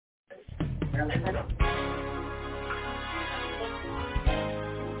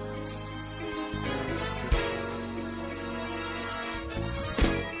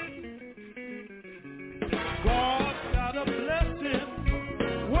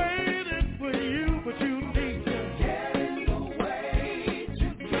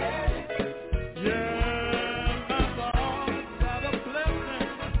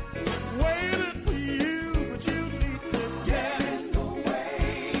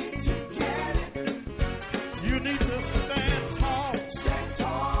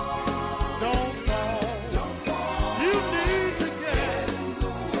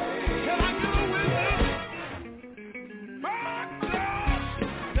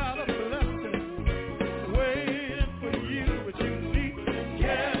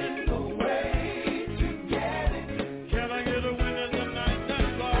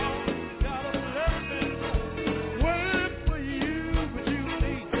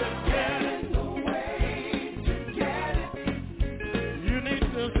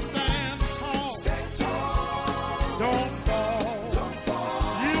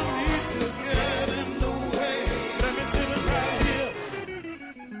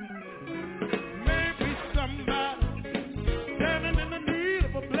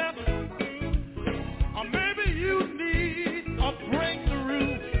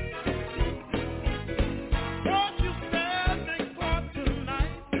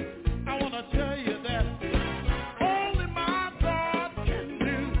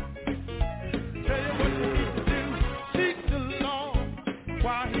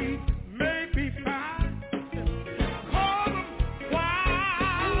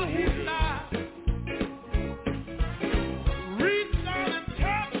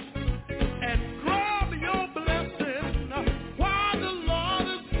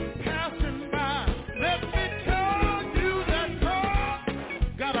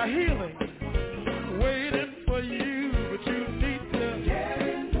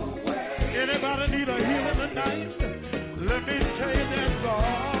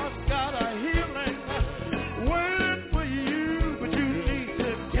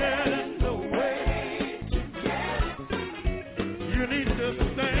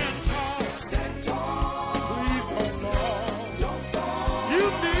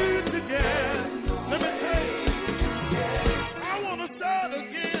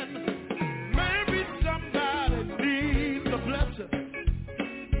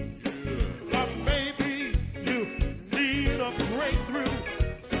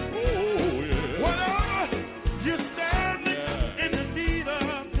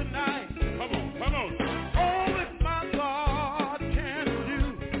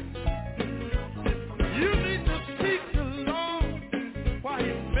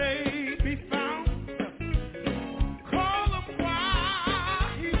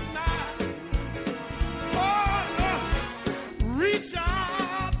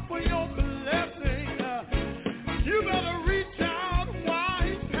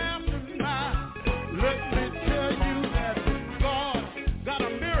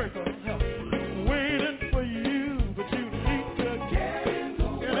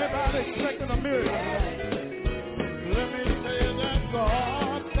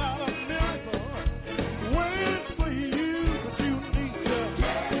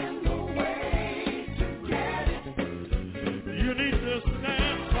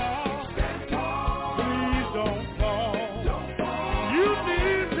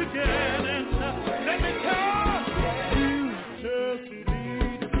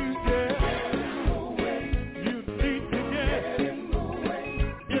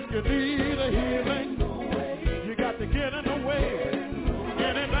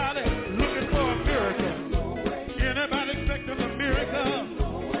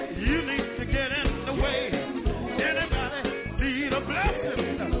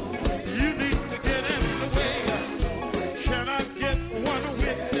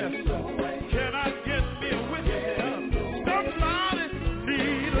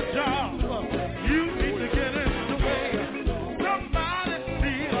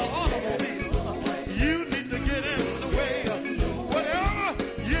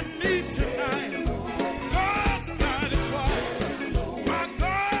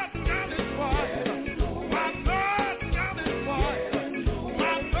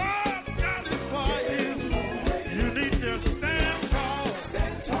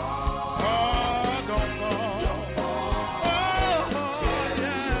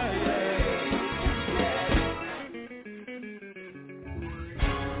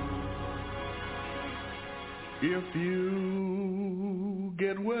If you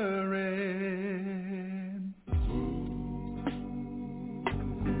get worried,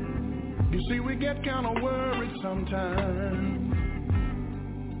 you See, we get kind of worried sometimes,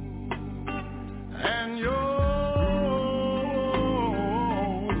 and your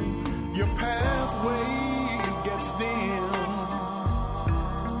pathway gets dim,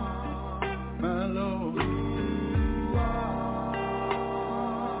 my Lord.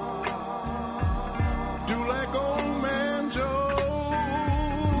 Do like old man Joe.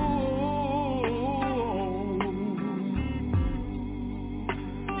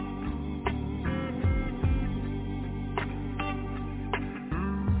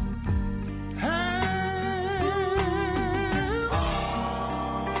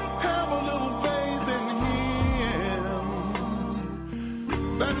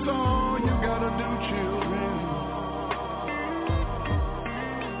 That's all you gotta do, children.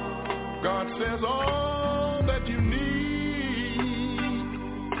 God says all that you need.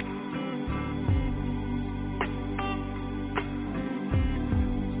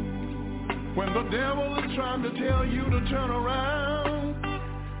 When the devil is trying to tell you to turn around,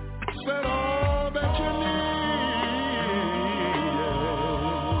 said all that you need.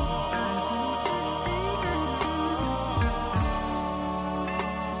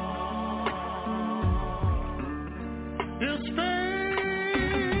 It's faith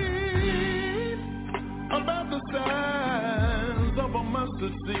about the size of a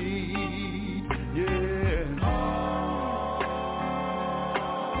mustard seed, yeah.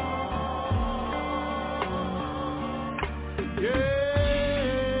 Yes,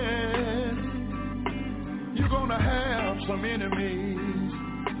 you're gonna have some enemies,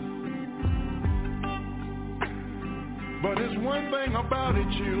 but it's one thing about it,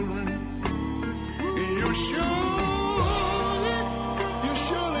 children, you're sure.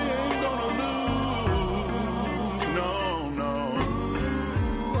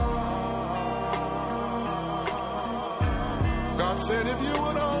 Said if you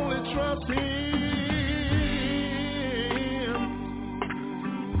would only trust him,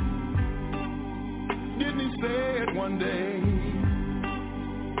 didn't he say it one day?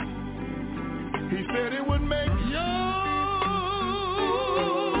 He said it would make you,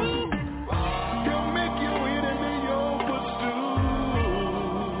 he'll make your enemy your footstool.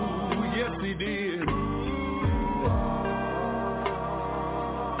 Yes, he did.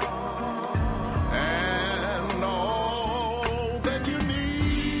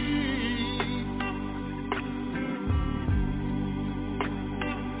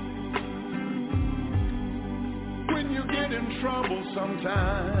 Trouble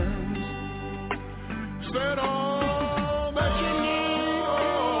sometimes, said all that you need,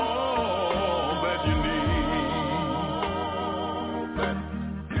 all that you need, that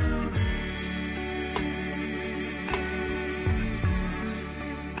you need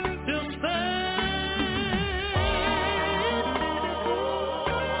is faith.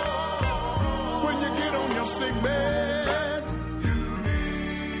 When you get on your sick bed,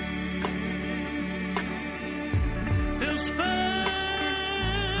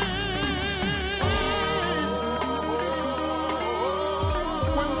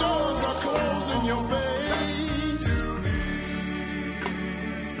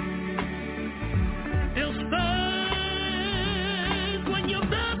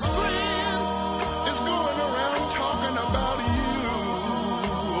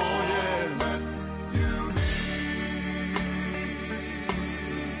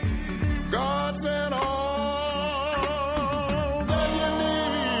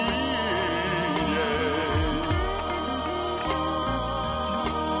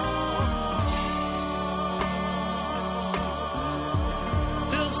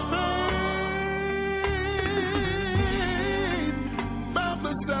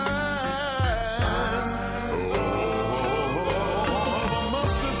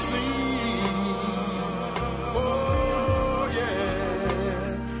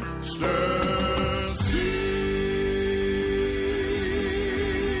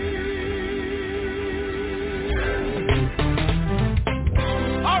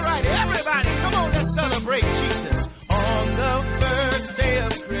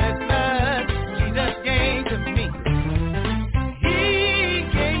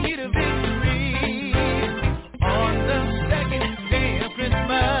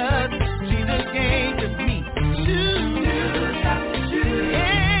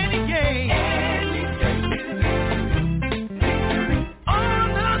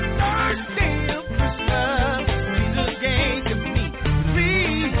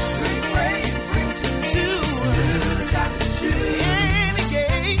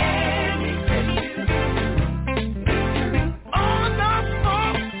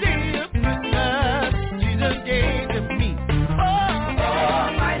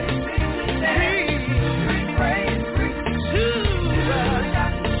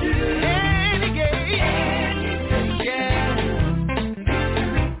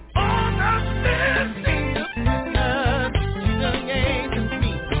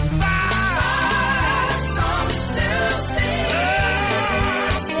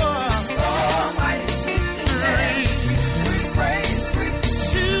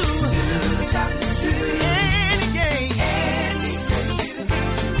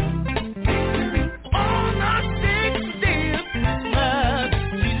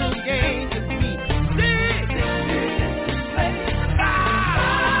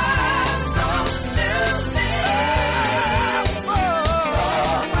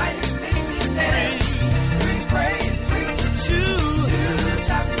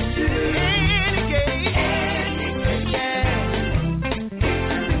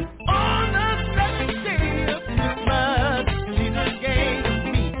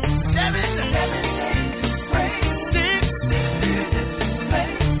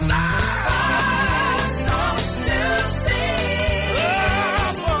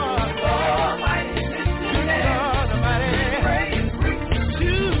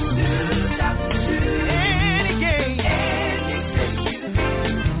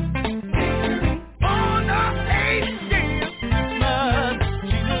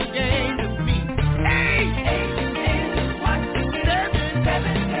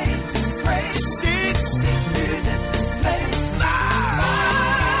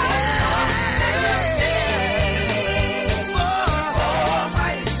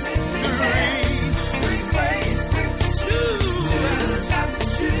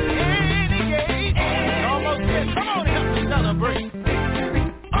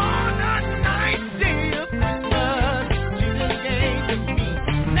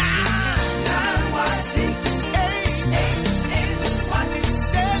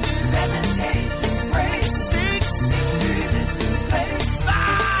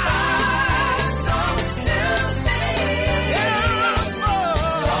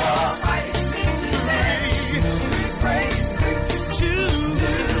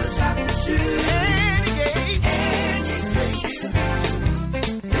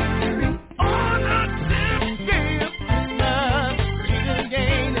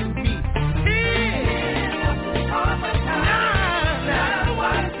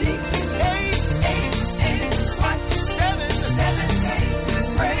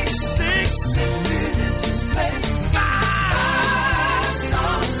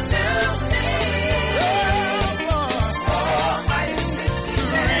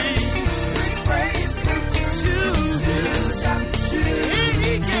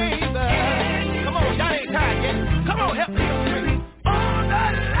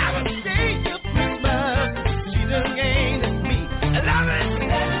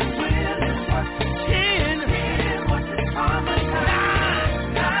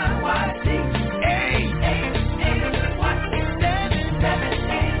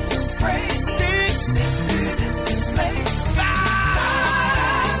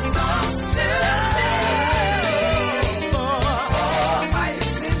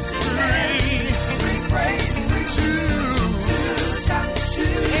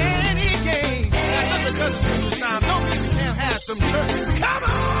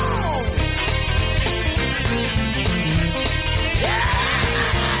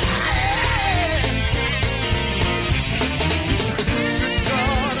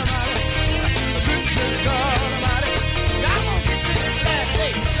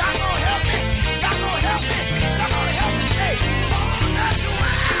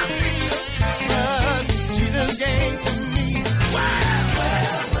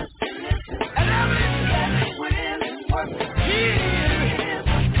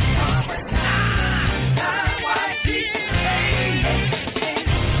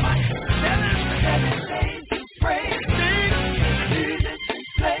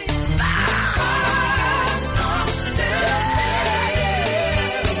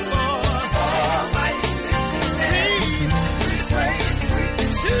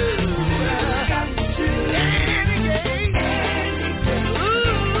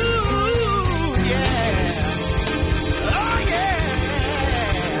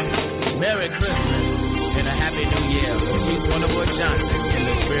 Merry Christmas and a Happy New Year from Keith Wonderboy Johnson in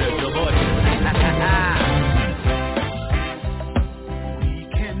the spiritual voice.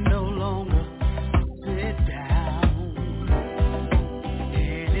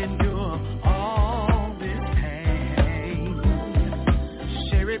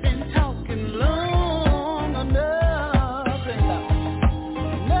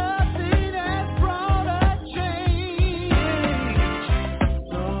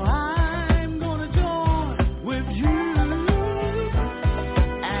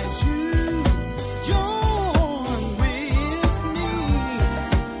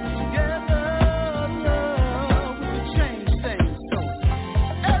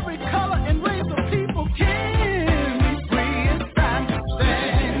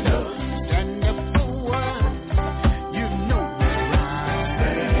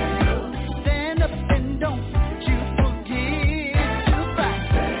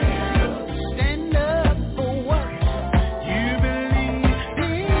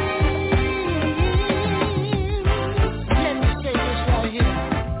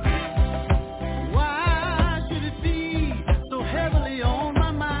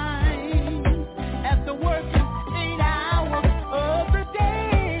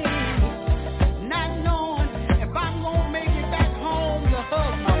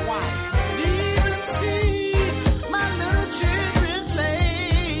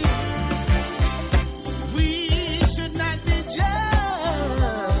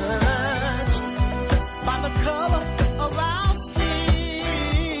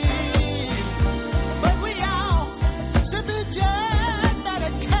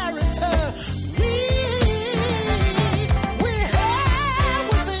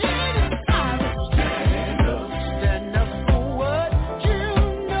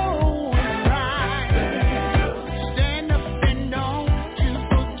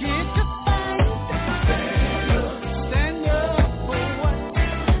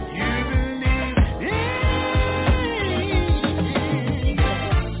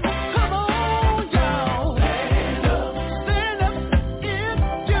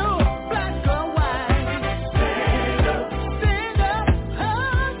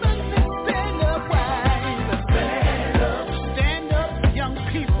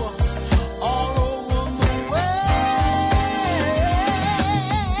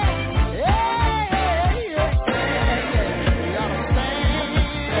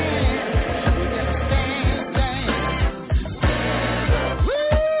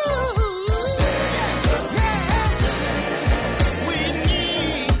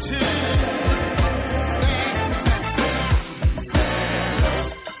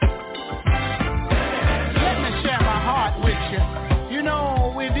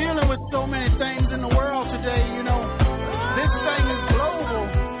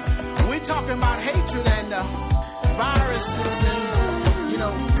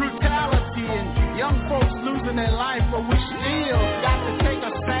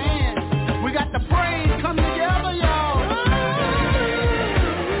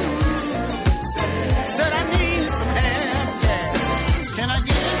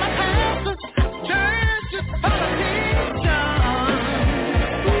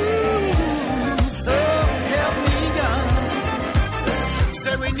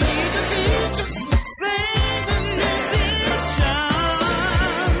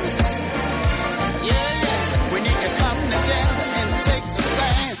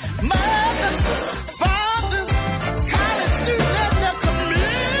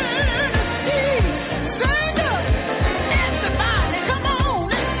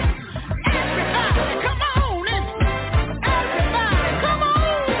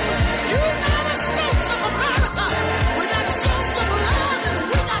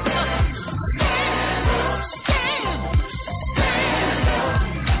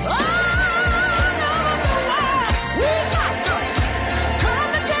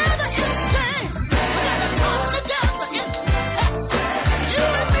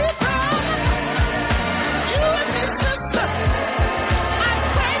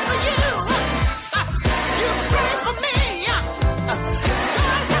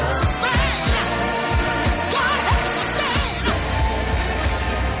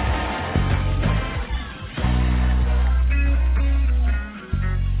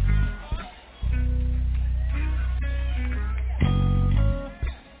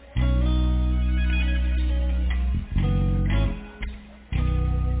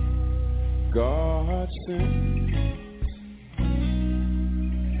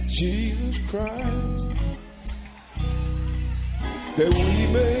 Jesus Christ, that we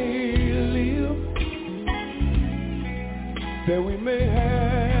may live, that we may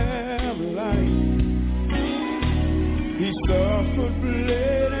have life. life. He suffered,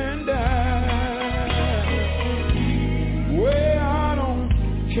 bled, and died way out on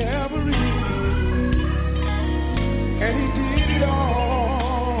Calvary, and he did it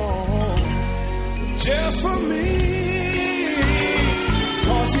all just for me,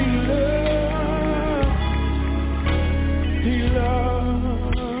 'cause he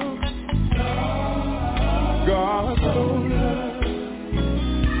loved God so loved,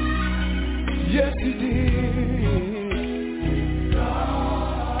 yes he did.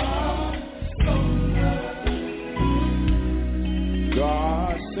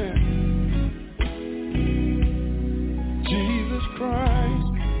 God sent Jesus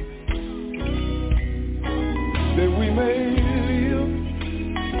Christ that we may live,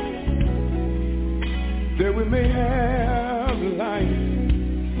 that we may have life,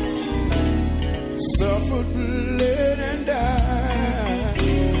 suffered, bled, and died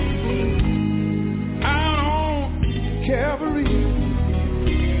out on Calvary,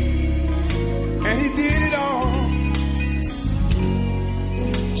 and he did it all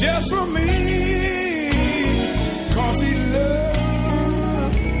just for me, 'cause he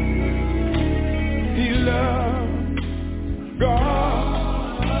loved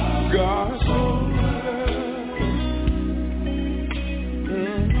God so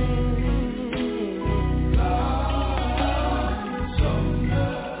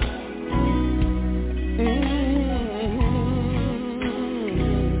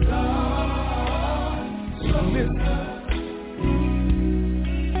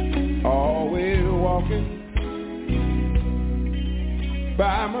always walking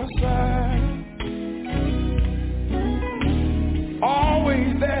by my side,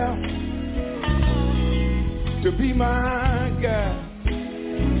 always there to be my guide.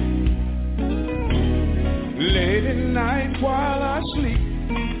 Late at night while I sleep,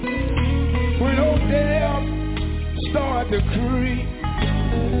 when old death start to creep,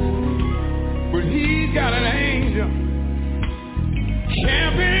 but he's got an angel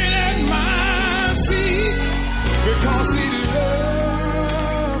camping at my feet, because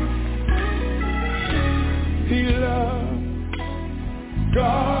he loved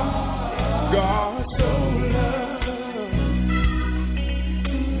God so loved.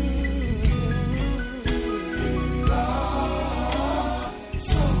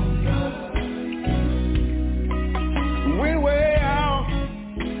 Went way out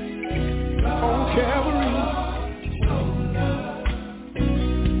on Calvary,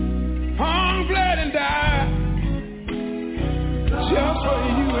 hung, bled, and died just for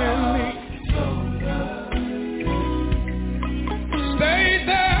you and me. Stayed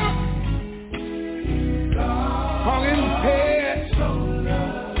there, hung his head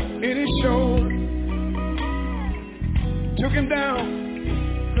in his shoulder, took him down,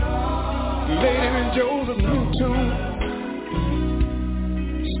 laid him in Joseph's new tomb.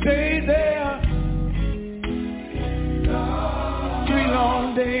 Stayed there 3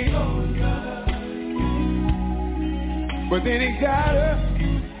 long days, but then he got up,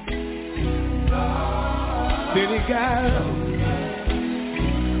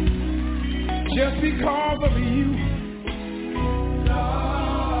 just because of you.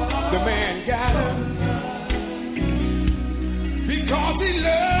 The man got up because he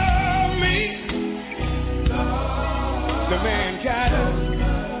loved me. The man got up.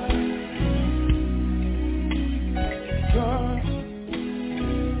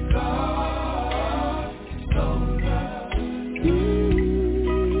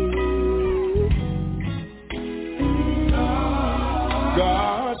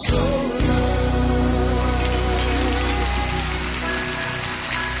 God so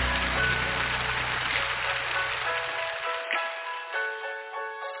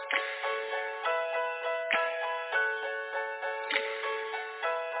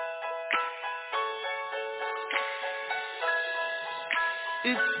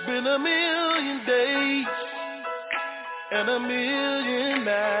It's been a million days and a million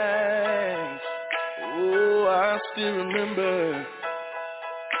nights. Oh, I still remember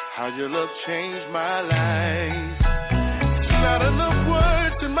how your love changed my life. Not enough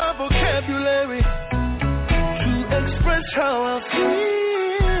words in my vocabulary to express how I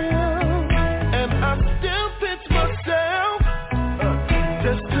feel, and I still pinch myself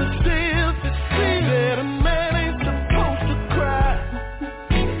just to see if it's real. That a man ain't supposed to cry,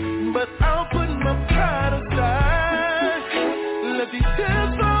 but I'll put my pride aside. Let these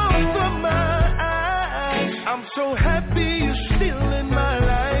tears fall from my eyes. I'm so happy you're still in my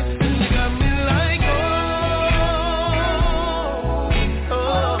life. You got me like, oh,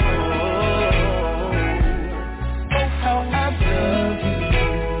 how I love you,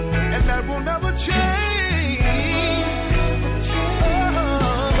 and I won't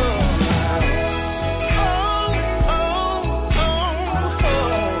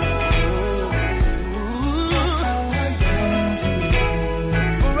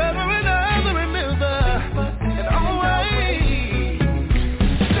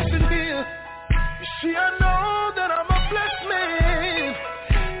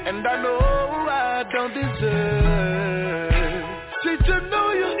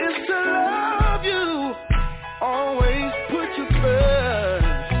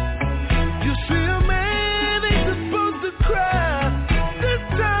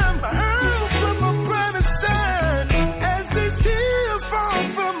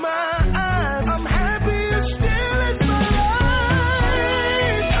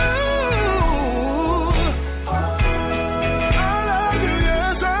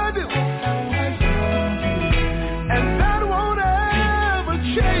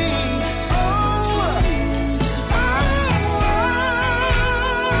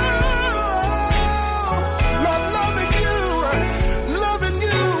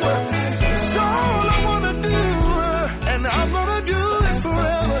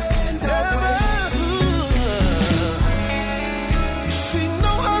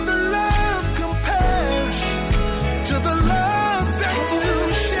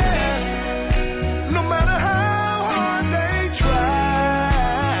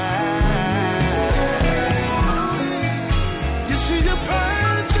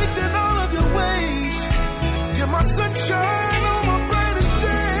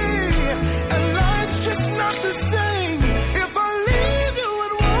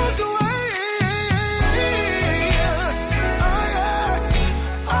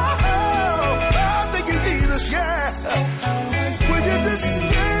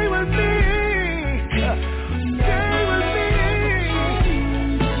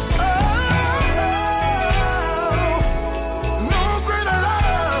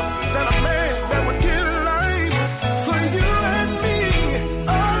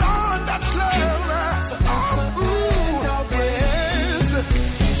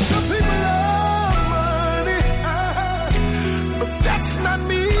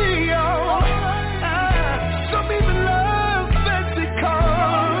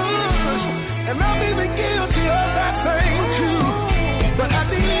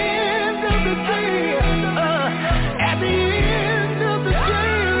anything. At the end of the day,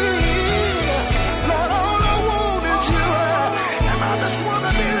 Lord, all I want is you. And I just want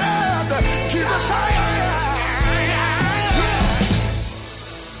to be loved. Jesus,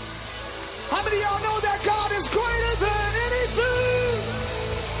 how many of y'all know that God is greater than anything?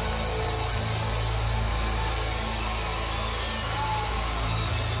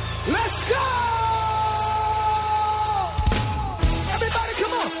 Let's go! Everybody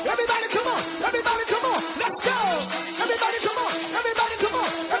come on! Everybody come on! Everybody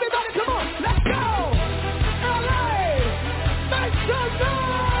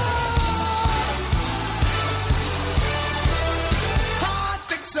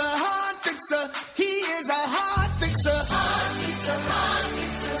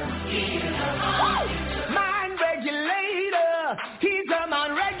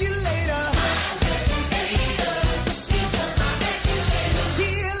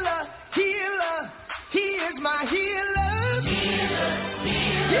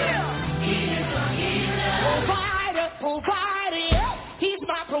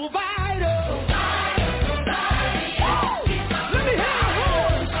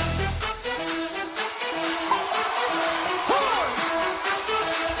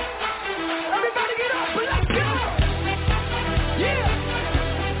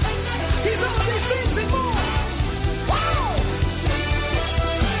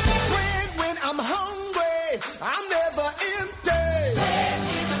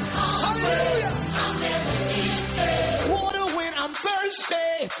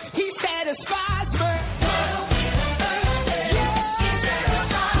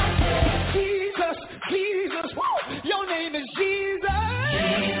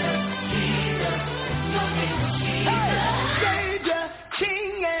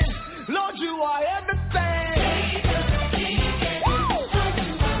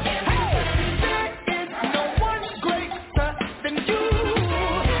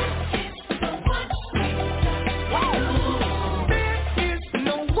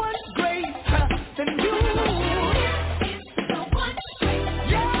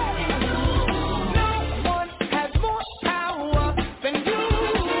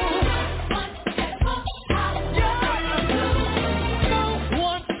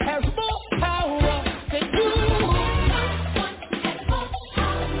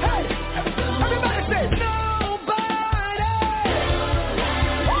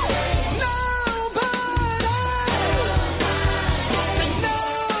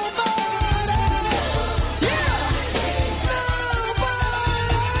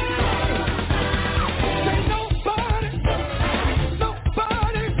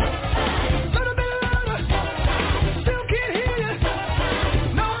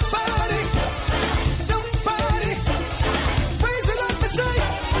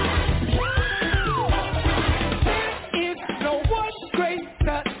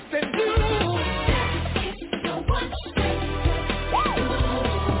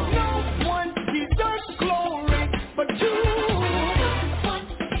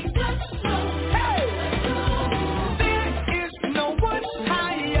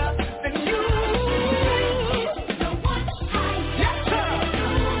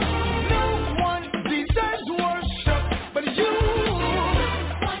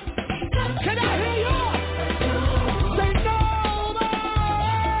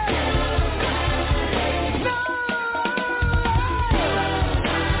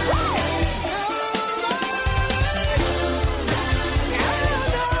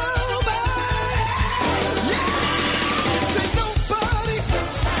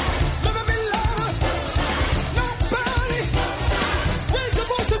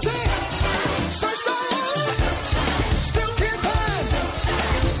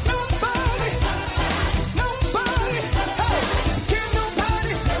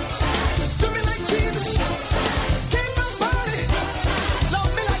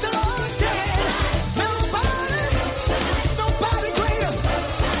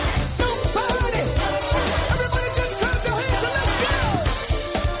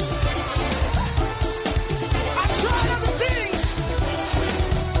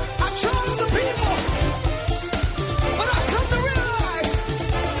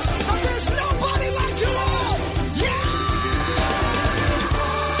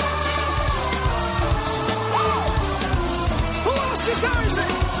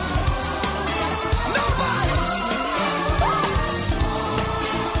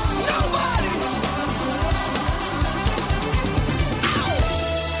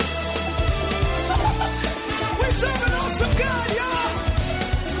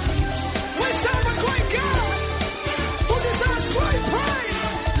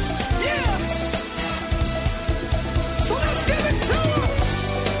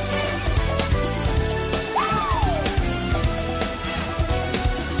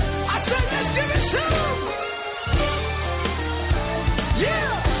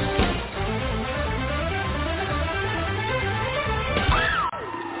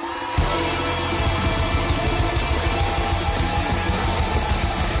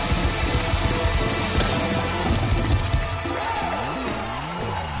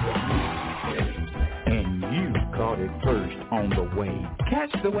on the wave.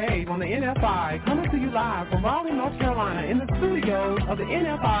 Catch the wave on the NFI, coming to you live from Raleigh, North Carolina, in the studios of the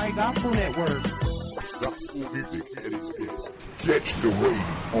NFI Gospel Network. Gospel music at its best. Catch the wave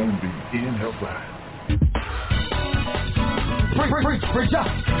on the NFI. Preach up.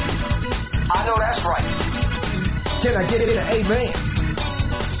 I know that's right. Can I get an amen?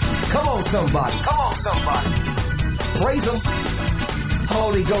 Come on, somebody. Praise him.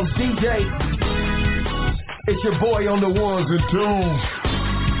 Holy Ghost DJ. It's your boy on the ones and twos.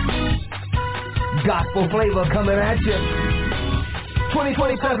 Gospel flavor coming at you.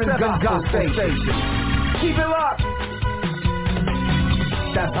 2027 Gospel Station. Keep it locked.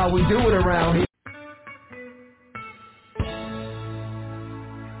 That's how we do it around here.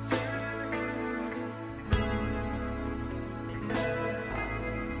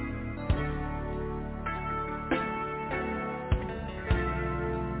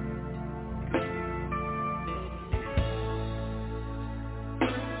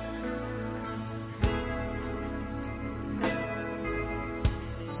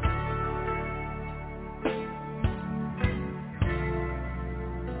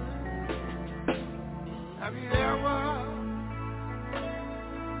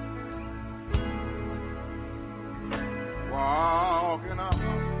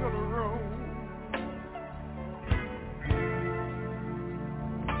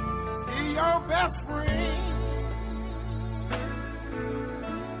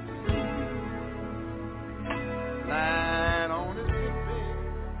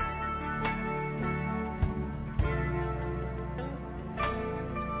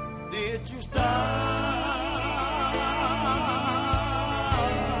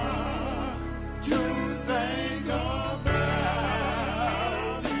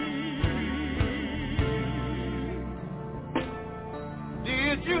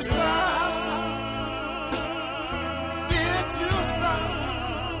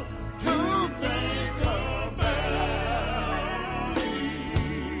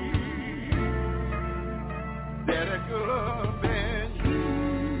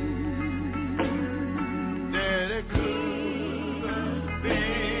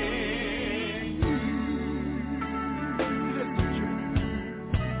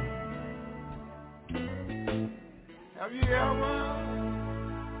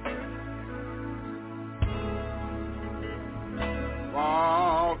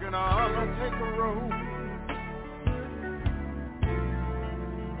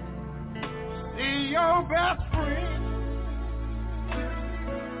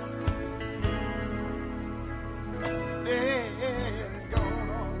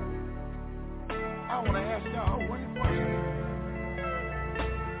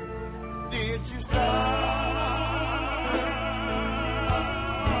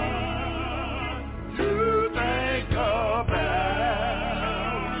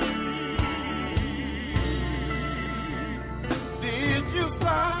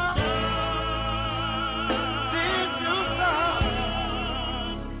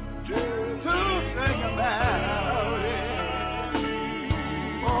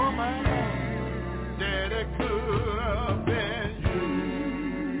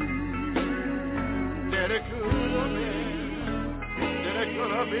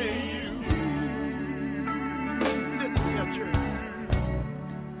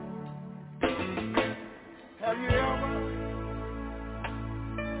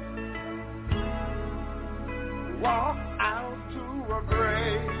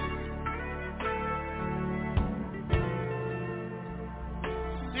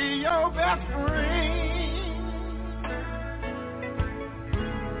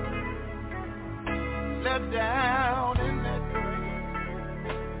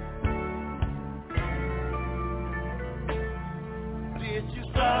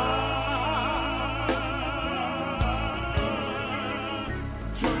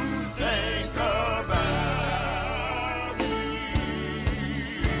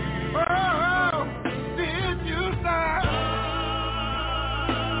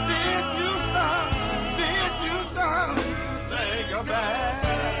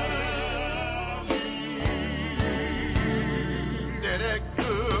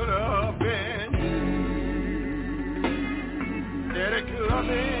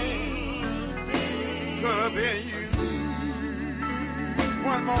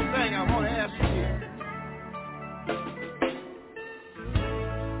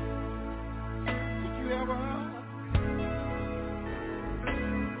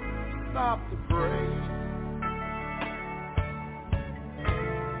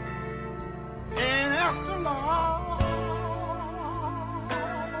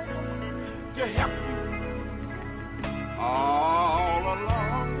 Oh.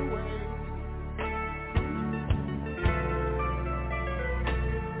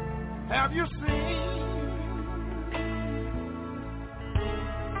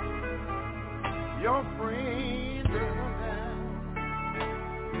 your friend down.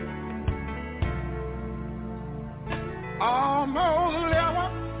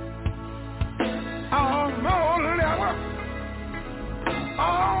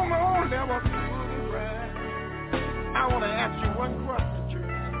 Almost never through right. I want to ask you one question,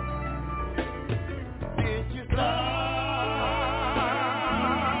 church. Did you start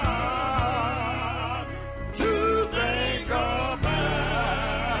to think about me?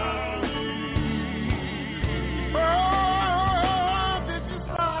 Oh, did you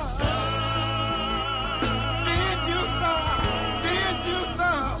start to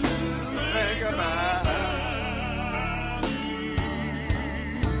think about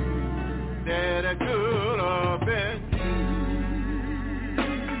that it could have been you?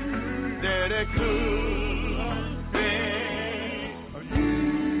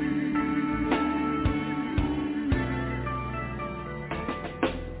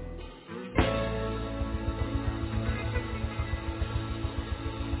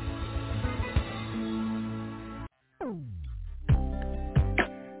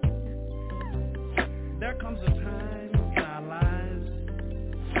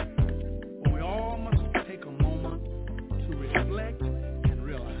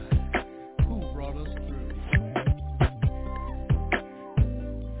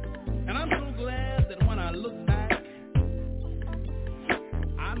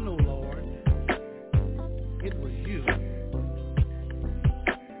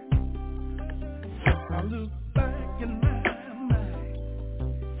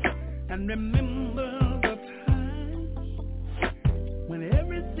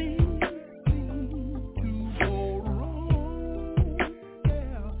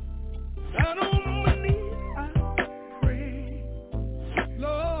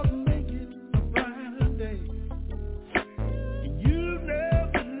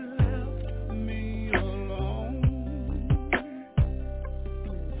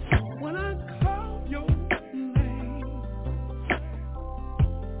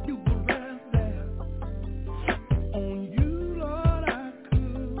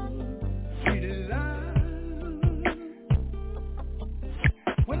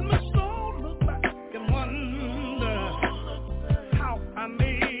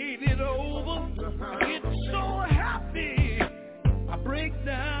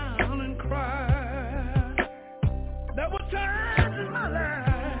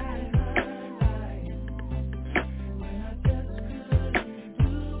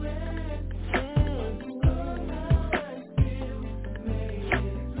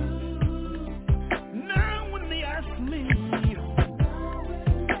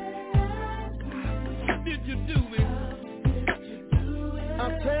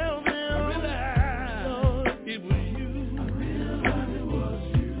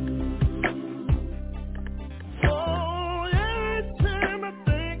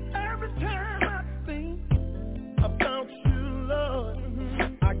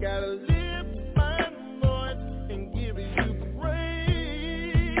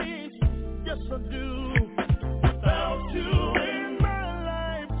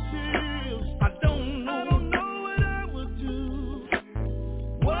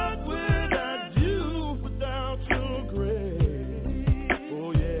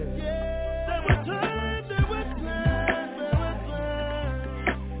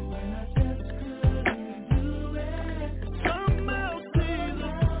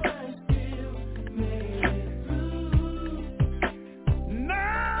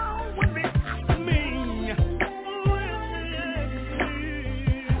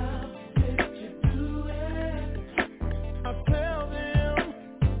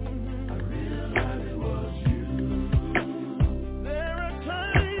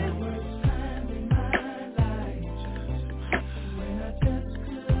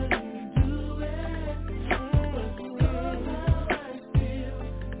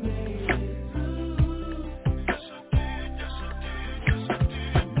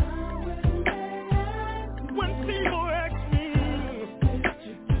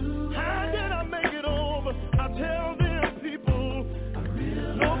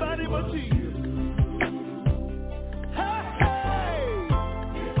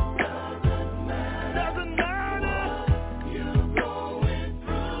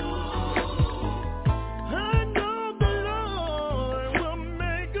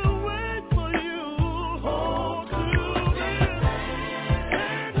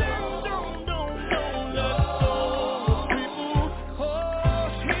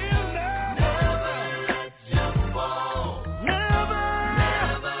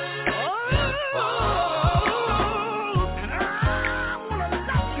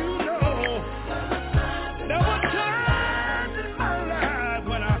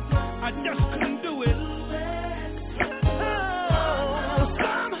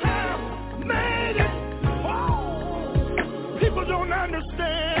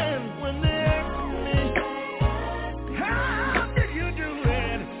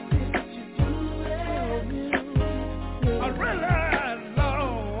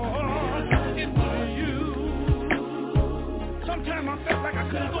 felt like I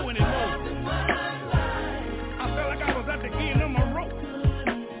couldn't go anymore. I felt like I was at the end of my rope.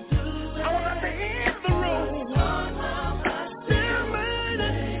 I was at the end of the road. Still made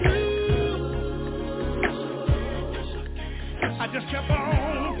it through. I just kept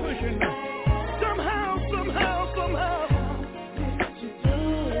on pushing. Somehow.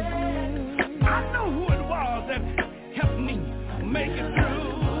 I know who it was that helped me make it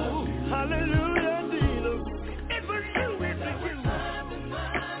through. Hallelujah, Jesus. It was you.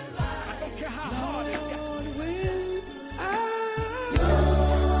 I don't care how hard it gets.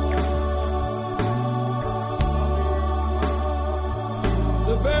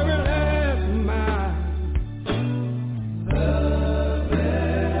 The very last mile. The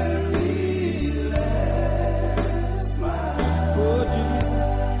very last mile. Oh, Jesus.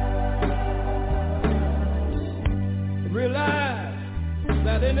 Realize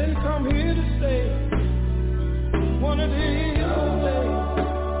that it didn't come here to stay. One of these days.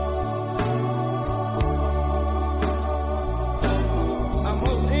 I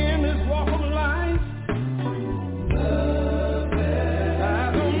must end this walk of life.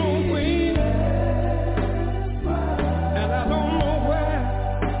 I don't know when, and I don't know where.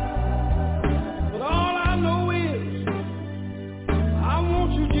 But all I know is, I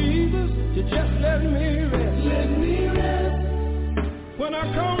want you, Jesus, to just let me rest. Let me rest. When I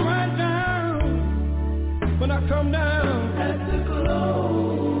come right down, when I come down at the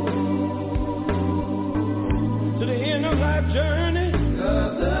close to the end of life journey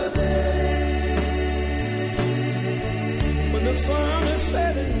of the day, when the sun is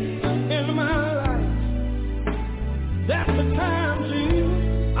setting in my life, that's the time,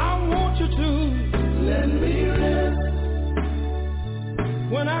 Jesus, I want you to let me rest.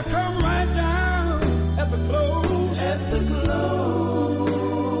 When I come right down at the close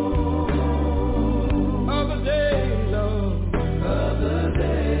of the day, Lord, of the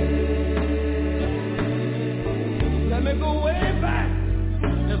day. Let me go way back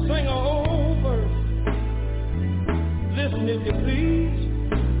and sing an old verse. Listen if you please.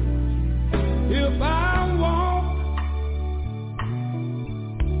 If I walk,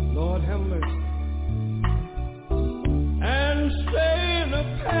 Lord have mercy, and stay in the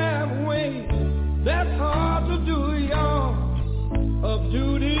pathway that's hard to do, y'all, of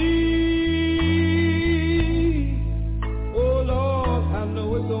duty. Oh Lord, I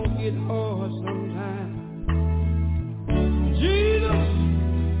know it's gonna get hard sometime. Jesus,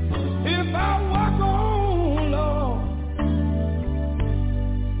 if I walk on, Lord,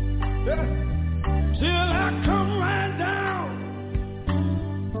 till I come right down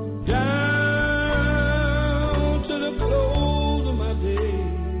to the close of my day,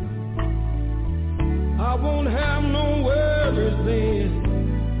 I won't have no worries then.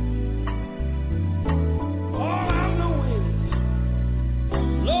 All I know is,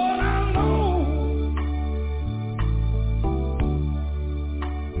 Lord, I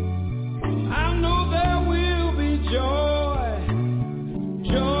know there will be joy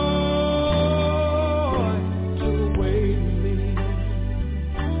to await me.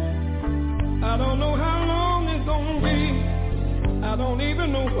 I don't know how long it's gonna be. I don't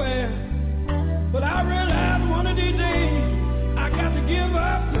even know where. But I realize one of these days I got to give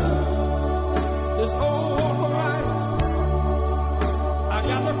up this old walk of life. I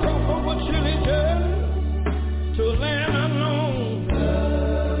got to cross over chilly journey to a land unknown.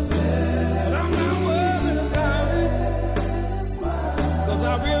 But I'm not worried about it, 'cause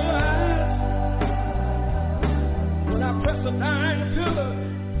I realize when I press the dying pillar,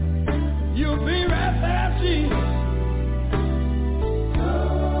 you'll be right there, Jesus.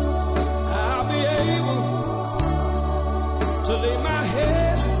 To lay my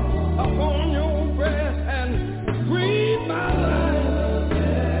head upon your breast and breathe my life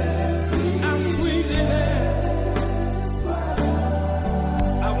out sweetly there.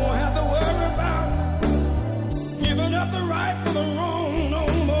 I won't have to worry about giving up the right for the wrong no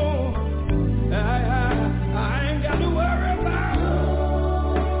more. I ain't got to worry about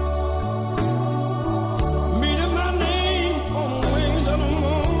meeting my name on the wings of the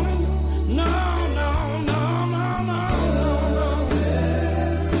morning. No.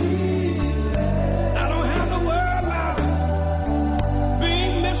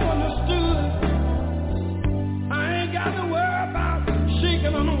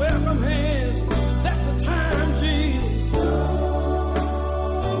 Welcome hands, that's the time, Jesus.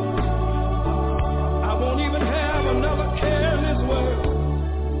 I won't even have another care in this world,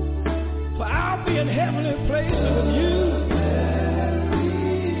 for I'll be in heavenly places with you.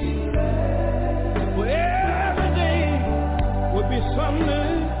 For every day will be Sunday.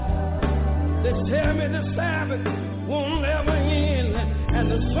 They tell me the Sabbath won't ever end.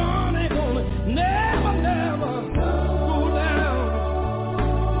 sun ain't gonna never, never go down.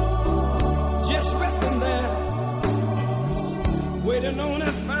 Just resting there, waiting on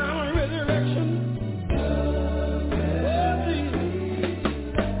that final resurrection.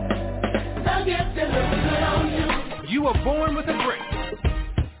 You were born with a grace.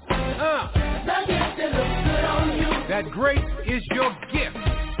 That grace is your gift.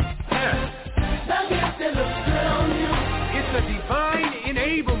 It's a divine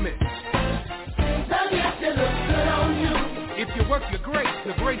enablement. If you work your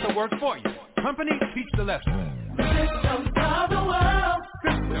grace will work for you. Company, teach the lesson. Systems of the world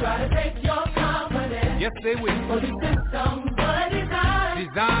try to take your confidence. Yes, they will. For these systems were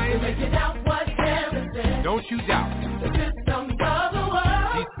designed to make you doubt what heaven said. Don't you doubt. The systems of the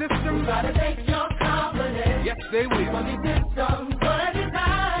world These systems try to take your confidence. Yes, they will. For these systems were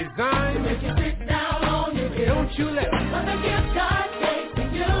designed to make you sit down on your gift. Don't you let But the gift God gave to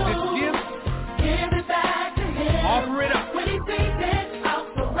you, this gift, give it back to Him. offer it up. When He sees it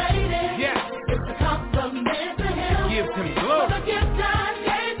operating, Yes. it's a compliment to Him. Give Him For glory. the gift God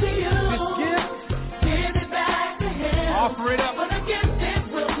gave to you, This gift, give it back to Him. offer it up. For the gift it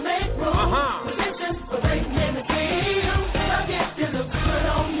will make room. Positions for greatness in the kingdom. The gift it looks good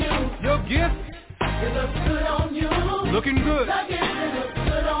on you. Your gift, It looks good on you. looking good. The gift it looks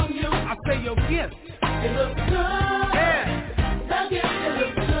good on you. I say your gift. It looks good. Yeah. The gift it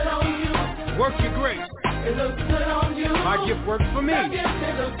looks good on you. Work your grace. It looks good on you. My gift works for me. The gift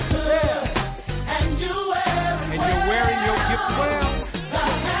it looks good. And you wear it And you're wearing your gift well.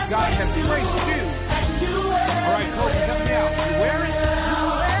 God has graced you. And you wear it. All right, Kobe, help me out. You wear it?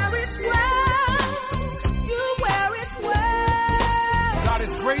 God has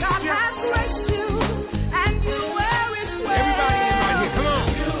graced you. Everybody in right here, come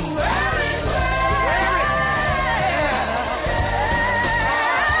on.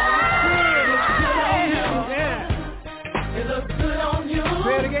 It looks good on you.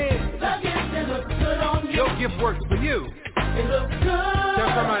 Say it again. It looks good on you. Your gift works for you. It looks good.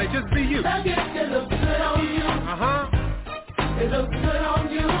 Tell somebody, just be you. It looks good on you. Uh-huh. It looks good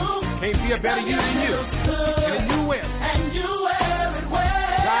on you. Can't be a better you than you. And you wear it. And you wear it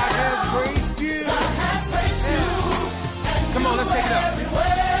well. God has graced you. God has graced you. And Come on, let's take it up.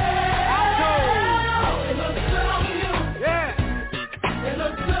 Alto. It looks good on you. Yeah. It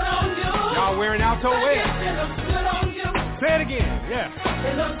looks good on you. Y'all wearing alto wear. It looks good on you. Say it again. Yeah.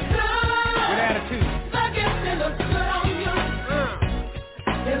 It looks good. With attitude. It looks good on you.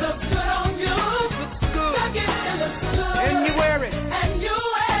 It looks good on you. Looks good. It looks good. And you wear it. And you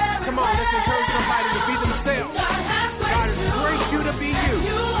wear it. Come on, let's encourage somebody to be themselves. God has God has graced you to be you.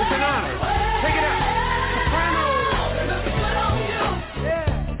 It's an honor. Take it out. Soprano. It looks good on you.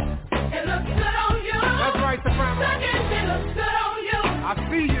 Yeah. It looks good on you. That's right, soprano. It looks good on you. I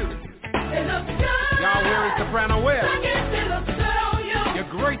see you. It looks good. Y'all wearing soprano wear. It looks good on you. You're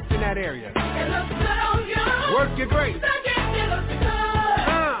graced in that area. It looks good on you. Work your grace. It looks good.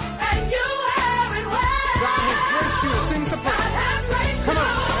 And you wear it well. God has graced you to sing soprano. God has graced Come on.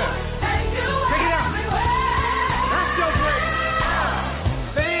 you. Yeah. And you Take it wear out. it well. That's your grace.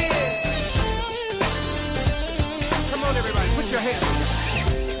 Say it. Come on, everybody. Put your hands on it.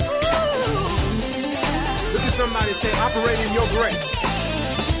 Look at somebody and say, operate in your grace.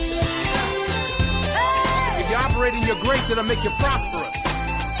 If you operate in your grace, it'll make you prosperous.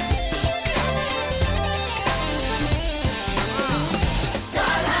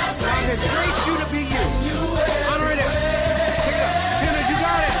 God has graced you to be you. Honor it up. Take it up. Tenor, you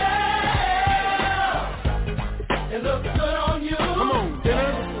got it. It looks good on you. Come on,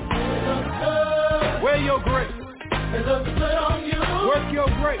 tenor. It looks good. Wear your grace. It looks good on you. Work your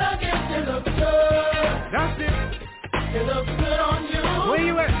grace. It looks good. That's it. It looks good on you. Where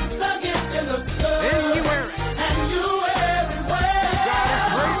you at? It looks good. And you wear it. And you wear it well. God has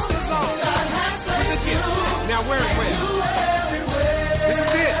graced us all. God has With the gift. Now wear it well. you wear it well. This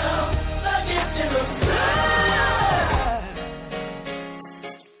is it. It looks good.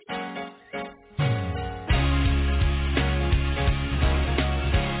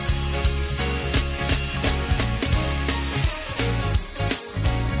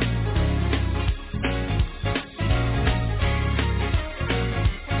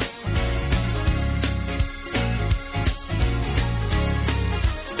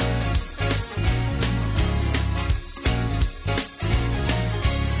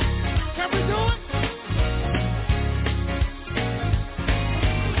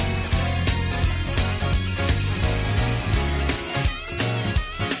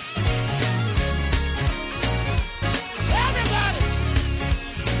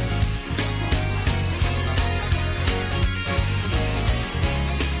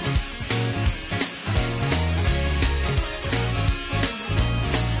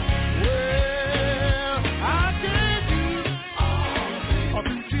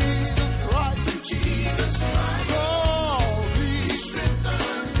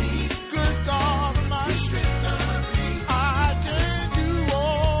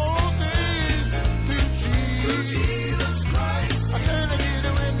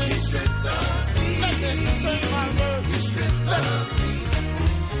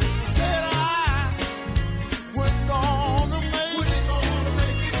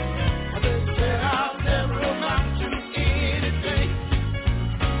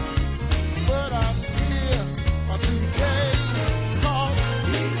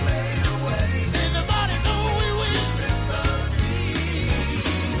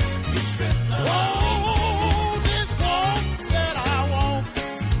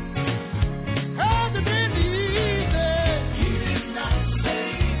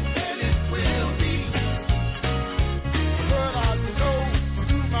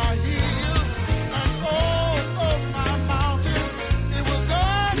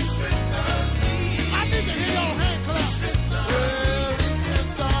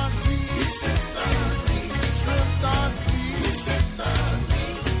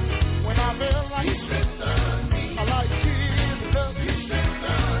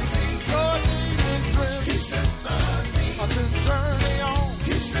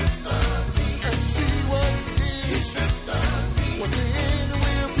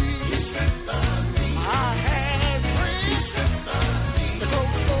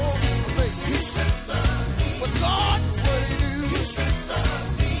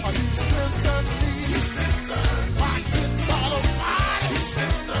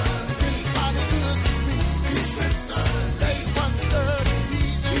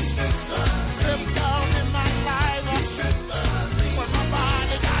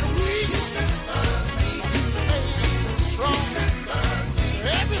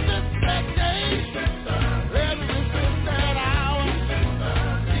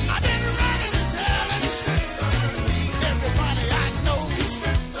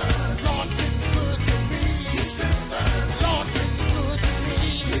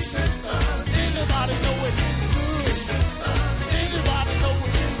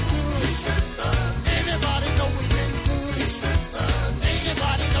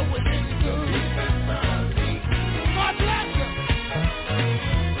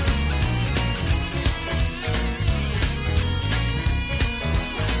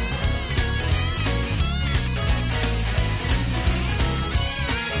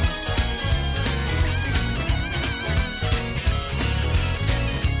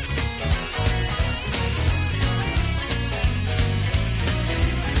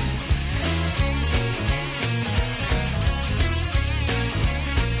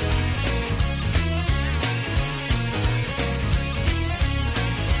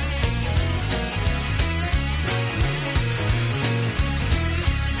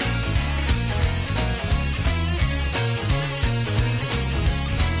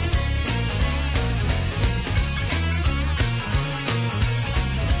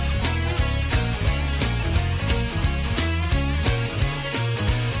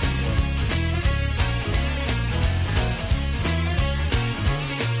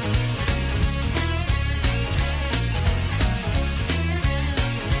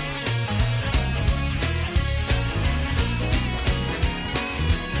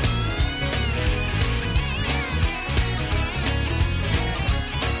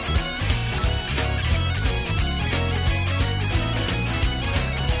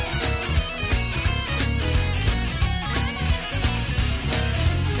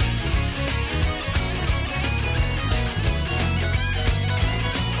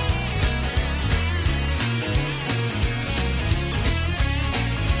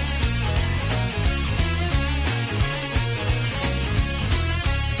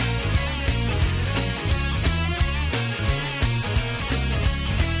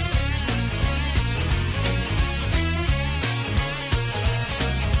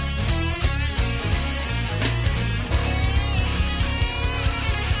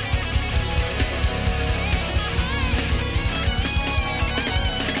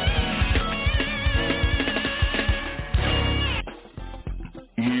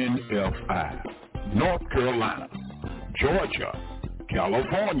 Georgia,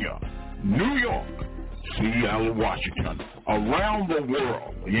 California, New York, Seattle, Washington, around the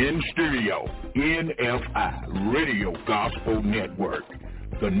world, in studio, NFI Radio Gospel Network,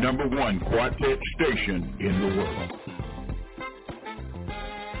 the #1 quartet station in the world.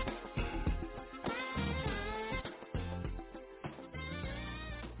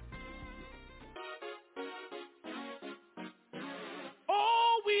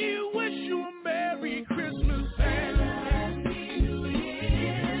 Oh, we wish you a Merry Christmas and a Happy New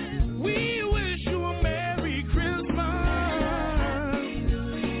Year. We wish you a Merry Christmas.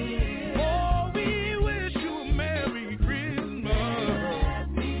 Oh, we wish you a Merry Christmas.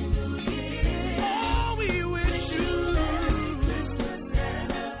 Oh, we wish you Christmas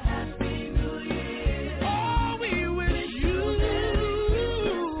and a Happy New Year. Oh, we wish you a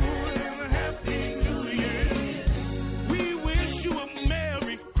Happy New Year. We wish you a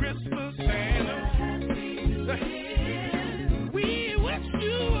Merry Christmas and a Happy New Year. We wish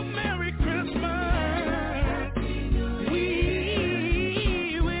you a Merry Christmas. We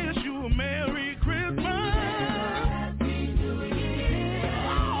wish you a Merry Christmas. Happy New Year.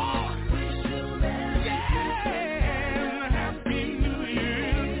 Oh, wish you yeah, Happy New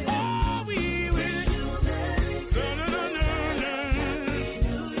Year. Oh, we wish you Merry Christmas.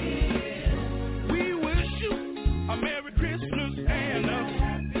 We wish you a Merry Christmas and a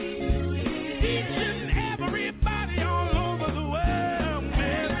Happy New Year. Each and everybody all over the world,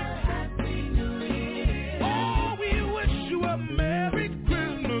 Merry New Year. Oh, we wish you a Merry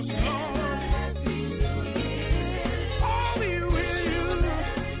Christmas, Lord. Happy New Year. Oh, we wish you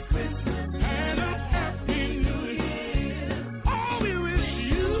Merry Christmas and a Happy New Year. Oh, we wish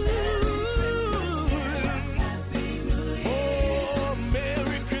you Happy New Year. Oh,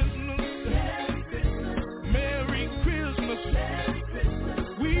 Merry Christmas. Merry Christmas. Merry Christmas.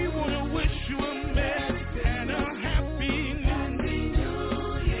 We want to wish you a Merry and a Happy New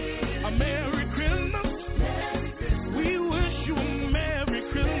Year. A Merry Christmas. Merry Christmas. We wish you a Merry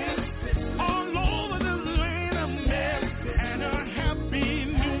Christmas. All over the land, a Merry and a Happy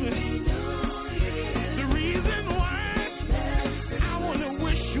New Year. The reason why I want to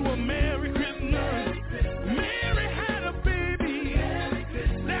wish you a Merry Christmas. Mary had a baby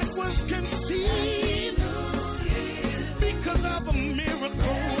that was conceived because of a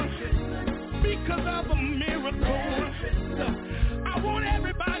miracle. Because of a miracle. I want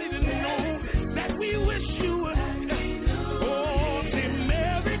everybody to know that we wish you a say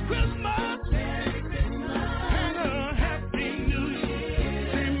Merry Christmas and a Happy New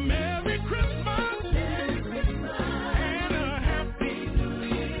Year. Say Merry Christmas and a Happy New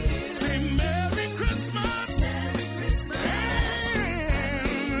Year. Say Merry Christmas and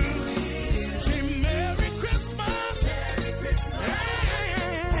say Merry Christmas and say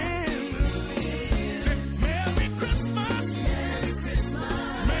Merry Christmas.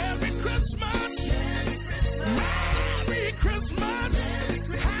 Merry Christmas, Merry Christmas,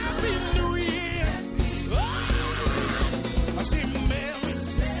 Happy New Year. I say Merry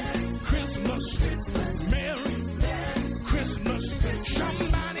Christmas, Merry Christmas.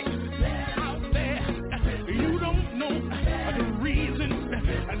 Somebody out there, you don't know the reason that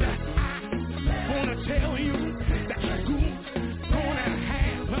I want to tell you that you're gonna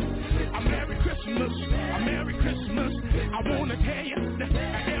have a Merry Christmas, a Merry Christmas. I want to tell you,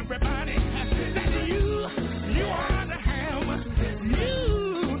 everybody, that you ought to have,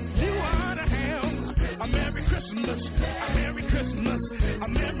 you ought to have a Merry Christmas, a Merry Christmas, a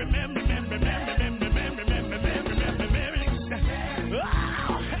Merry, Merry, Merry, Merry, Merry, Merry, Merry, Merry, Merry,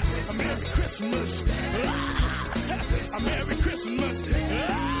 a Merry Christmas, a Merry Christmas.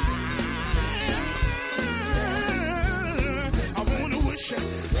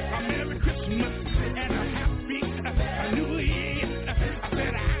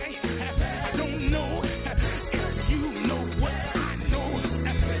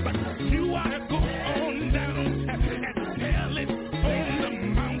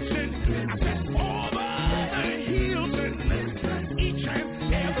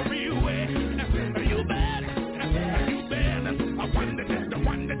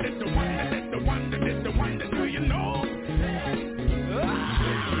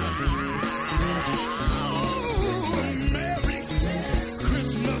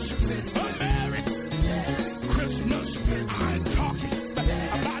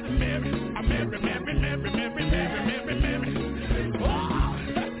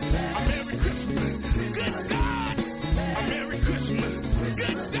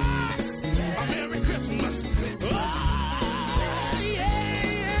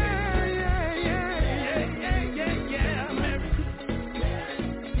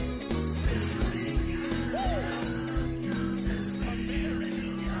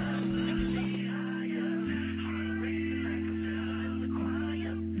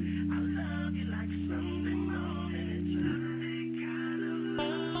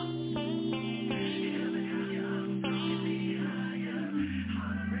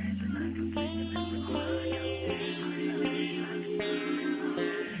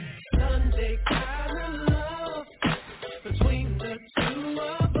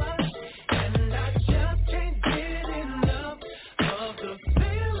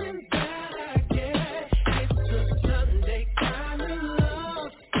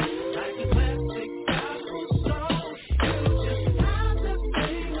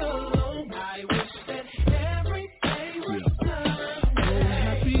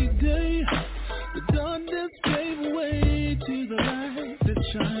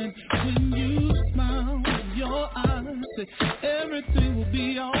 night when you smile with your eyes, say everything will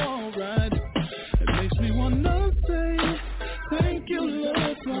be alright. It makes me wanna say thank you,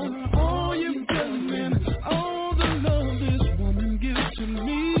 Lord, for all you've done and all the love this woman gives to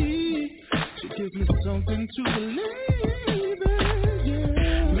me. She gives me something to believe in,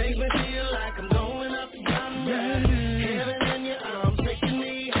 yeah. Make me feel like I'm going up beyond that. Heaven in your arms, taking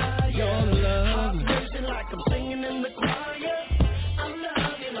me higher. Your love, heart racing like I'm singing in the choir. I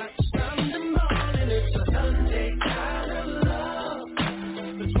love you like Sunday morning. It's a Sunday kind of love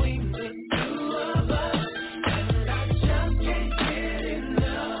between the two of us, and I just can't get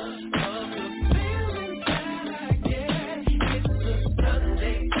enough of the feeling that I get. It's a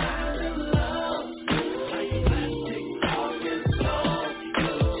Sunday kind of love, like plastic talking soul.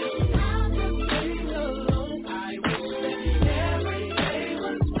 Just have to be alone. I wish that every day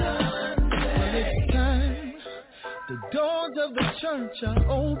was Sunday. when it's time, the doors of the church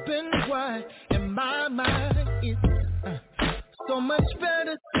are open wide. In my mind, it's so much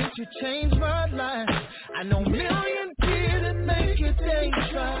better since you changed my life. I know millions didn't make it, they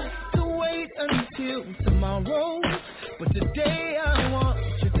tried to wait until tomorrow, but today I want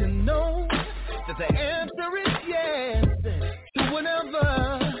you to know that the answer is yes to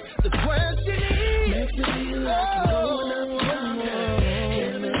whatever the question is. Makes me feel like I'm going up yonder.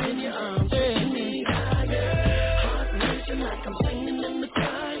 Heaven in your arms, taking me higher. Heart racing like I'm singing in the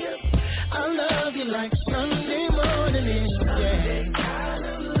choir. I love you like Sunday morning is, yeah. Kind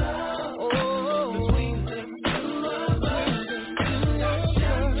of love Oh, between the two of us. I just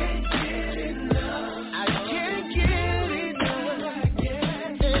can't get enough. I can't get enough.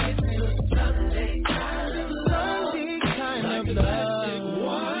 It's a Sunday kind of love. Sunday kind of Like plastic love.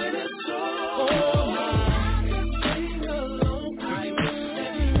 wine and soul. Oh, Sing along. I wish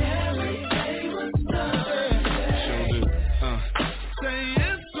that every day was Sunday. say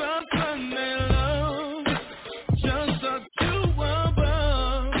it's a Sunday love.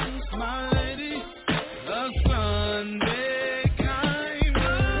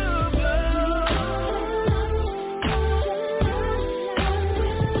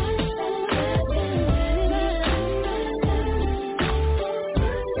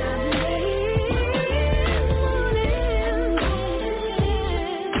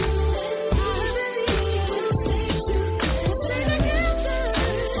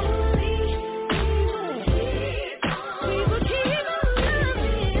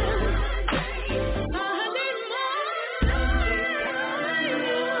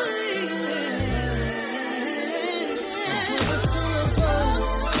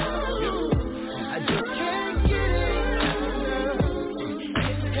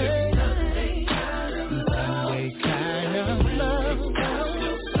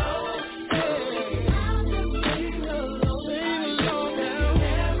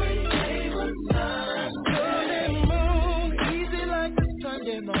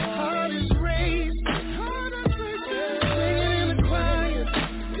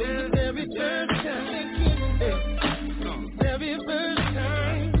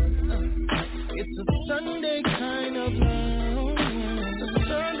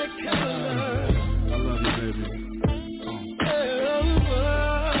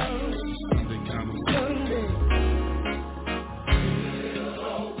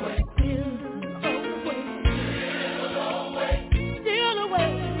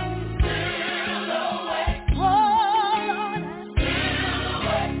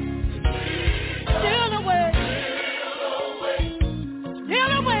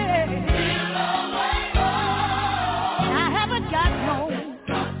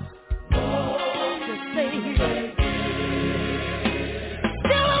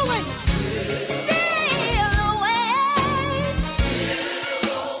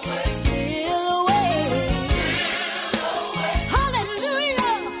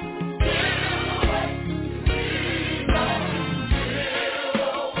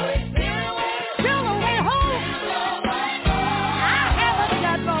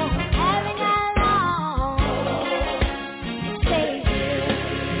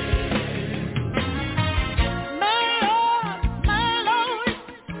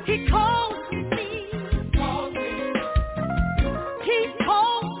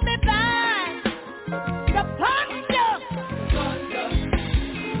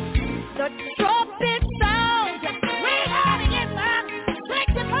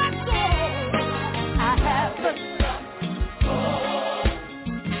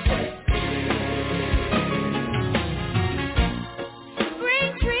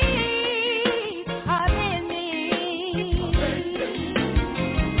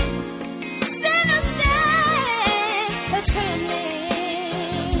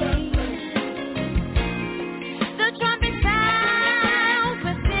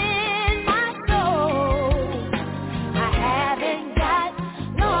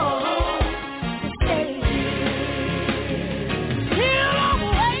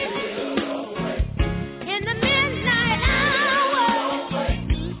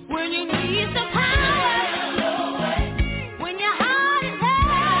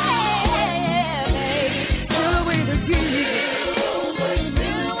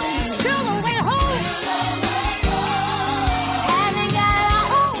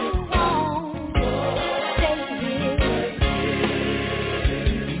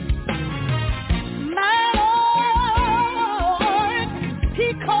 He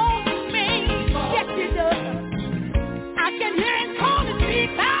calls me. Yes, he does. I can hear him calling me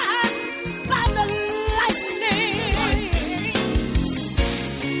by the lightning.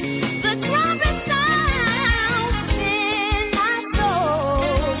 The trumpet sounds in my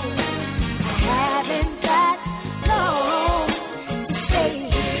soul. I haven't got long to stay.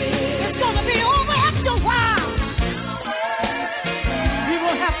 It's gonna be over after a while. We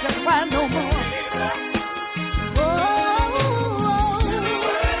won't have to cry no more.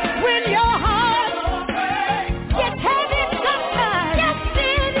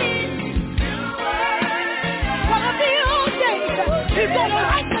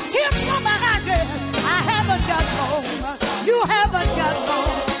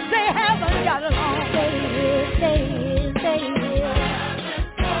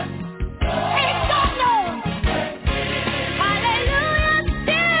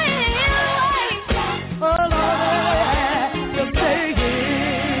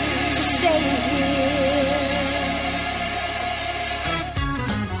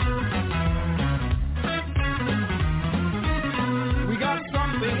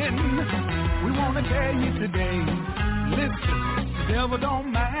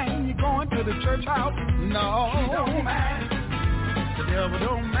 Don't mind you going to the church house. No, he don't mind. The devil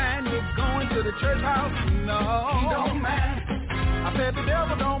don't mind you going to the church house. No, he don't mind. I said the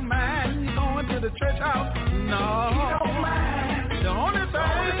devil don't mind you going to the church house. No, he don't mind. The only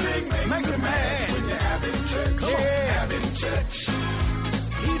thing makes him mad when you're having church. Having church.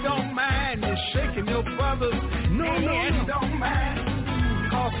 He don't mind you shaking your brothers. No, he don't mind.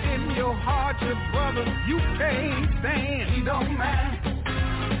 Cause in your heart, your brother, you can't stand. He don't mind.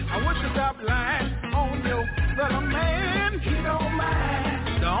 I wish you stop lying on your brother, man. He don't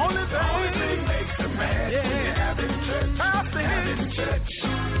mind. The only thing makes him mad. Yeah, having church. Having church.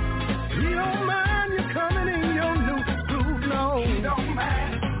 He don't mind you coming in your new groove. No, he don't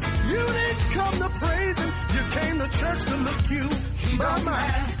mind. You didn't come to praise him. You came to church to look cute. He don't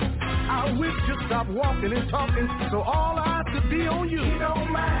mind. I wish you stop walking and talking so all eyes could be on you. He don't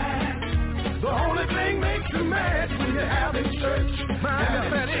mind. The only thing makes you mad when you're having church.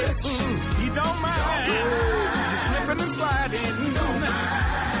 That is, he don't mind. You're slipping and sliding. He don't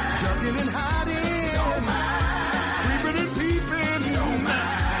mind. Ducking and hiding. He don't mind. Creeping and peeping. He don't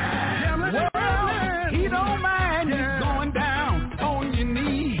mind. Gambling and gambling. He don't mind. You're going down on your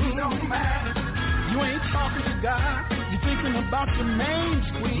knees. He don't mind. You ain't talking to God. You're thinking about your main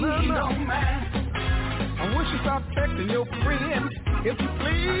squeeze. He don't mind. I wish you stop texting your friends, if you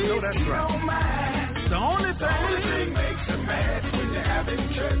please. No, that's right. Don't mind. The only thing makes you mad when you're having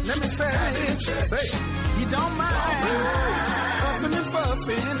church. Let me say it. Say, you don't mind. Puffing and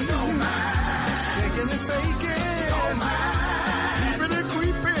puffing. Don't mind. Shaking and faking. Don't mind. Creeping and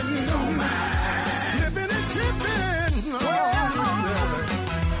creeping. Don't mind. Slipping and slipping.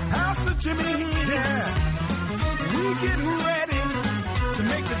 House of Jimmy here. We getting ready to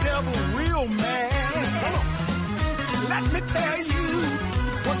make the devil real mad. Let me tell you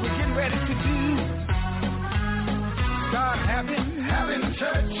what we're getting ready to do. Start having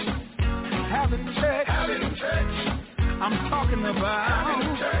church. Having church. Having church. I'm talking about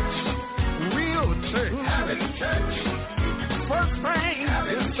having church. Real church. Having church. First thing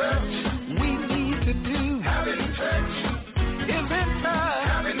having church we need to do. Having church. Is enter.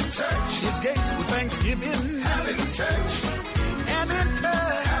 Having church. His gates with thanksgiving. Having church. And enter.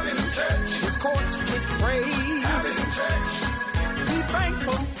 Having church. His courts with praise. Having church. Be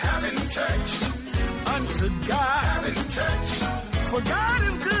thankful. Having church. Unto God. Having church. For God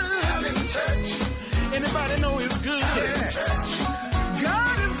is good. Having church. Anybody know He's good? Having church.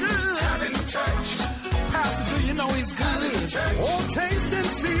 God is good. Having church. Pastor, do you know He's good? Oh, taste and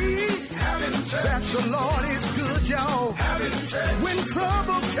see. Having church. That the Lord is good, y'all. Having church. When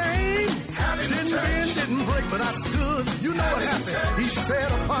trouble came, didn't bend, didn't break, but I stood. You know what happened? He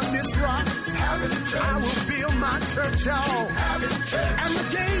said upon this rock, I will build my church, y'all. And the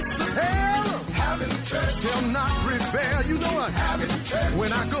gates of hell shall not prevail. You know what?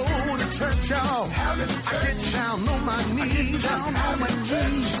 When I go to church, y'all, I get down on my knees,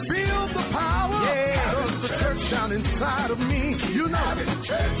 feel the power of the church down inside of me. You know,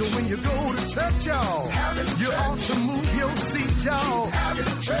 so when you go to church, y'all, you ought to move your seat, y'all.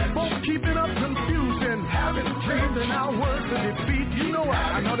 Folks keeping up confusion, dreaming out words of defeat. You know what?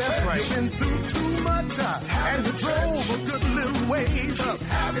 I know that's right. You've been through too much, and you drove a good little ways to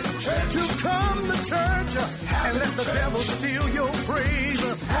come to church and let the devil steal your praise.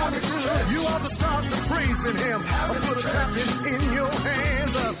 You ought to start to praising Him. Put a tapping in your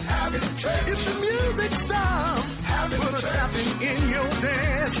hands. If the music stops, put a tapping in your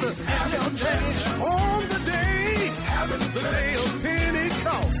dance. On the day of Pentecost.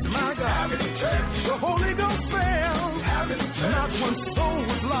 one soul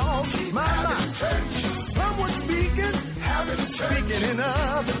was lost. My. Some were speaking in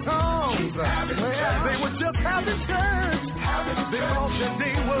other tongues. They were just having church. They thought that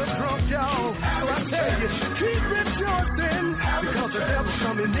they were drunk, y'all. So I tell you, keep rejoicing because the devil's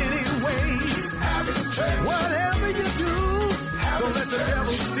coming anyway. Whatever you do, don't let the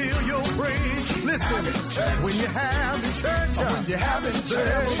devil steal your praise. Listen, when you're having church, the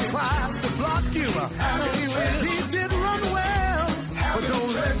devil tries to block you. He did run well, but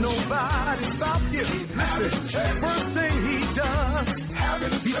don't let nobody stop you. Listen, first thing he does,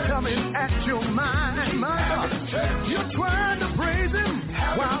 he's coming at your mind. My God, you're trying to praise him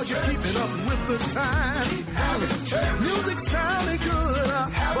while you're keeping up with the time. Music sounding good,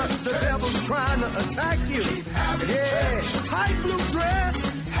 but the devil's trying to attack you. Yeah, tight blue dress.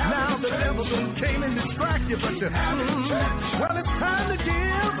 Now the devil came and distract you, but well, it's time to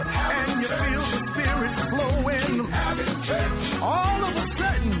give, and you feel the spirit flowing. All of a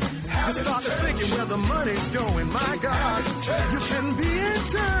sudden, you start to thinking where the money's going. My God, you can be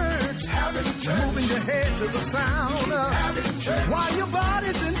in church, moving your head to the sound, while your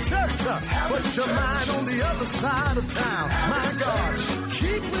body's in church, but your mind on the other side of town. My God,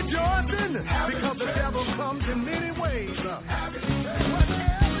 keep rejoicing because the devil comes in many ways.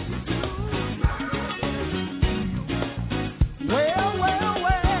 Well,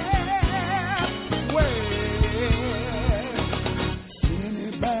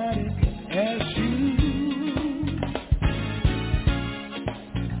 anybody ask you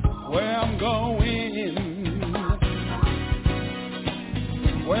where I'm going?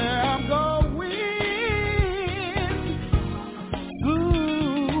 Where I'm going?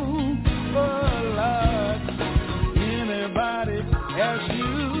 Ooh, oh Lord, anybody ask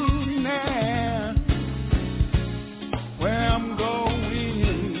you now where I'm going?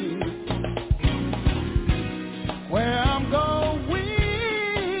 Where I'm going?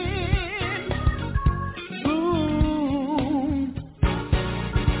 Soon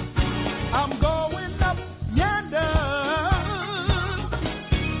I'm going up yonder.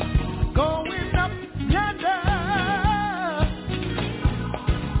 Going up yonder.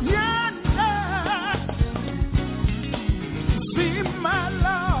 Yonder. See my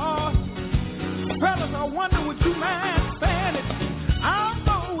Lord. Fellas, I wonder would you mind saying it? I'm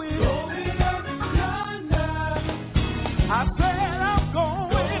going up yonder. I said I'm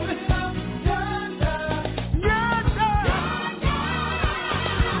going up yonder. Yonder.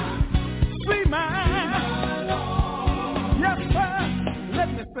 See my Lord. Yes, sir. Let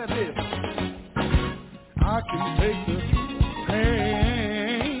me say this. I can take the pain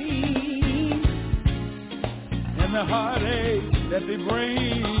and the heartache that they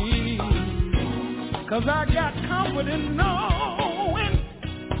bring, 'cause I got comfort in knowing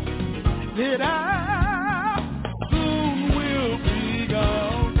that I soon will be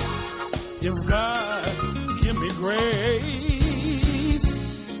gone. If God give me grace,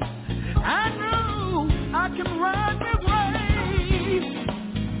 I know I can run this race.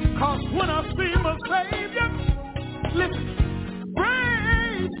 'Cause when I see my Savior, listen,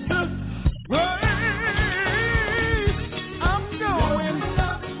 praise to praise, I'm going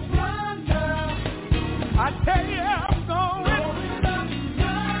up yonder. I tell you I'm going up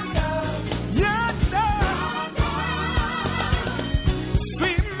yonder. Yonder.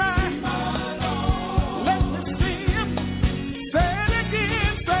 See my Lord. Let me see him. Say it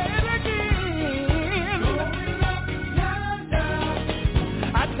again, say it again. Going up yonder.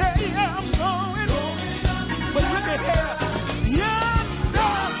 I tell you I'm going, but look at here.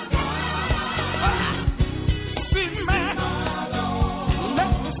 Yonder. See my Lord. Let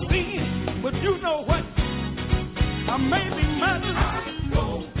me see him. But you know what? I may be mad,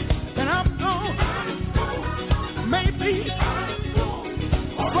 and I'm going, maybe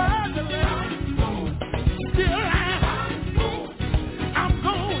fraudulent, still I'm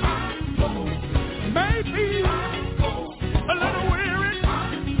going, maybe a little weary,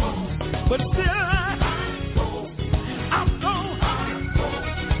 but still I'm going,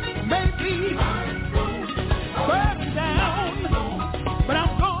 maybe burdened down, but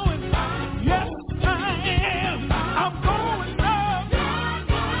I'm going, yes I am, I'm going up,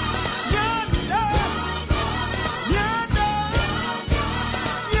 yonder, yonder,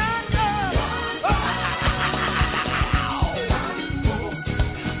 yonder,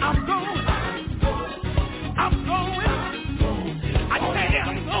 I'm going, I tell you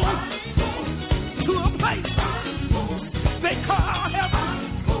I'm going,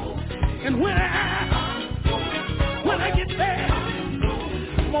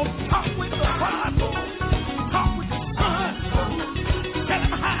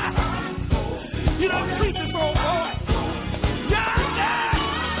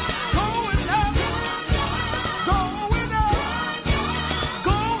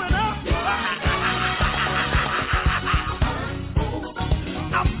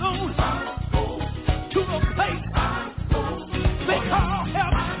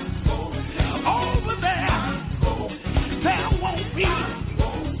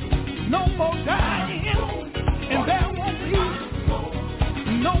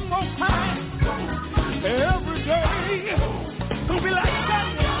 one more time. Every day, we'll be like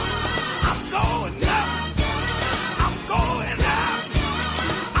Sunday. I'm going up. I'm going up.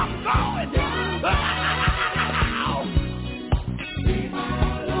 I'm going up.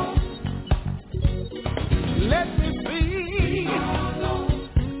 Let me see.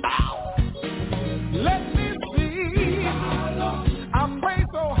 Let me see. I pray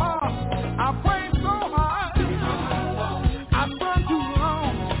so hard. I pray so hard. I've done too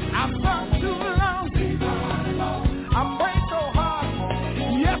long. I've done too long. I pray so hard.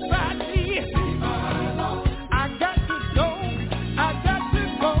 Yes, I did. I got to go. I got to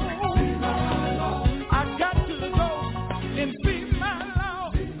go. I got to go and see my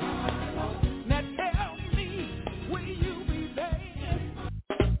Lord. Now tell me, will you be there?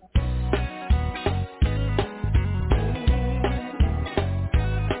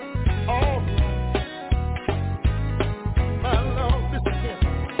 Oh, my Lord, listen here.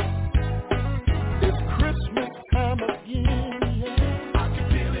 It's Christmas time again, yeah. I can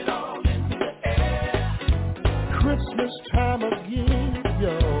feel it all in the air. Christmas time again,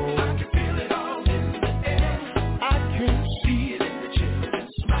 yo. I can feel it all in the air. I can see it in the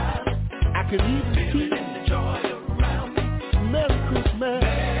children's smile. I can even feel it in the joy around me. Merry Christmas.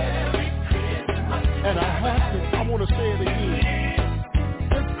 Merry Christmas. And I want to say it again.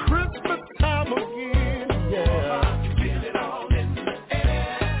 It's Christmas time again, yeah. I can feel it all in the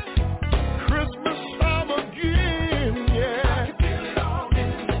air. Christmas time again, yeah. I can feel it all in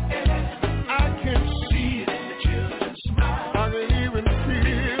the air. I can see it in the children's smile. I can even feel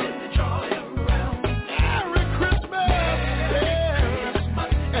it in the joy around me. Merry Christmas,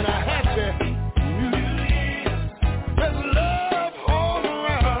 yeah. And I have to. There's love all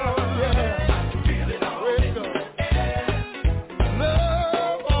around, yeah. I can feel it all in the air.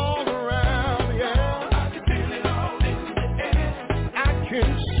 Love all around, yeah. I can feel it all in the air. I can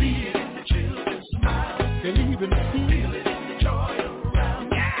see it in the children's smile. Can even feel it in the joy around.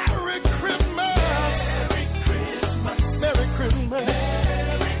 Merry Christmas. Merry Christmas. Merry Christmas.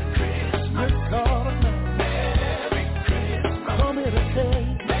 Merry Christmas. God, Merry Christmas. Come here to tell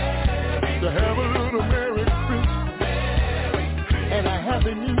you to have a little Merry Christmas. Merry Christmas. And a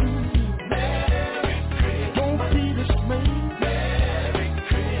Happy New Year. Merry Christmas. Don't be dismayed. Merry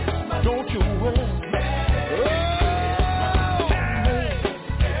Christmas. Don't you worry. Merry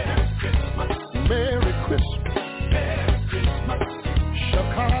Christmas. Merry Christmas.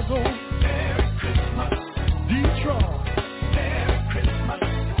 Chicago. Merry Christmas. Detroit. Merry Christmas.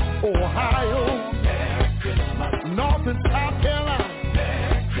 Ohio. Merry Christmas. North and South Carolina.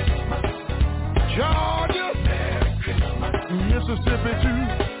 Merry Christmas. Georgia. Merry Christmas. Mississippi too.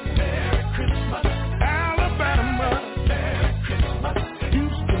 Merry Christmas. Alabama. Merry Christmas.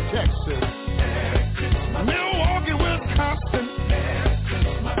 Houston, Texas. Merry Christmas. Milwaukee, Wisconsin. Merry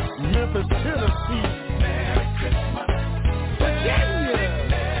Christmas. Memphis, Tennessee. Merry Christmas. Virginia.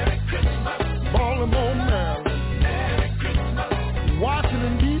 Merry Christmas. Baltimore, Maryland. Merry Christmas.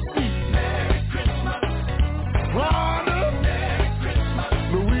 Washington, D.C. Merry Christmas. Florida. Merry Christmas.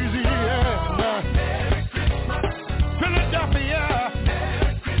 Louisiana. Merry Christmas. Philadelphia.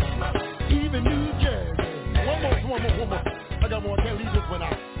 Merry Christmas. Even New Jersey. One more. I got more. I can't leave this one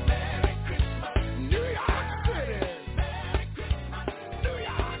out. Merry Christmas. New York City. Merry Christmas. New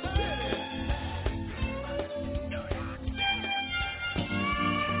York City. New York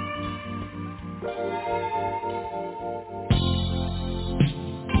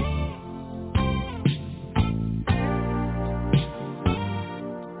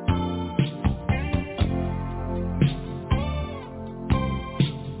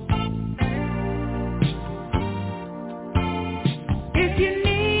If you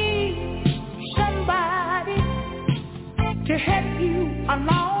need somebody to help you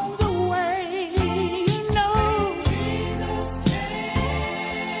along the way, you know,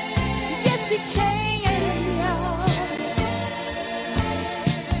 yes, He can.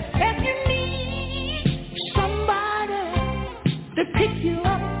 If you need somebody to pick you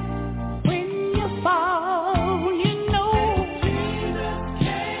up when you fall, you know,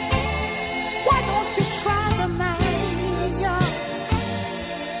 why don't you try the man?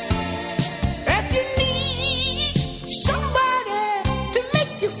 If you need somebody to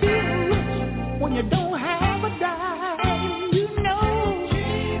make you feel rich when you don't have a dime, you know.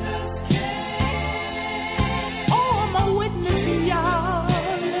 Oh, I'm a witness, y'all.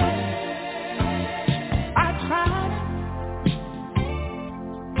 I tried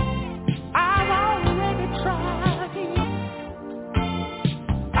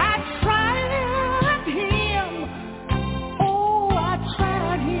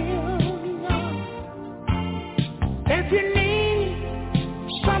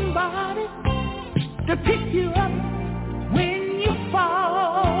to pick you up when you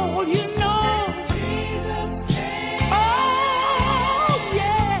fall, you know.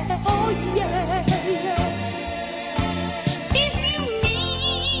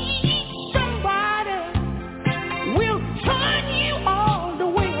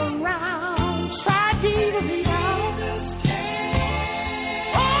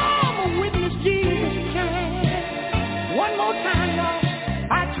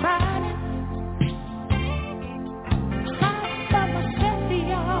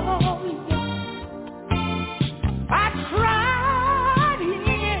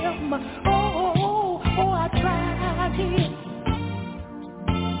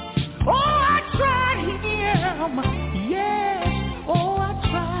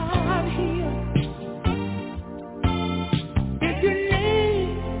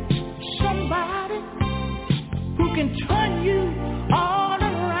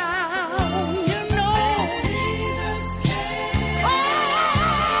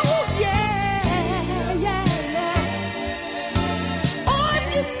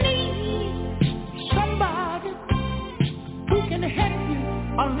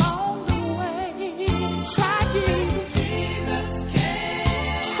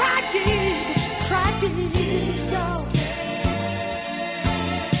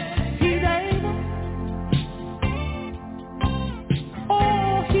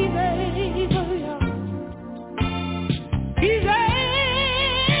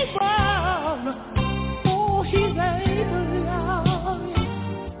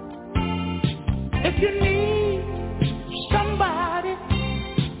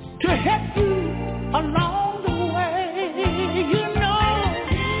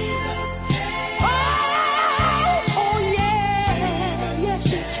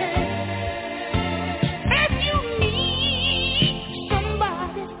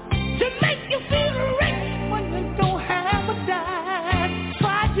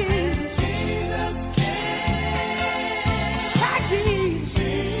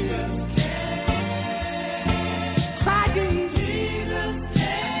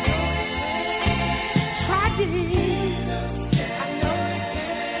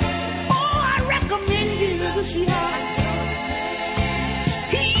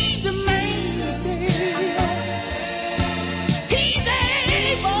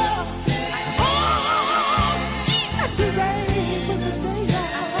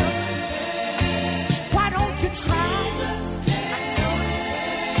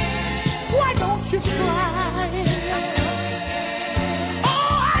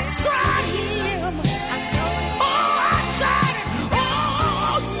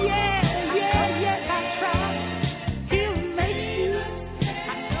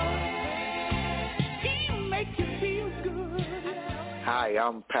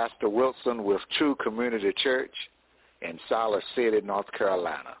 I'm Pastor Wilson with True Community Church in Salt City, North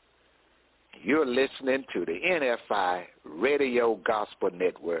Carolina. You're listening to the NFI Radio Gospel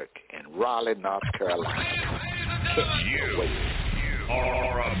Network in Raleigh, North Carolina. You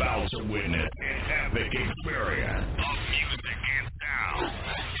are about to witness an epic experience of music and sound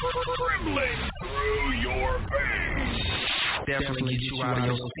trembling through your veins. Definitely get you out of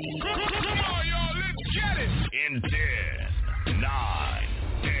your seat. Come on, y'all, let's get it. In 10, 9,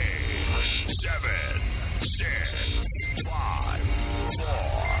 8, 7, 6, 5, 4,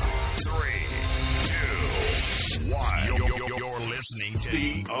 3, 2, 1. You're listening to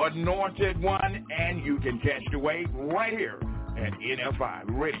the Anointed One, and you can catch the wave right here at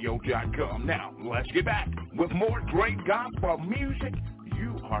NFIRadio.com. Now, let's get back with more great gospel music.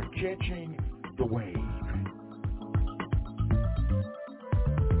 You are catching the wave.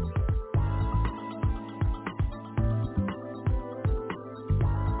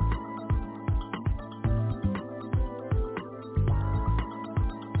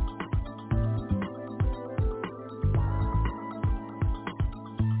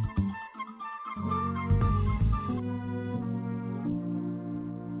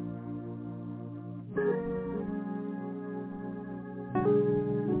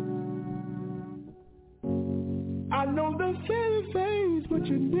 I know the same things, but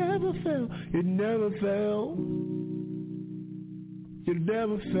you never fail. You never fail. You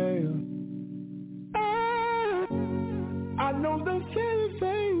never fail. I know the same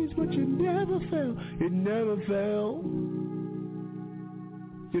things, but you never fail. You never fail.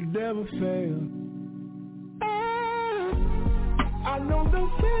 You never fail. I know the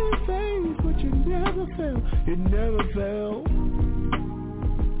same things, but you never fail. You never fail.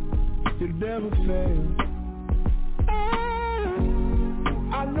 You never fail.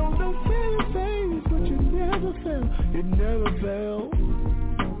 I know the same things, but you never fail. You never fail.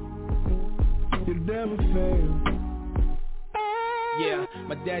 You You never fail. Yeah,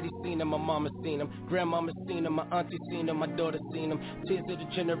 my daddy seen him, my mama seen him, grandmama seen him, my auntie seen him, my daughter seen him. Tears of the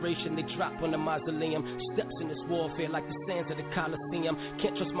generation, they drop on the mausoleum. Steps in this warfare like the sands of the Coliseum.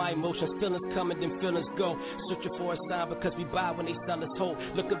 Can't trust my emotions, feelings come and then feelings go. Searching for a sign because we buy when they sell us hope.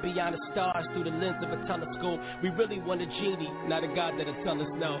 Looking beyond the stars through the lens of a telescope. We really want a genie, not a God that'll tell us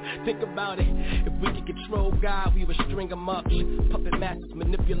no. Think about it, if we could control God, we would string him up. Puppet masters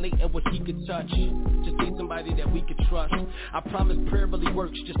manipulating what he could touch. Just need somebody that we could trust. I promise prayer really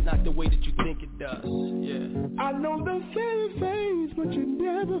works, just not the way that you think it does. Yeah. I know the same things, but you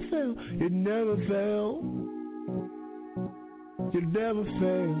never fail. You never fail. You never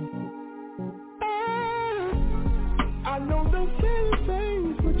fail. I know the same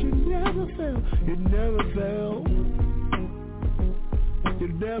things, but you never fail. You never fail. You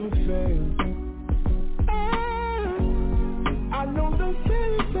never fail. I know the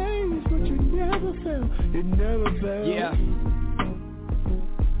same things, but you never fail. You never fail. Yeah.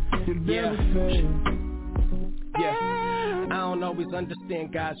 Yeah, I don't always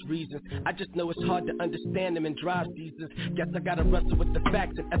understand God's reasons. I just know it's hard to understand him in dry seasons. Guess I gotta wrestle with the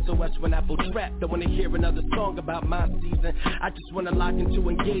facts and SOS when I feel trapped. Don't wanna hear another song about my season. I just wanna lock into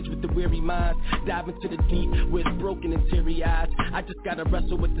engage with the weary minds. Dive into the deep with broken and teary eyes. I just gotta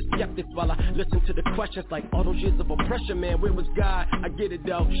wrestle with the skeptics while I listen to the questions like all those years of oppression, man, where was God? I get it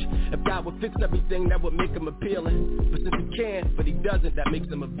though. If God would fix everything, that would make him appealing. But since he can, but he doesn't, that makes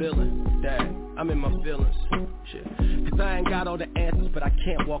him a villain. Dad, I'm in my feelings. Shit. Cause I ain't got all the answers, but I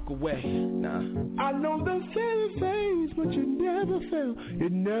can't walk away. Nah. I know the same things, but you never fail. You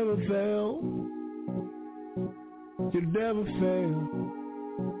never fail. You never fail.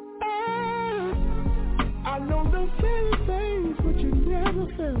 I know the same things, but you never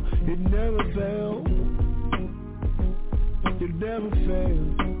fail. You never fail. You never fail.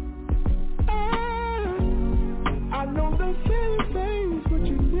 I know the same things, but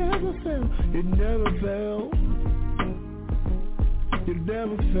you never fail. You never fail. You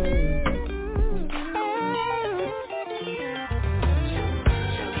never fail.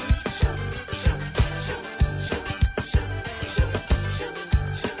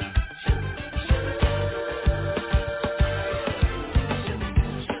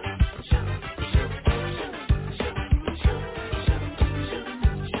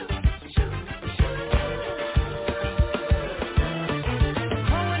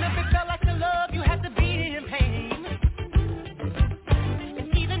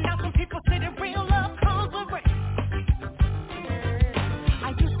 People say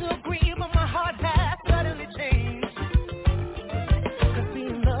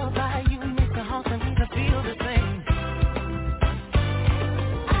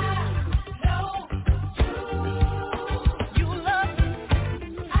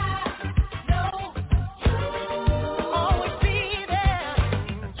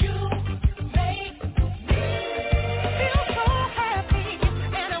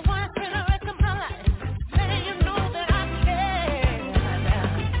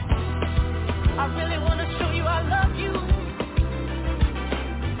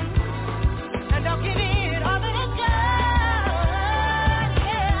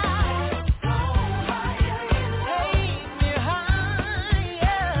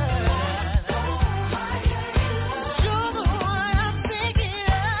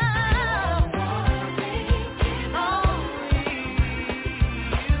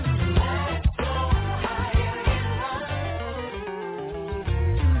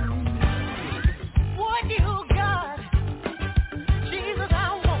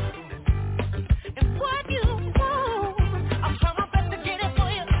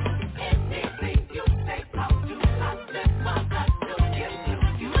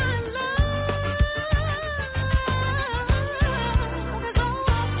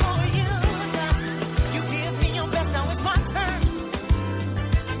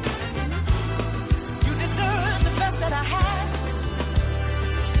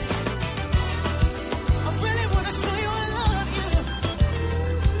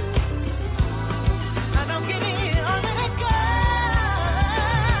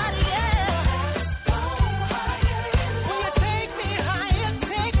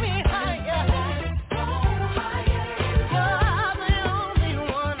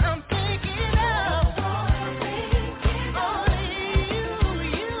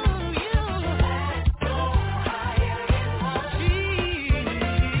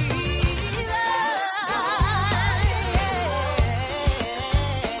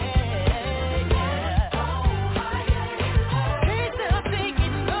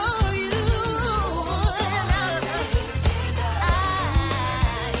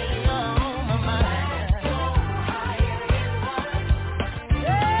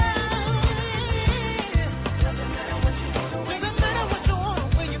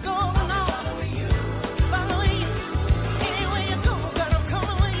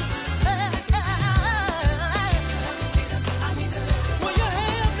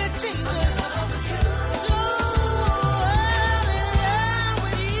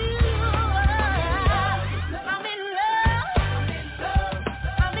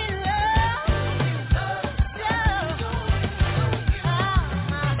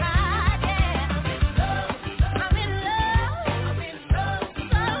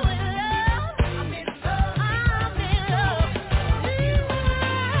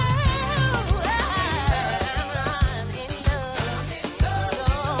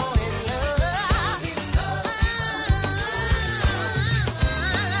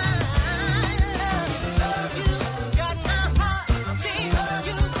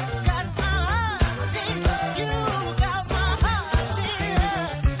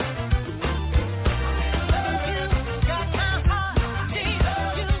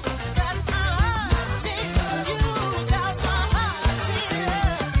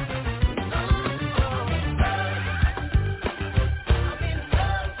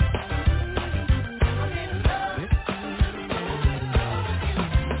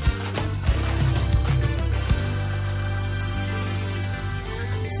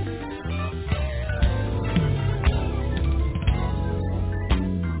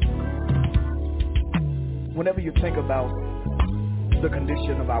whenever you think about the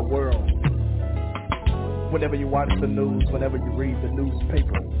condition of our world, whenever you watch the news, whenever you read the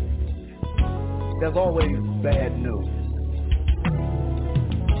newspaper, there's always bad news.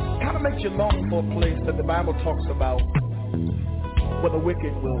 Kind of makes you long for a place that the Bible talks about where the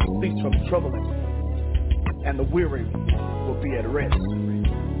wicked will cease from troubling and the weary will be at rest.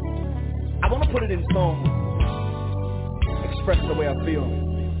 I want to put it in song, express the way I feel.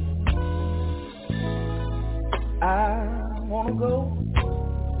 I want to go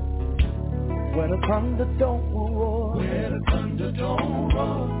where the thunder don't roar, where the thunder don't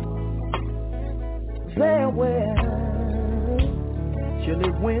roar, there where chilly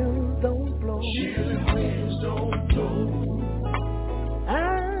winds don't blow, chilly winds don't blow. I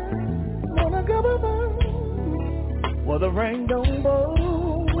want to go where the rain don't blow,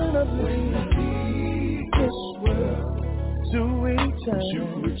 when I leave this world to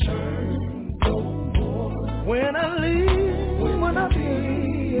return no more. When I leave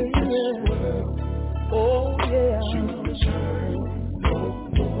this world, oh yeah, to return no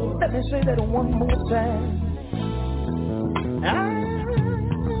more. Let me say that one more time. I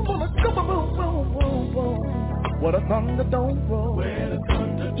wanna go where the thunder don't roll, where the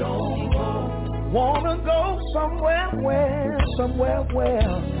thunder don't roll. Wanna go somewhere where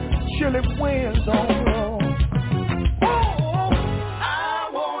chilly winds don't blow. Oh, I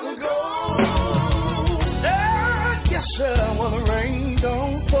wanna go there, yes sir, where the rain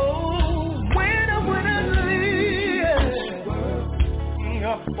don't fall. When I leave,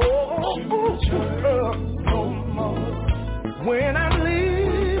 no more. When I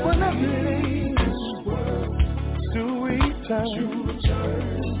leave to return.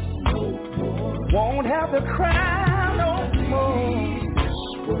 Won't have to cry no more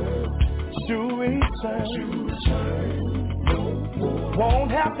to return.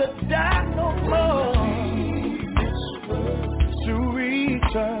 Won't have to die no more to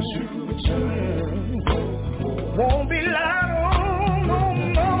return. Won't be lying no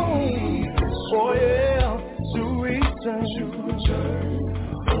more. Oh yeah, to return.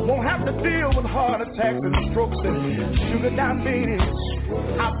 Won't have to deal with heart attacks and strokes and sugar diabetes,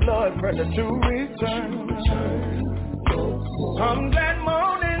 high blood pressure to return. Come that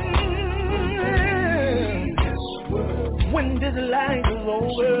morning, when this life is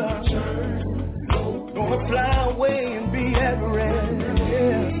over, gonna fly away and be at rest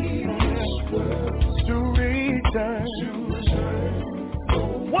to return.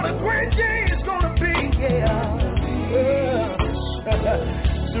 What a great day it's gonna be, yeah.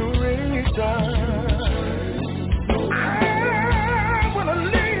 To return. I wanna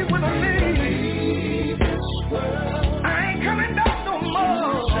leave, I ain't coming back no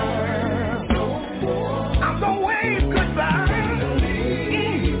more. I'm gonna wave goodbye.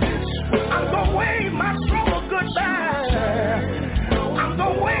 I'm gonna wave my struggle goodbye. I'm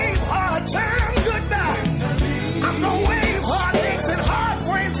gonna wave hard times goodbye. I'm gonna wave heartaches and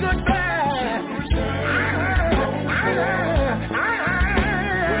heartbreaks goodbye.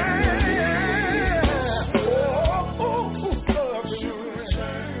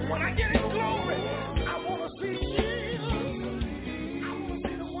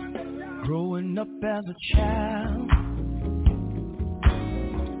 Growing up as a child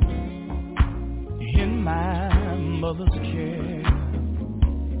in my mother's care,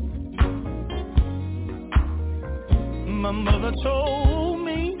 my mother told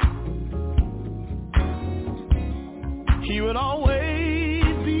me he would always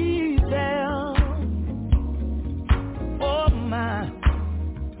be there. Oh my,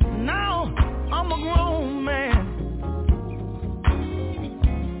 now I'm a grown man,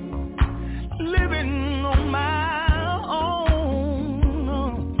 living on my own.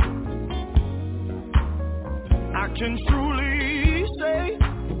 I can truly say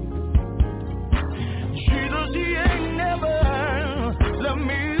Jesus, he ain't never left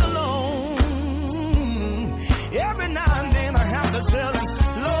me alone. Every now and then I have to tell him,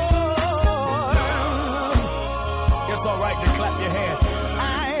 Lord, it's alright to clap your hands. I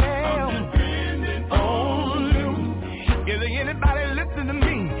am dependent on you. Is there anybody listening to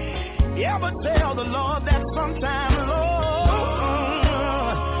me? You ever tell the Lord that sometime, Lord,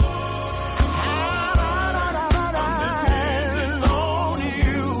 I'm on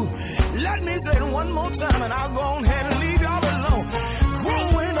you. Let me say it one more time and I'll go on ahead and leave y'all alone.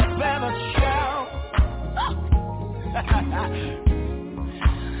 Growing up as a child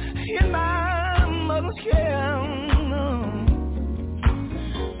in my mother's care,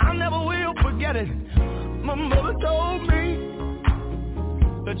 I never will forget it. My mother told me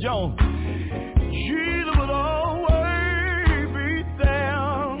that John, Jesus would always be there.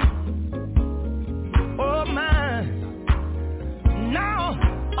 Oh my,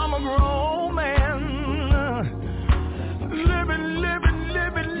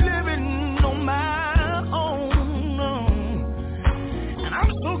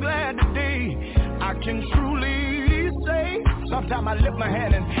 time I lift my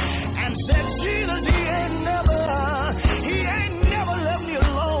hand and said, Jesus, he ain't never left me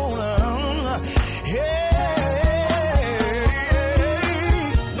alone.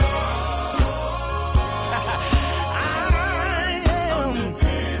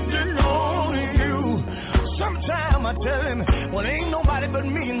 I tell him, well, ain't nobody but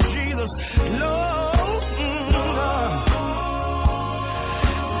me and Jesus. Lord,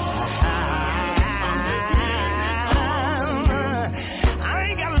 I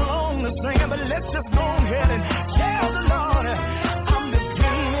ain't got long to sing, but let's just go ahead and tell the Lord, I'm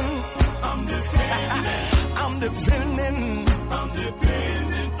depending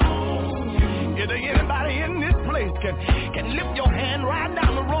on you. Is there anybody in this place can lift your hand right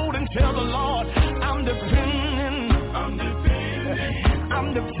down the road and tell the Lord, I'm depending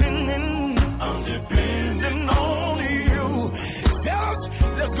on you.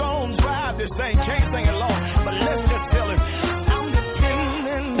 Let's go and drive this thing. Can't sing it long, but let's just tell it.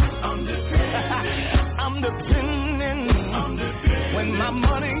 I'm depending. When my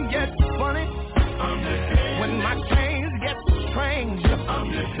money gets funny, when my chains get strange,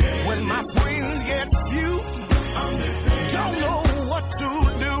 when my friends get few, don't know what to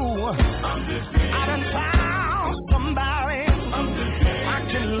do. I done found somebody I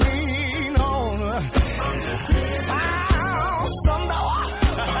can lean on. Found somebody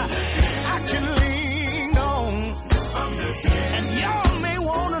I can lean on. And y'all may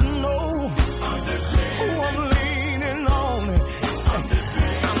want to know who I'm leaning on.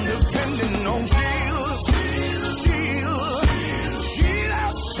 I'm depending on Jesus.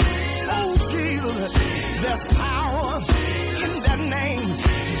 There's power in that name.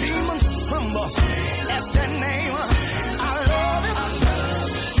 Demons tremble at that name. I love it.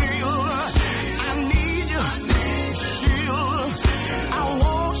 Still, I need you. Still, I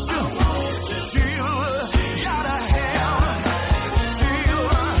want you. Still, gotta have. Still,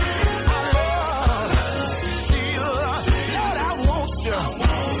 I love. Still, Lord, I want you.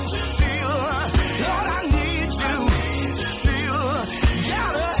 Still, Lord, I need you. Still,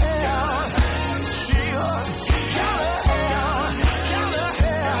 gotta have.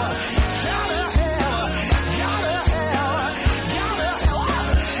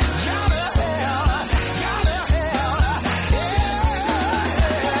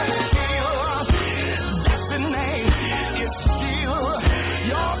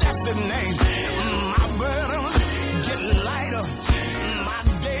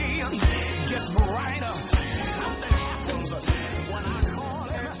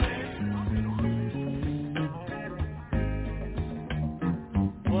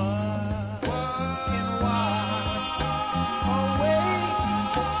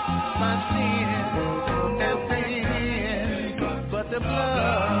 The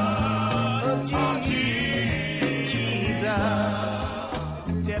blood of Jesus.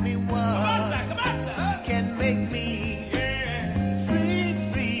 Tell me what can make me free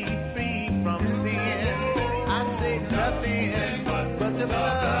from sin. I say nothing but the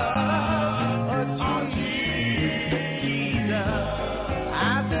blood of Jesus. I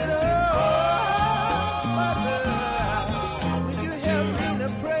said, oh, mother, will you help me to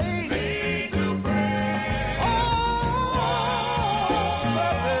pray?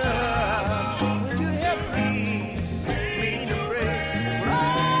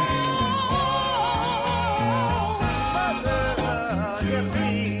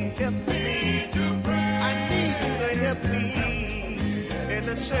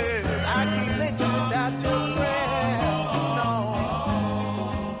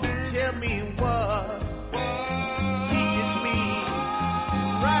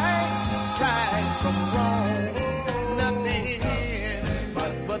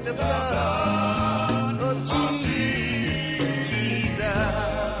 The blood of Jesus.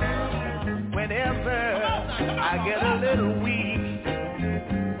 Whenever I get a little weak,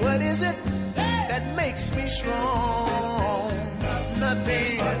 what is it that makes me strong?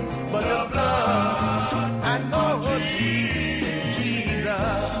 Nothing but the blood. I know Jesus.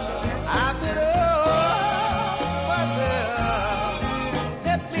 I said, oh, Mother,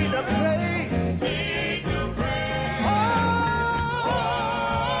 help me to pray.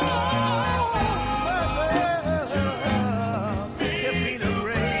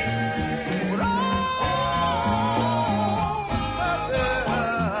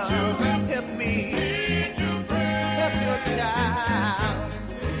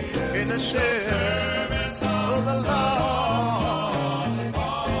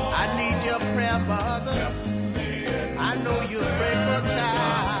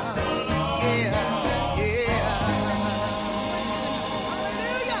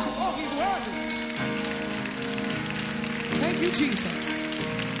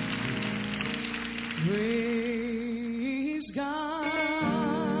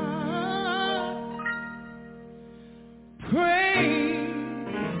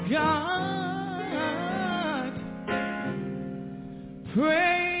 Praise God.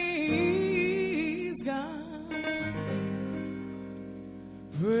 Praise God.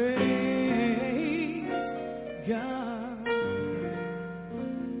 Praise God.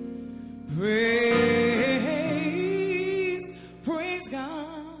 Praise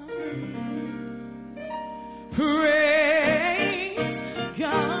God. Praise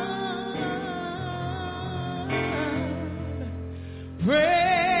God. Praise God.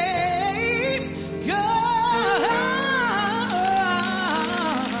 Praise God.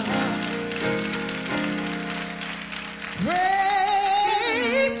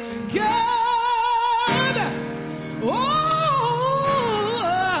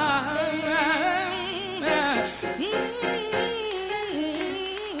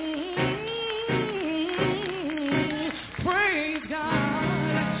 Praise God.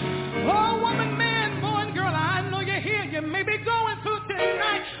 Oh, woman, man, boy, and girl, I know you're here. You may be going through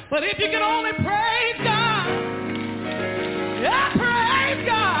tonight, but if you can only praise God, yeah, praise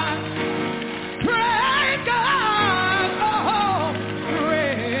God. Praise God. Oh,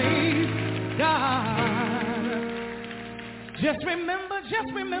 praise God. Just remember,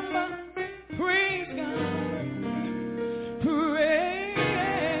 praise God. Praise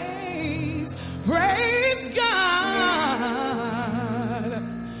God.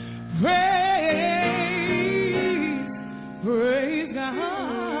 Praise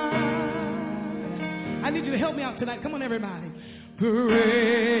God. I need you to help me out tonight. Come on, everybody.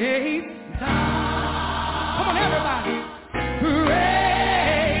 Praise God. Come on, everybody.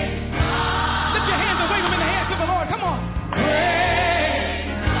 Praise God. Lift your hands and wave them in the hands of the Lord. Come on.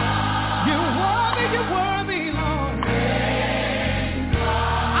 Praise God. You're worthy, Lord. Praise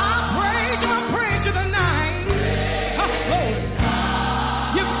God. I praise you tonight. Oh, Lord.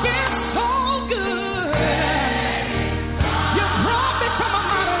 You've been so good. You brought me from a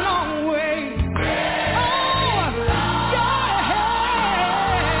mighty long way. Oh, yeah.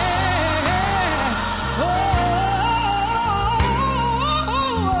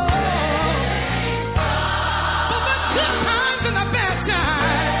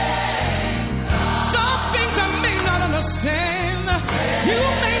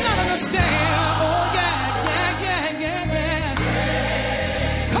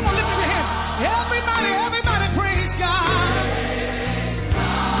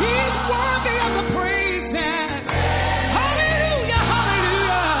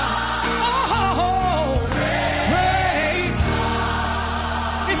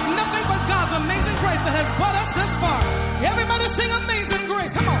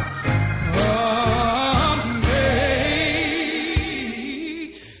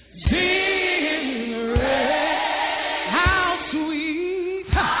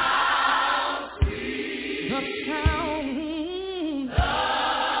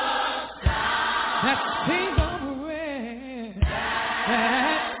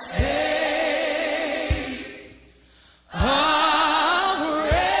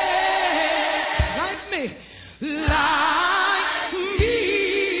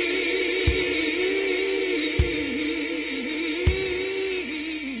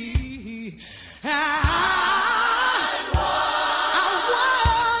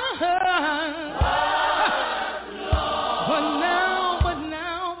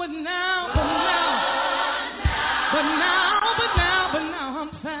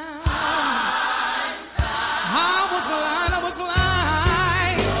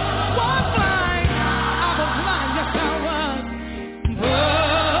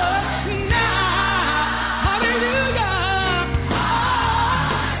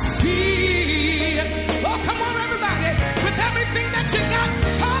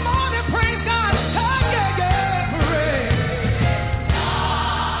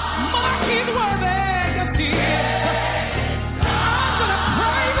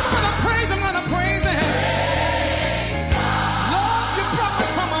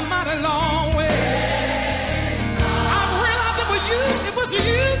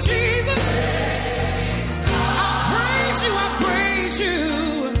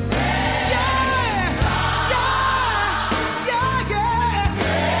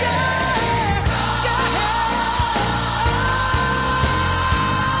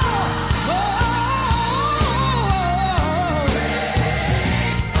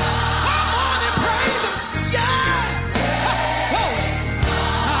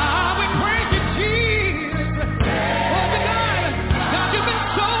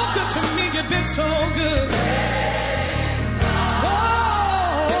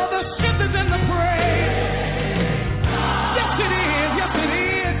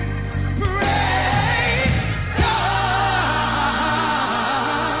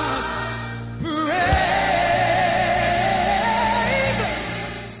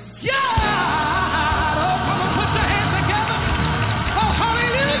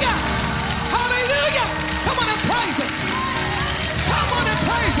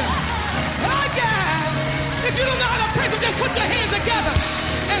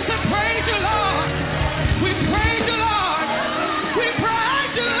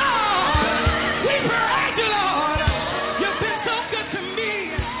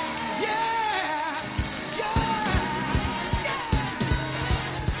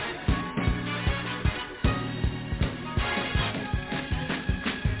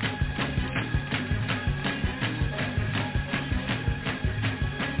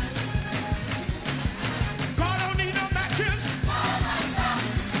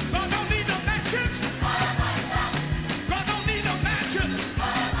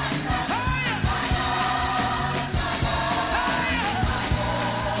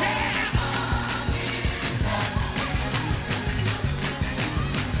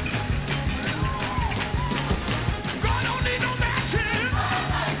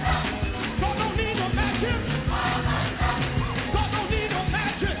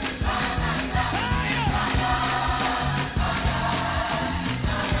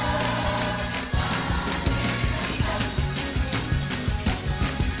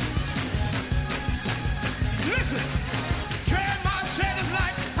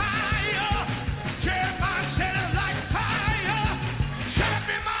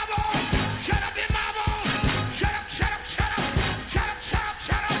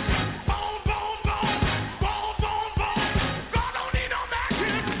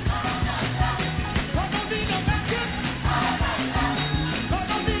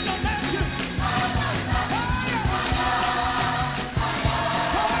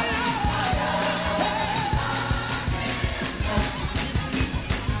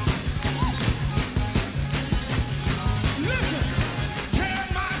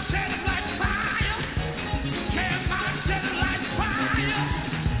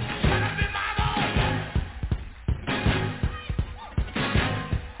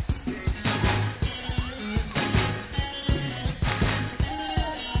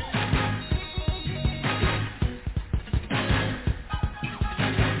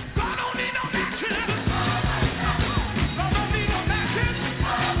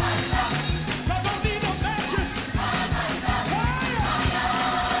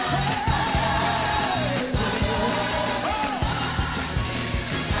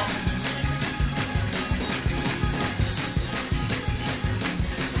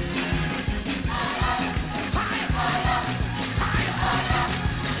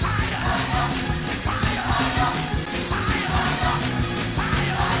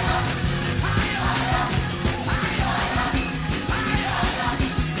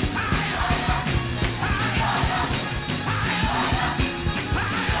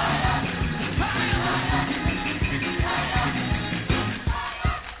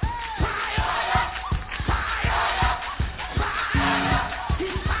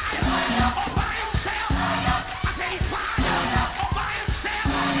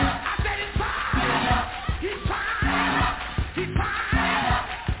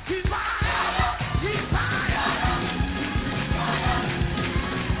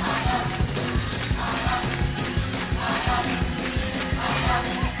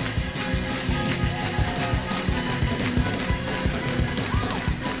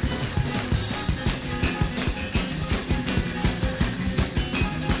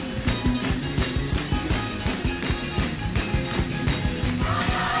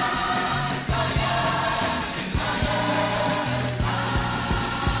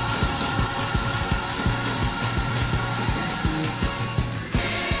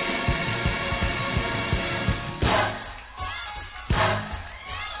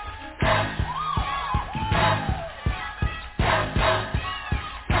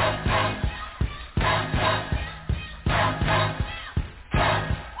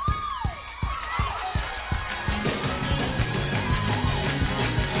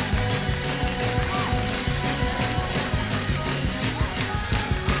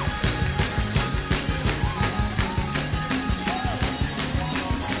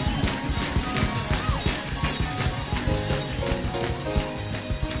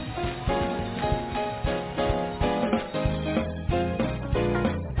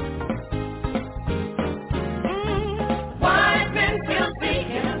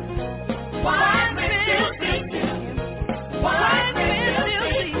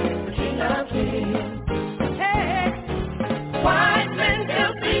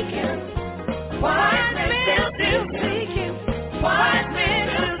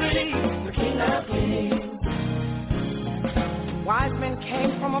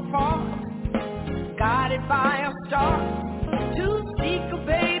 by a star to seek a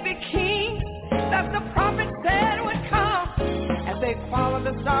baby king that the prophet said would come. As they followed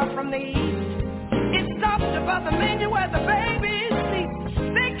the star from the east, it stopped above the manger where the baby sleeps.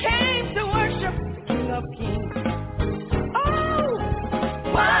 They came to worship the King of Kings.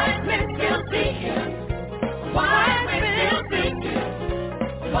 Oh, wise men still seek him. Wise men still seek him.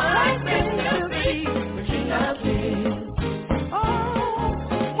 Wise men still seek the King of Kings.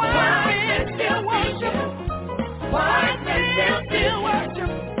 Wise men still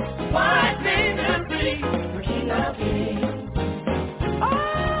worship. Wise men still seek the King of Kings. Oh,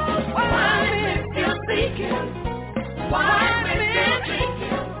 wise men still seek him. Wise men still seek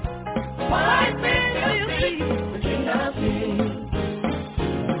him. Wise men still seek the King of Kings.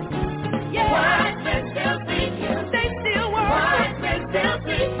 Yeah. Wise men still seek him. They still worship. Wise men still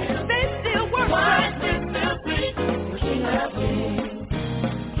seek him. They still worship. Wise men still seek the King of Kings.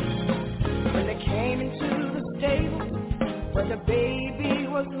 When they came into where the baby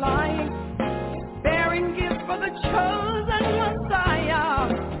was lying, bearing gifts for the chosen Messiah.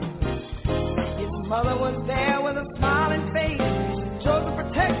 His mother was there with a smiling face, Joseph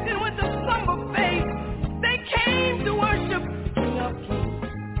protected with a somber face. They came to worship the King of Kings.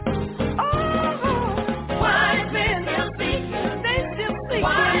 Oh, wise men still seek him. They still seek him.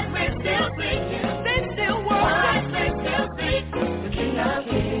 Wise men still seek him. They still worship. Wise men still seek the King of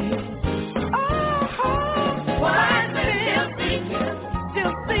Kings. Wise men still seek him.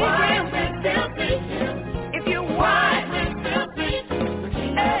 Wise men still seek him. If you're wise men still seek the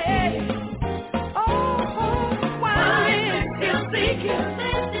King of Kings. Oh, wise men still seek him.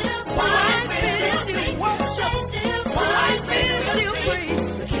 Wise men still worship. Wise men still praise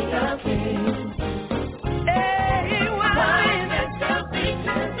the King of Kings. Hey, wise men still seek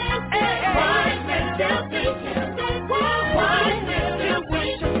him. Wise men still seek him. Wise men still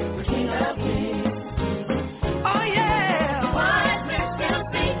worship the King of Kings. Oh yeah, wise men still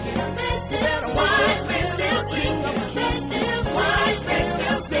seek him. Wise men still seek him. Wise men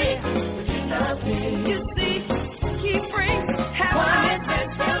still seek the King of Kings. You see, he brings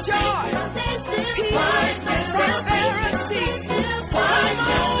happiness, joy, peace, prosperity. Wise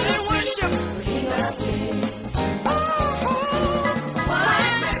men still worship the King of Kings. Oh,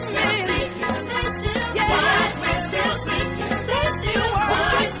 wise men still seek him. Wise men still seek him.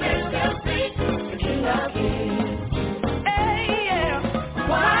 Wise men still seek the King of Kings.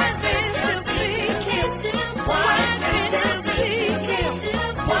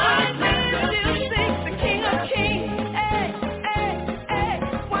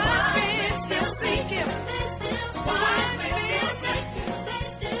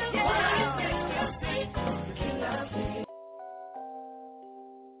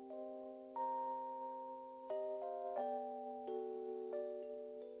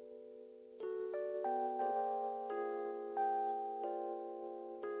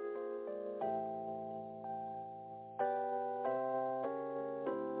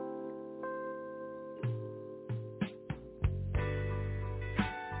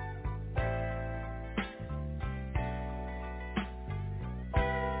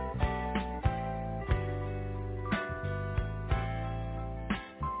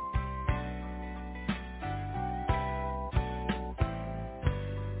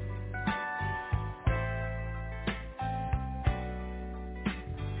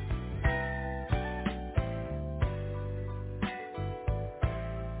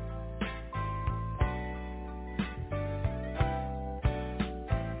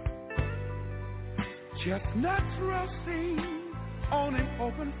 Chestnuts roasting on an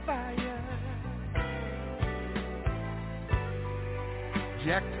open fire.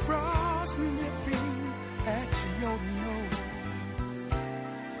 Jack Frost nipping at your nose.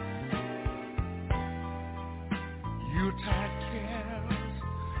 Yuletide carols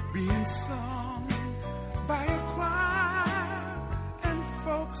being sung by a choir, and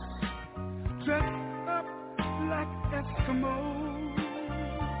folks dressed up like Eskimos.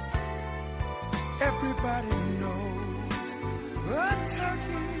 Everybody knows a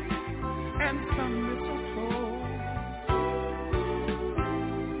turkey and some mistletoe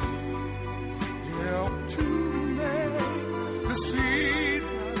help to make the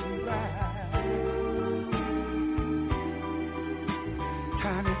season bright.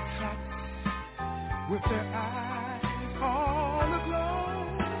 Tiny tots with their eyes all aglow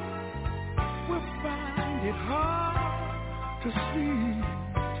will find it hard to sleep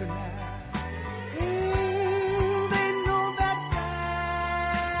tonight. They know that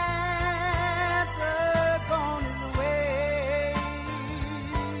Santa's on his way.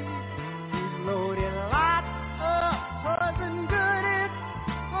 He's loaded lots of toys and goodies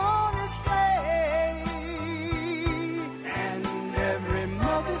on his sleigh.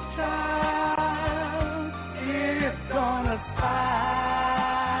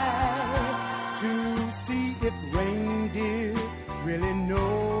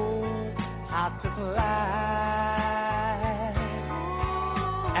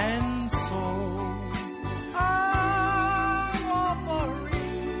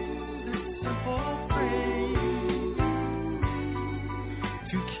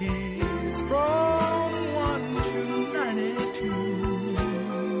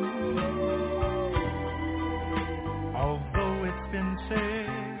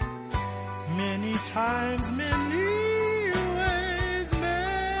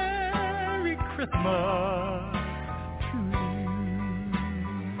 Christmas to you.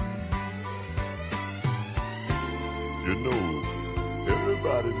 You know,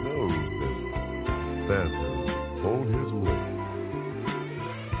 everybody knows that Santa's on his way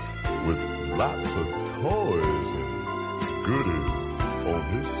with lots of toys and goodies on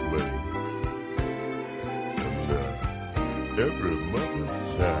his sleigh. And every mother's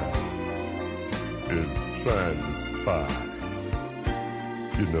child is trying to spy.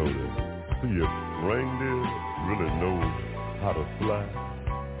 You know that. See if reindeer really knows how to fly.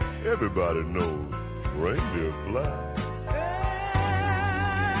 Everybody knows reindeer fly.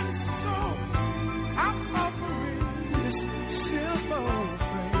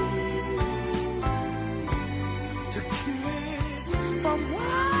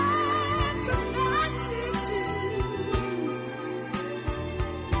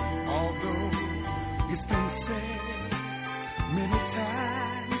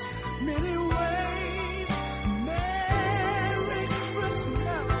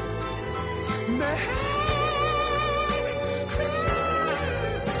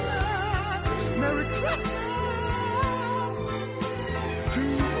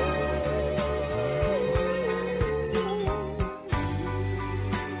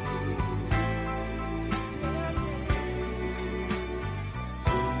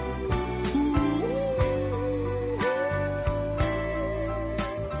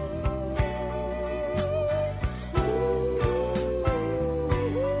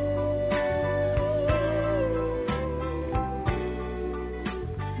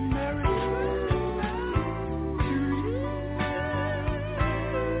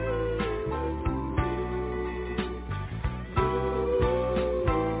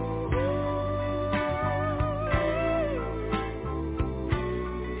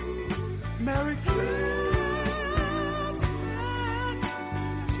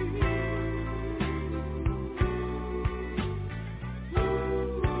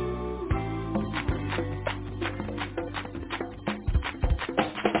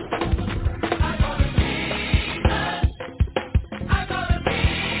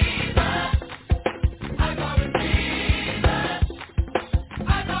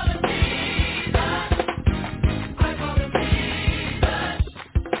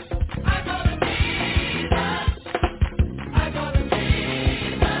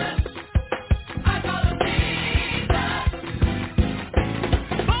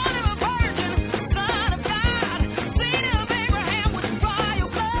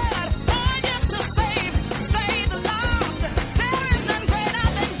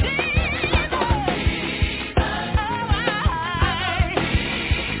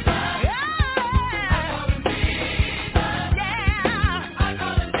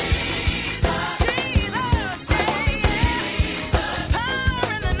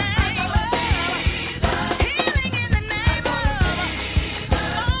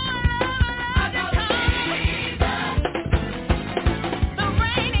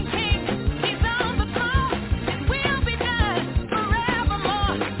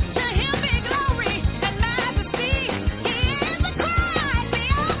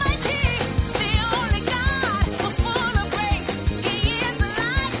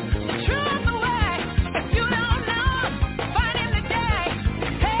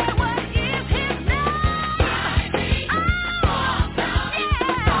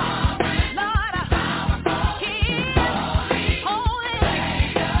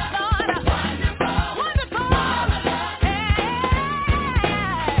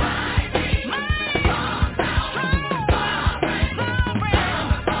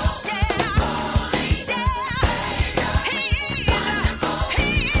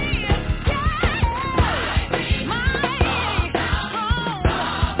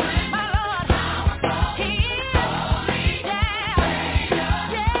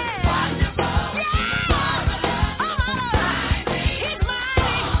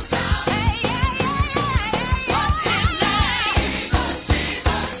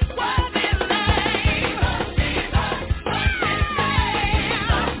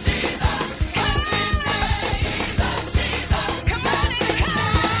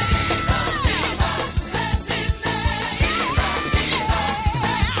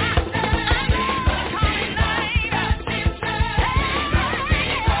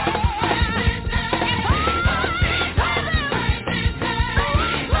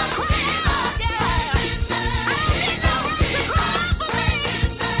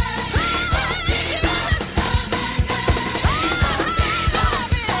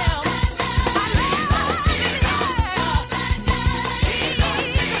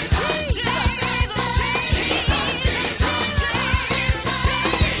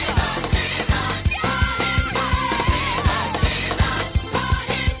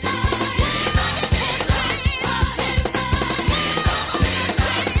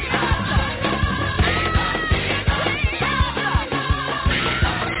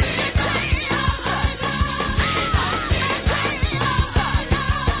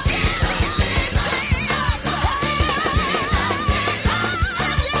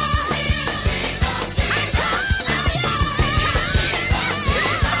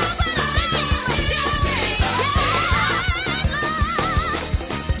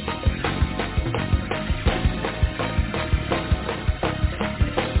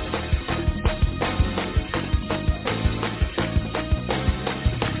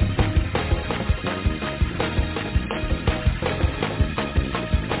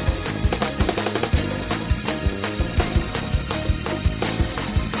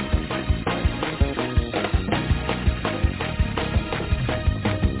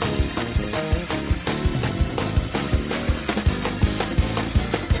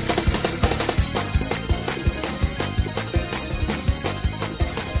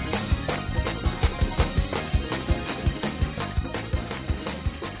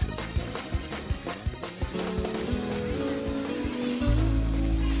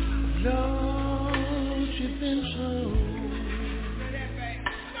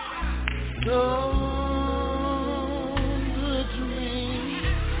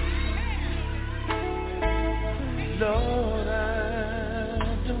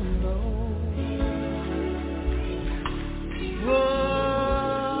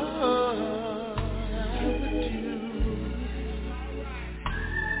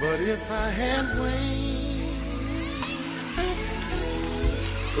 had wings,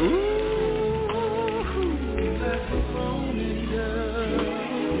 like a morning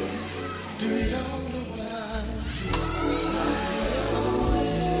dove, do y'all know why?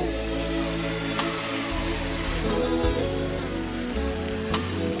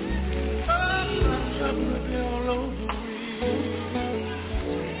 I'm all over me.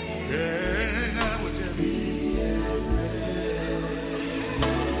 Yeah, I would just be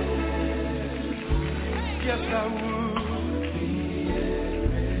yes, I would.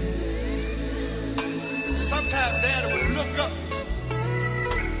 Sometimes Daddy would look up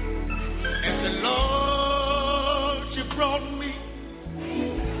and say, Lord, you brought me.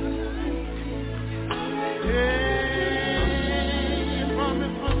 Yeah, you brought me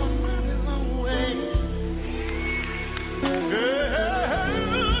from a mighty long way.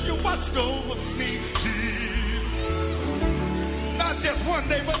 Yeah, you watched over me, Jesus. Not just one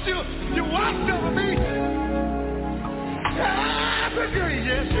day, but you watched over me. Every day,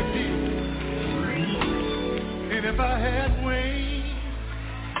 yes, you did. And if I had wings,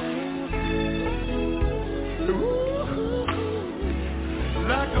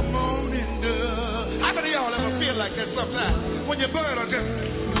 like a morning dove. How many of y'all ever feel like that sometimes? When your bird are just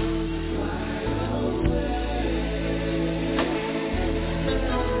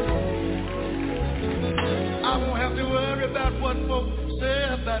I won't have to worry about what folks say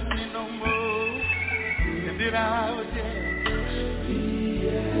about me no more. And then I would just be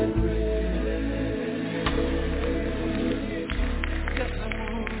at rest. Yes, I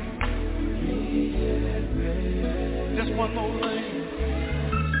would be at rest. Just one more thing.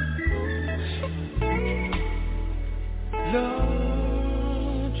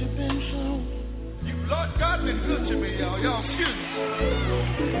 Lord, you've been so. Lord God been good to me, y'all. Y'all excuse me.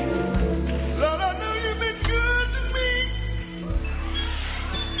 Lord, I know you've been good to me.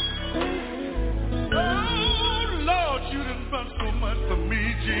 Oh, Lord, you done done so much for me,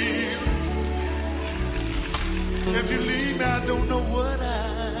 Jesus. If you leave me, I don't know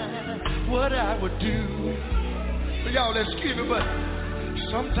what I would do. So y'all excuse me, but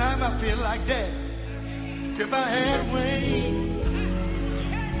sometimes I feel like that. If I had wings.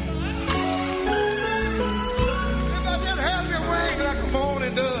 Like a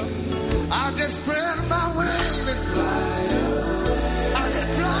morning dove, I'll just spread my wings and fly away. I'll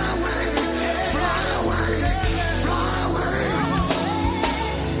just fly away, fly away, fly away.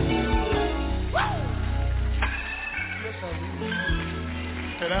 Yes, I will.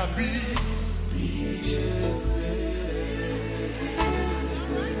 And I'll be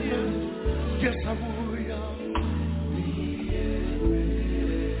yes, I will, y'all.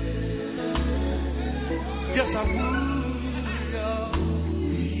 Yes, I will.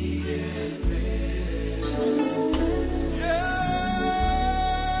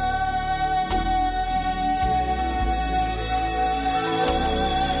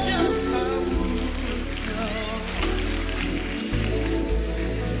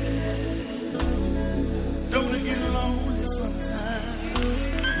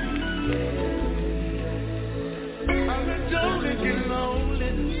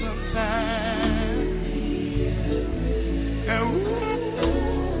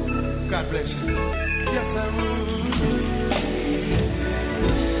 God bless you. Yes, I will.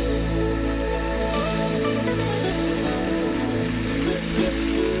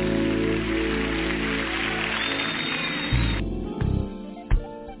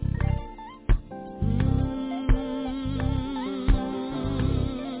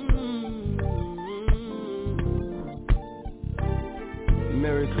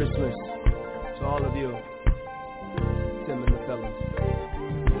 Merry Christmas to all of you, Tim and the fellas.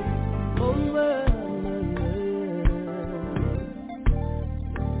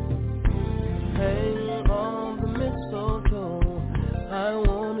 Hang on the mistletoe, I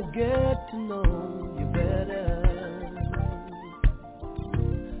wanna get to know you better.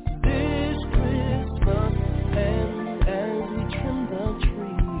 This Christmas, and as we trim the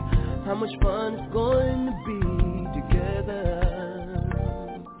tree, how much fun it's going to be together.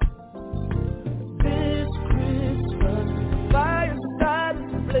 This Christmas, fireside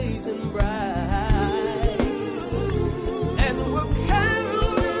is blazing bright, and we'll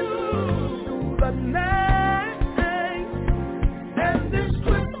carol through the night. And this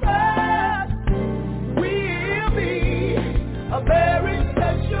Christmas will be a very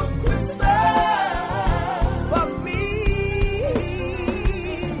special Christmas for me,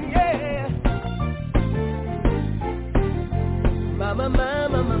 yeah. Mama,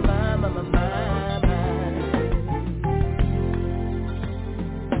 mama, mama, mama, mama.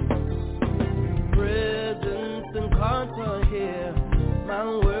 Presents and cards are here. My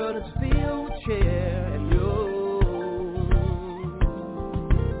world is filled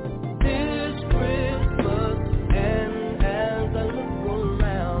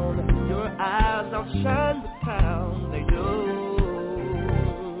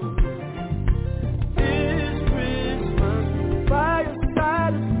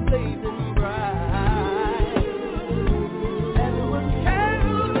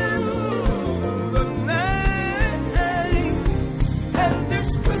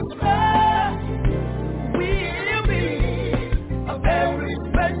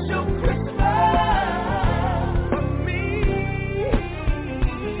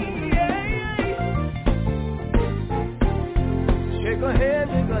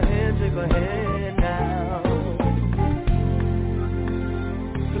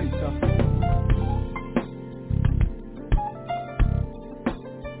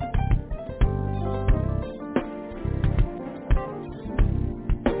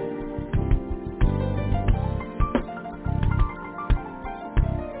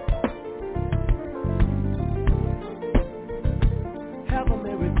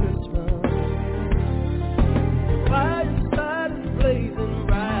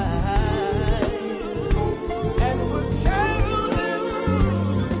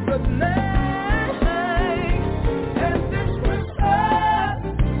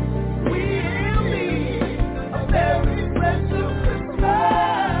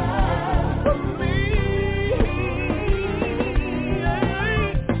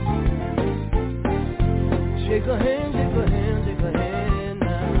Shake a hand, shake a hand, shake a hand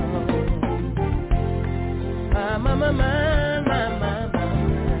now. My, my, my, my, my, my,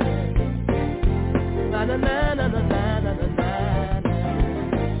 na, na, na, na, na, na, na, na.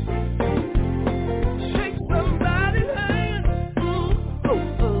 Shake somebody's hand. Ooh,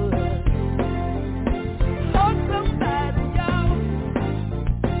 ooh, ooh. Hold somebody, y'all.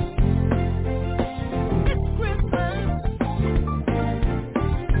 It's Christmas.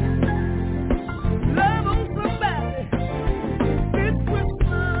 Love on somebody. It's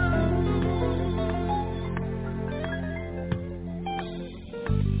Christmas.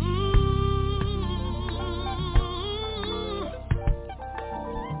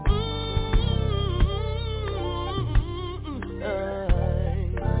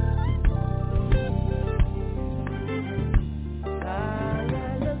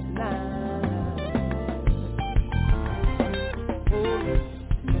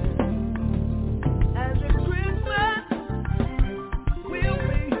 And this Christmas will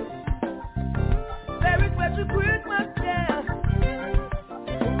be very special Christmas, yeah,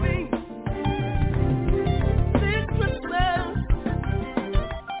 for me. This Christmas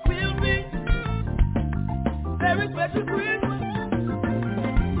will be very special Christmas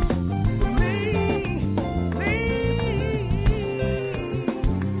for me,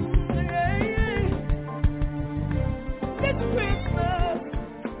 yeah. This Christmas,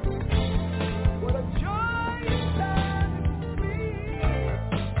 what a joyous time to be.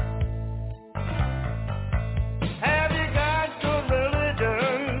 Have you got your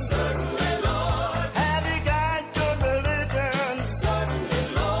religion? Certainly, Lord. Have you got your religion? Certainly,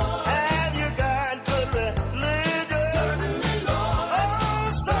 Lord. Have you got good religion? Certainly,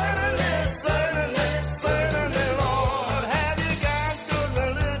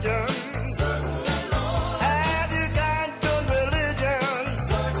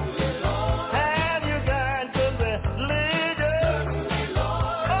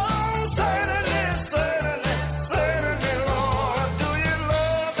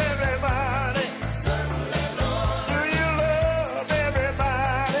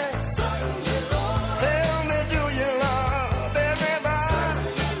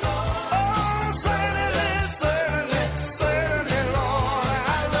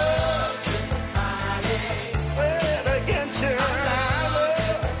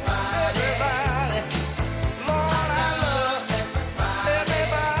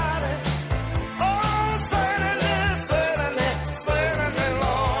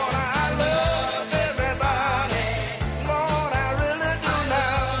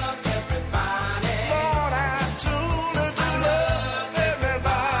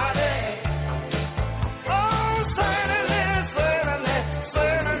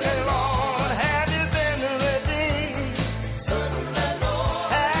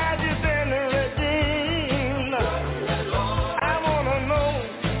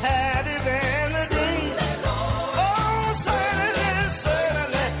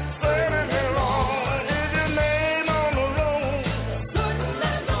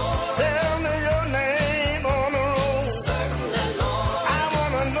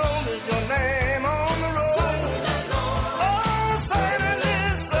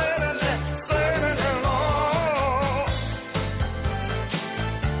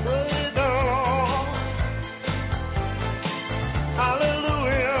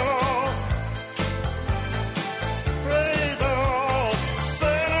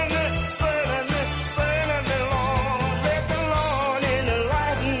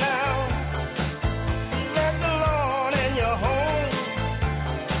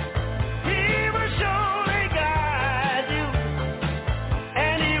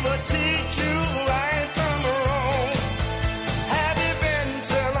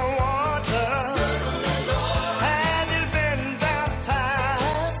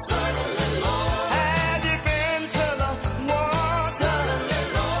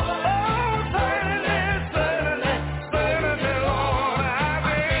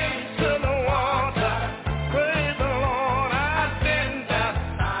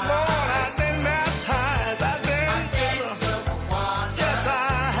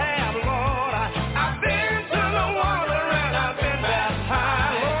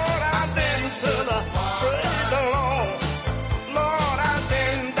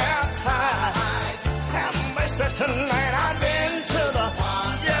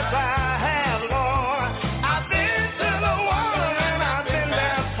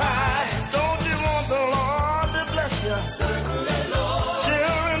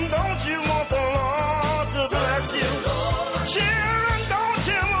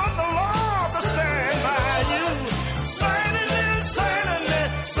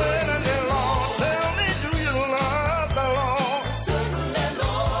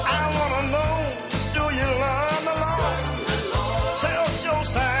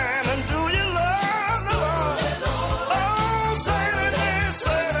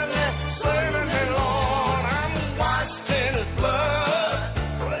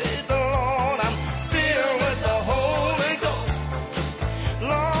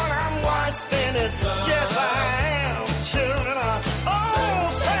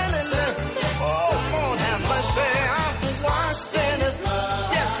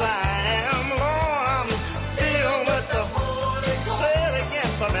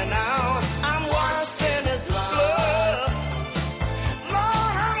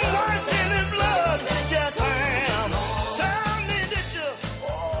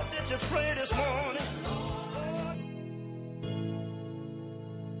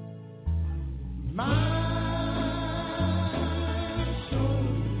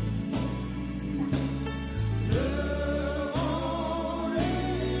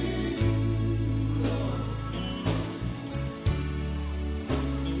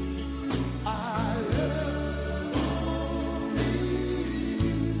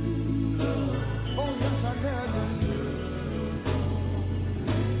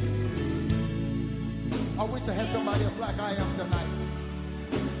 like I am tonight.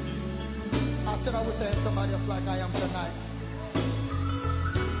 I said I wish I had somebody else like I am tonight.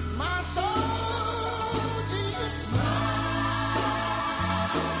 My soul, Jesus,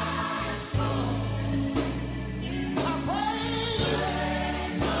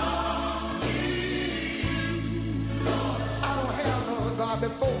 I don't have no God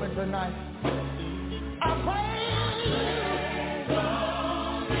before me tonight. I praise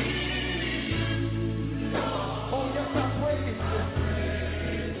oh yes, I praise you.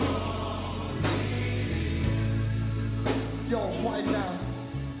 Yo, quiet down.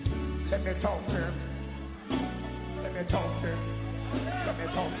 Let me talk to him. Let me talk to him. Let me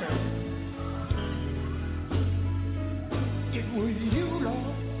talk to him. It was you,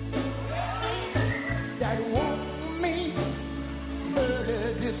 Lord, that woke me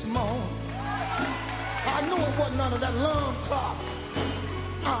early this morning. I knew it wasn't none of that alarm clock.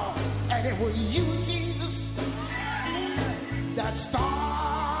 Oh, and it was you, Jesus, that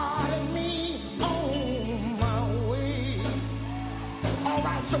started me on my way. All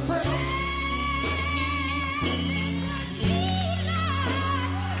right, soprano.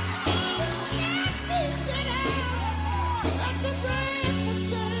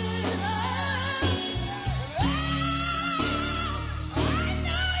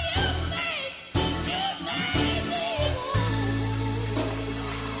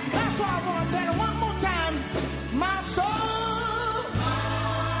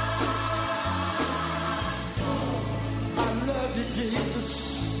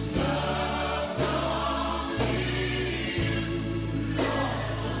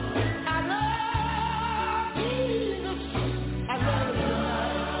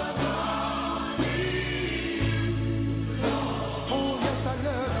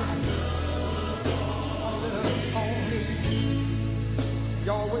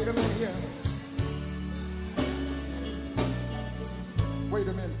 Wait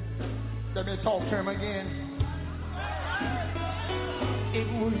a minute. Let me talk to him again. It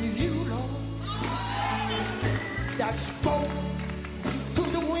was you, Lord, that spoke to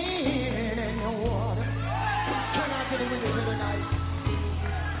the wind and the water. Can I get a witness here tonight?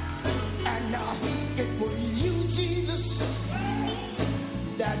 And it was you, Jesus,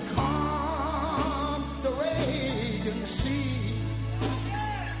 that calmed the raging sea.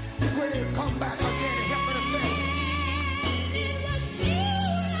 Will you come back again and help me to sing?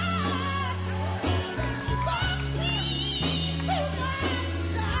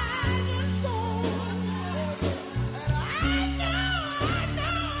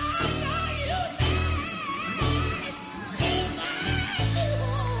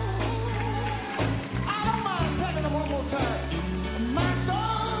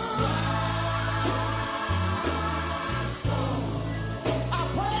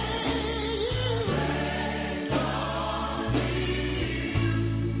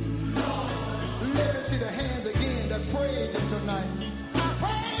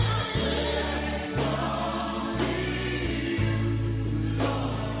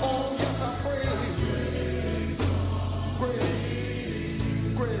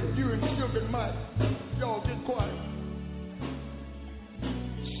 Y'all get quiet.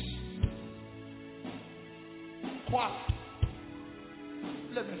 Quiet.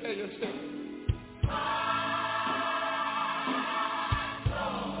 Let me hear you say.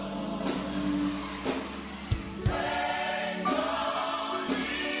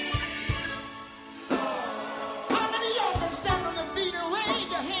 How many of y'all can stand on your feet and raise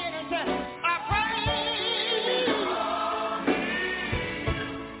your hand and say, I praise?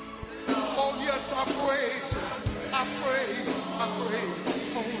 Oh yes, I praise. I praise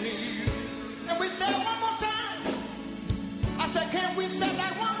only you. And we say it one more time. I said, can we say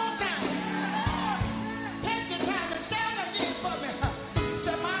that one more time? Take the time and stand again for me.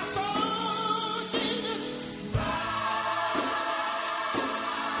 Say, my soul, Jesus.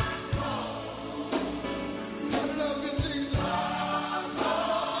 I love you, Jesus. I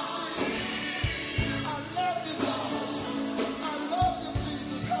love you, Jesus. I love you,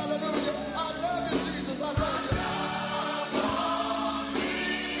 Jesus. Hallelujah. I love you, Jesus. I love you.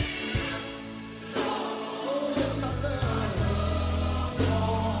 Oh, yes, I love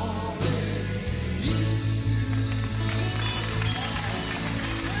you.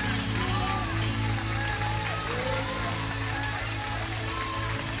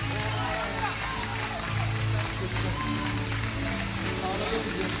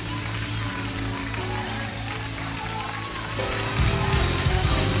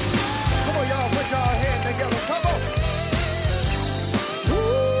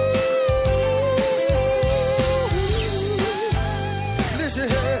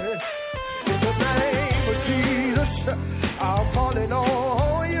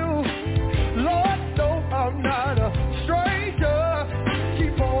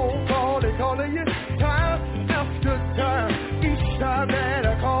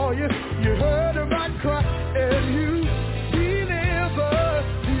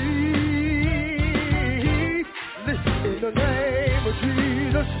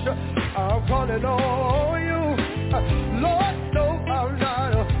 I'm calling on you. Lord, no, I'm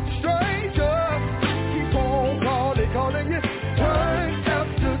not a stranger. Keep on calling you. Time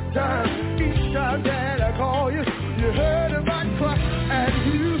after time. Each time that I call you, you heard my cry and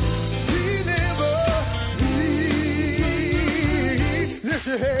you deliver me.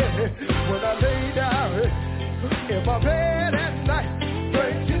 Listen, when I lay down in my bed at night,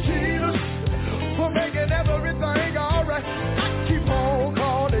 thank you, Jesus, for making everything all right. I keep on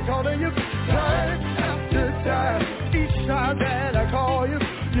calling you, time after time. Each time that I call you,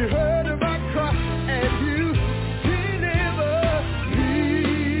 you heard my cry and you deliver me.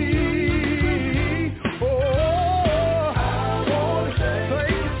 Oh, I want to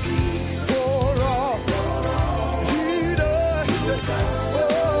thank you for all you done.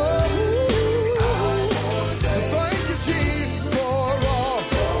 Thank you, Jesus, for all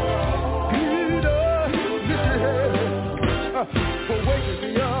you done. For waking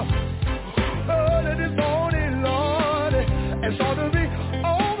me up early this morning, Lord, and starting me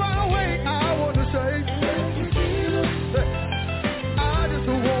on my way. I want to say thank you, Jesus. I just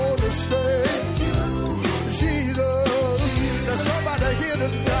want to say Jesus. There's somebody here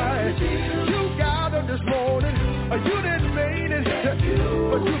tonight. You got them this morning. You didn't make it,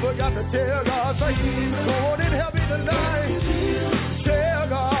 but you forgot to tell God thank you. Go on and help me tonight. Tell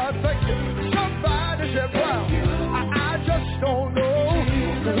God thank you. Somebody said, wow, I just don't know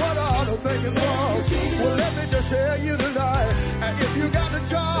what all the thinking was. Well, let me just tell you tonight, if you got a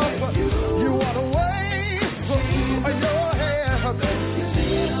job, you want to wave your hand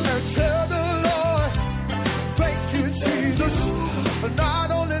and tell the Lord, thank you, Jesus.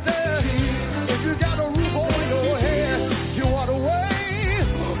 Not only that, if you got a roof over your head, you want to wave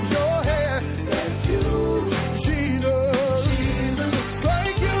your hand. Thank you, Jesus.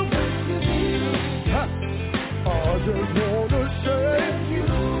 Thank you. I just want to say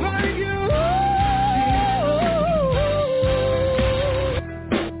thank you.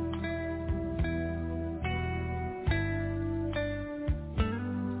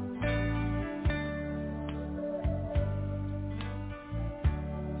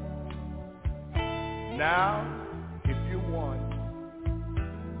 Now, if you're one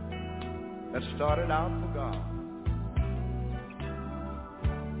that started out for God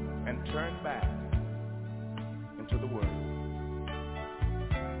and turned back into the world,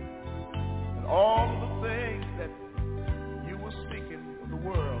 and all of the things that you were seeking in the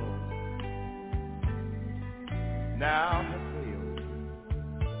world now have failed,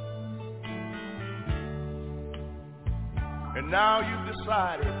 and now you've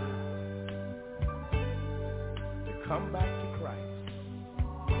decided come back to Christ,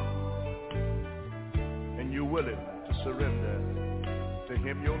 and you're willing to surrender to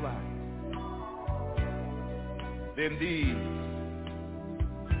Him your life, then these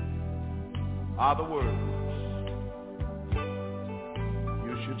are the words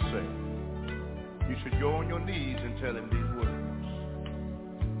you should say. You should go on your knees and tell Him these words.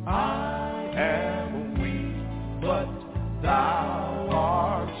 I am weak, but Thou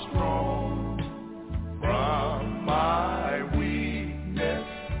art strong. From my weakness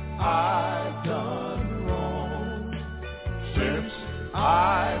I've done wrong. Since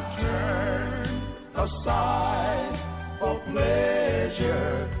I've turned aside for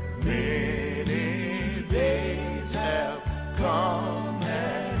pleasure, many days have come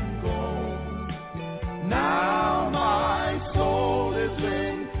and gone. Now my soul is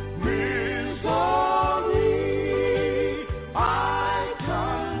in misery. I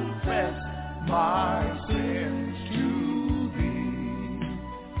confess my sins to Thee.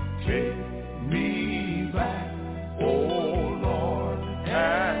 Take me back, oh Lord,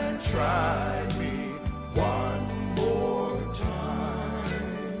 and try me one more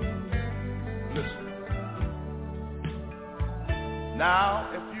time. Listen. Now,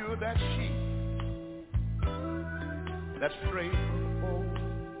 if you're that sheep that's strayed from the fold,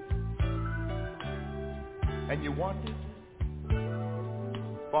 and you wanted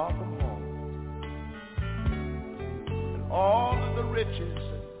far from home, all of the riches,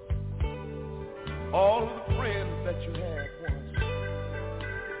 all of the friends that you had once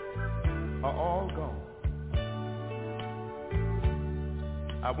are all gone.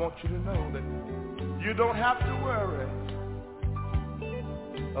 I want you to know that you don't have to worry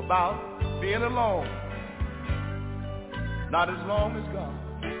about being alone, not as long as God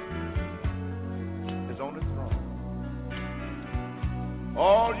is on the throne.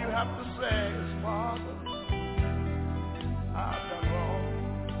 All you have to say is, Father, I've done wrong.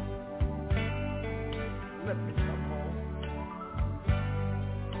 Let me come home.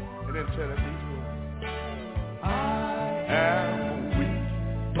 And then tell him these words. I am weak,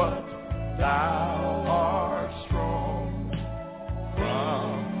 thou art strong.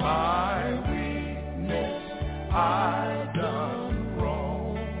 From my weakness I've done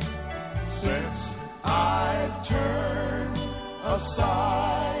wrong. Since I've turned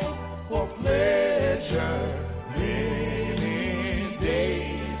aside for pleasure, many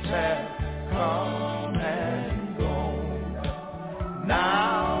days have come and gone.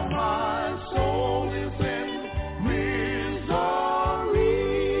 Now my soul is in misery.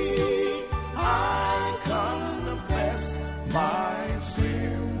 I confess my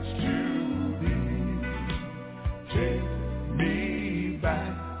sins to thee. Take me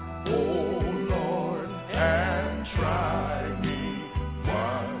back, oh Lord, and try me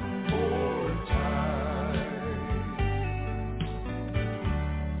one more time.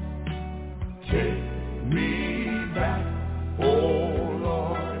 Take me back, oh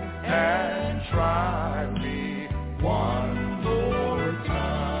Lord, and try me one more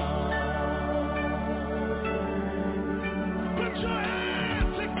time. Put your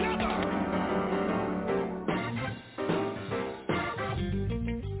hands together.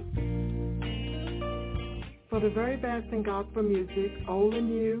 For the very best in gospel music, old and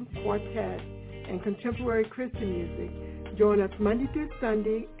new, quartet, and contemporary Christian music, join us Monday through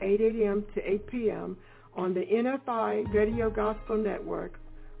Sunday, 8 a.m. to 8 p.m. on the NFI Radio Gospel Network,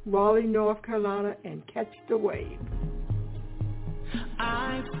 Raleigh, North Carolina, and catch the wave.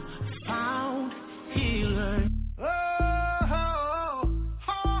 I've found healer.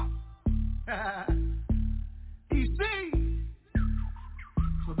 EC.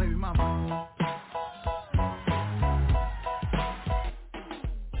 So baby mama.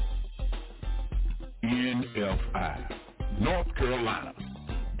 NFI, North Carolina,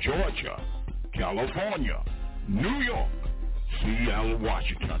 Georgia, California, New York, Seattle,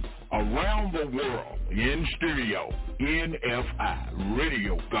 Washington, around the world in stereo, NFI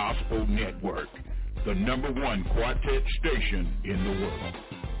Radio Gospel Network, the #1 quartet station in the world.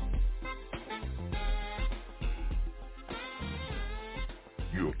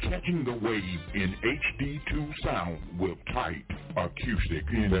 You're catching the wave in HD2 sound with tight acoustic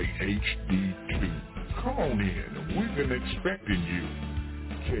in a HD2. Come on in, we've been expecting you.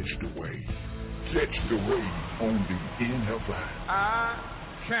 Catch the wave. Catch the wave on the NFI. I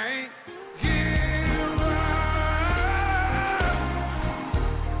can't give up.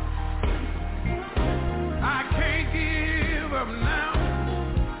 I can't give up now.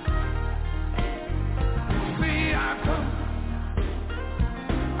 See, I've come to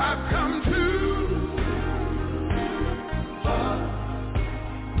I've come to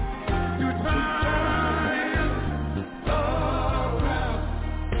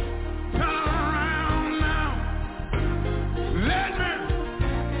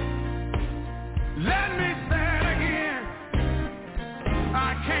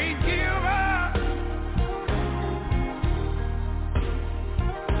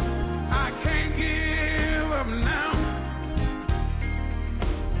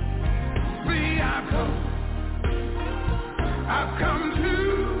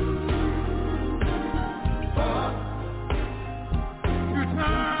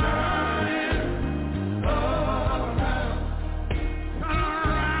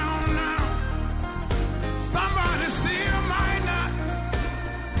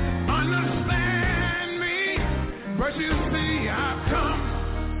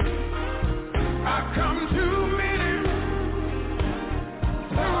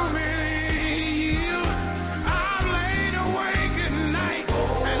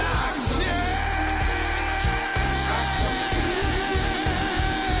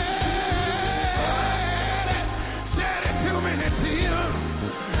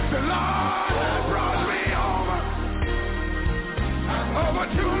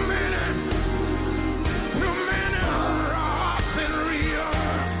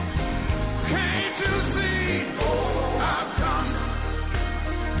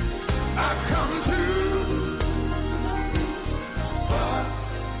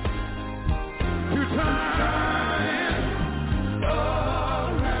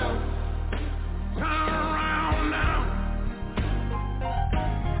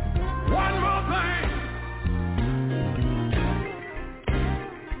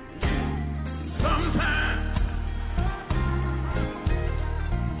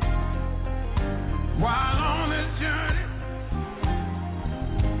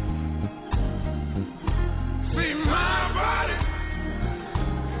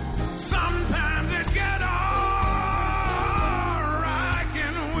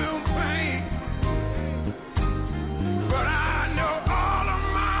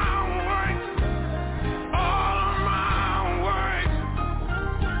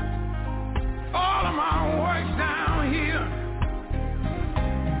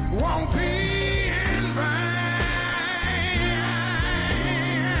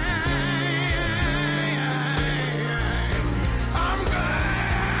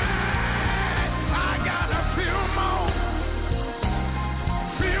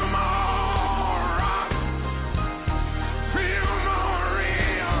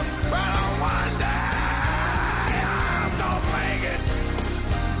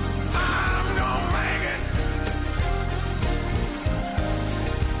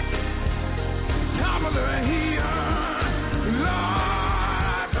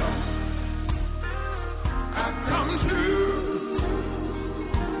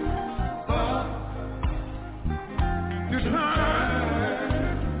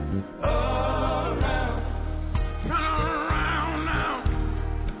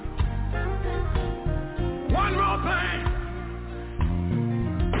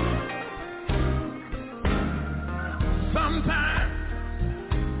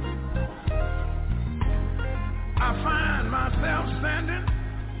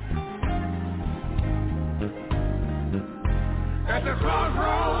At the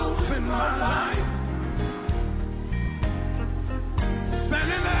crossroads in my life,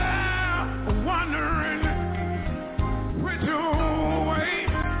 standing there wondering which way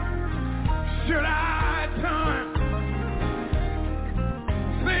should I turn.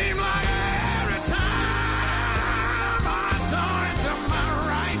 Seems like every time I turn to my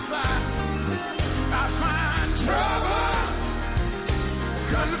right side, I find trouble,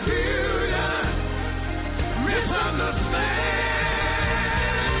 confusion, misunderstanding.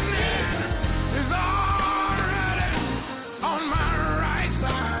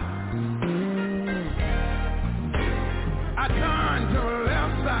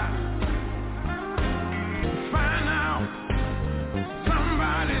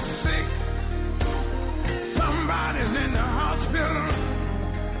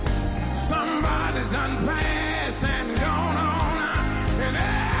 Done past and gone on, and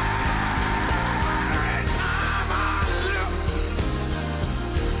every time I look,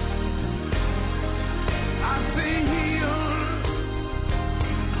 I see healed,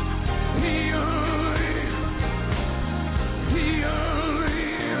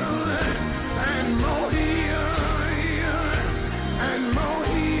 and more healed, and more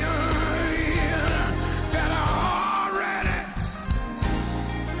healed that are already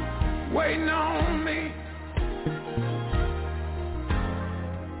waiting on.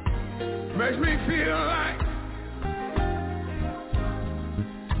 Makes me feel like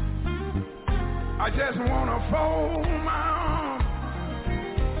I just want to fold my arms,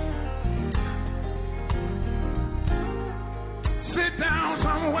 sit down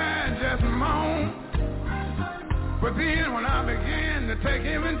somewhere and just moan. But then when I begin to take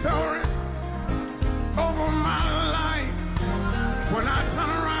inventory over my life, when I turn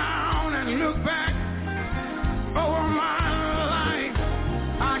around and look back over my life,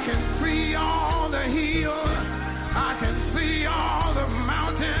 I can see all the hills, I can see all the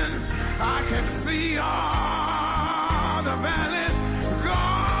mountains, I can see all the valleys.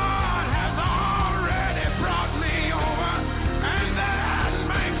 God has already brought me over, and that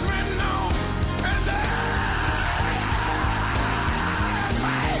makes me know, and that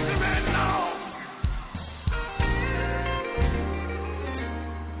makes me know.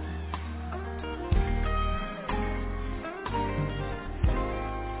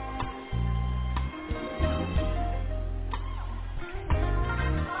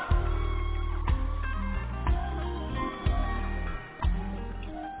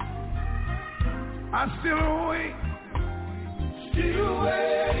 I still awake, still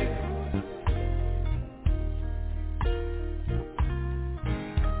awake.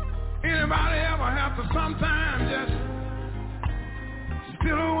 Anybody ever have to sometimes just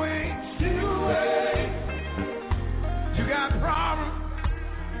still awake, still awake? You got problems,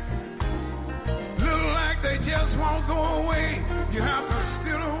 look like they just won't go away. You have to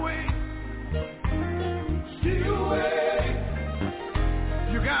still awake, still awake.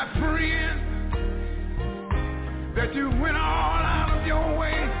 You got friends that you went all out of your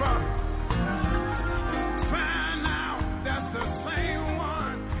way for. Find out that's the same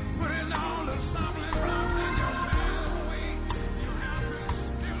one putting all the stumbling blocks in your pathway. You have to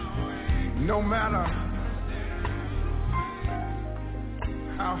still away. No matter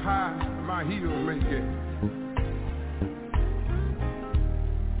how high my heels may get,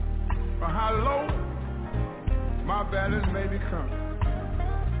 or how low my valleys may become.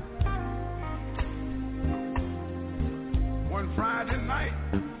 One Friday night,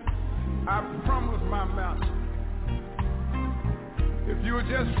 I promised my master, if you would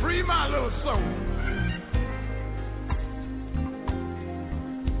just free my little soul,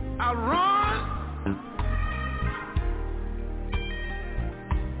 I'll run,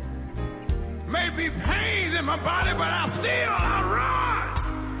 maybe pains in my body, but I'll run.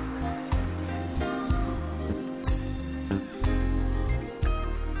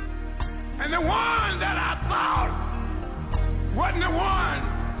 And the one that I thought wasn't the one,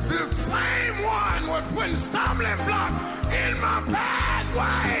 the same one was putting stumbling blocks in my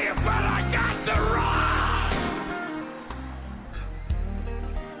pathway, but I got to run.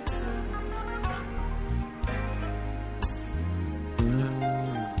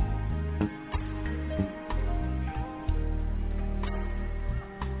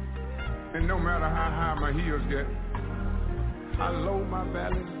 And no matter how high my heels get, how low my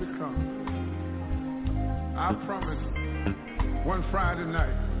valleys become. I promise one Friday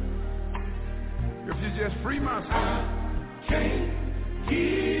night, if you just free my soul, I can't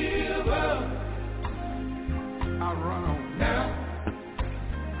give up. I'll run on now,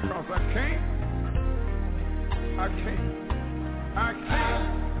 cause I can't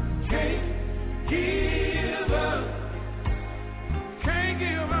give up. Can't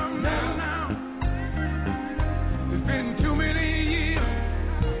give up now. It's been too many years.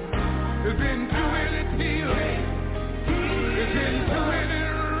 It's been too many tears. It's been too many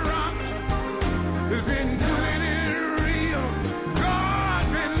rocks. It's been too many reels.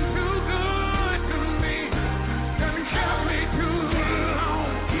 God's been too good to me. Done kept me too long.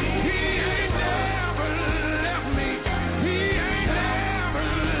 He ain't never left me. He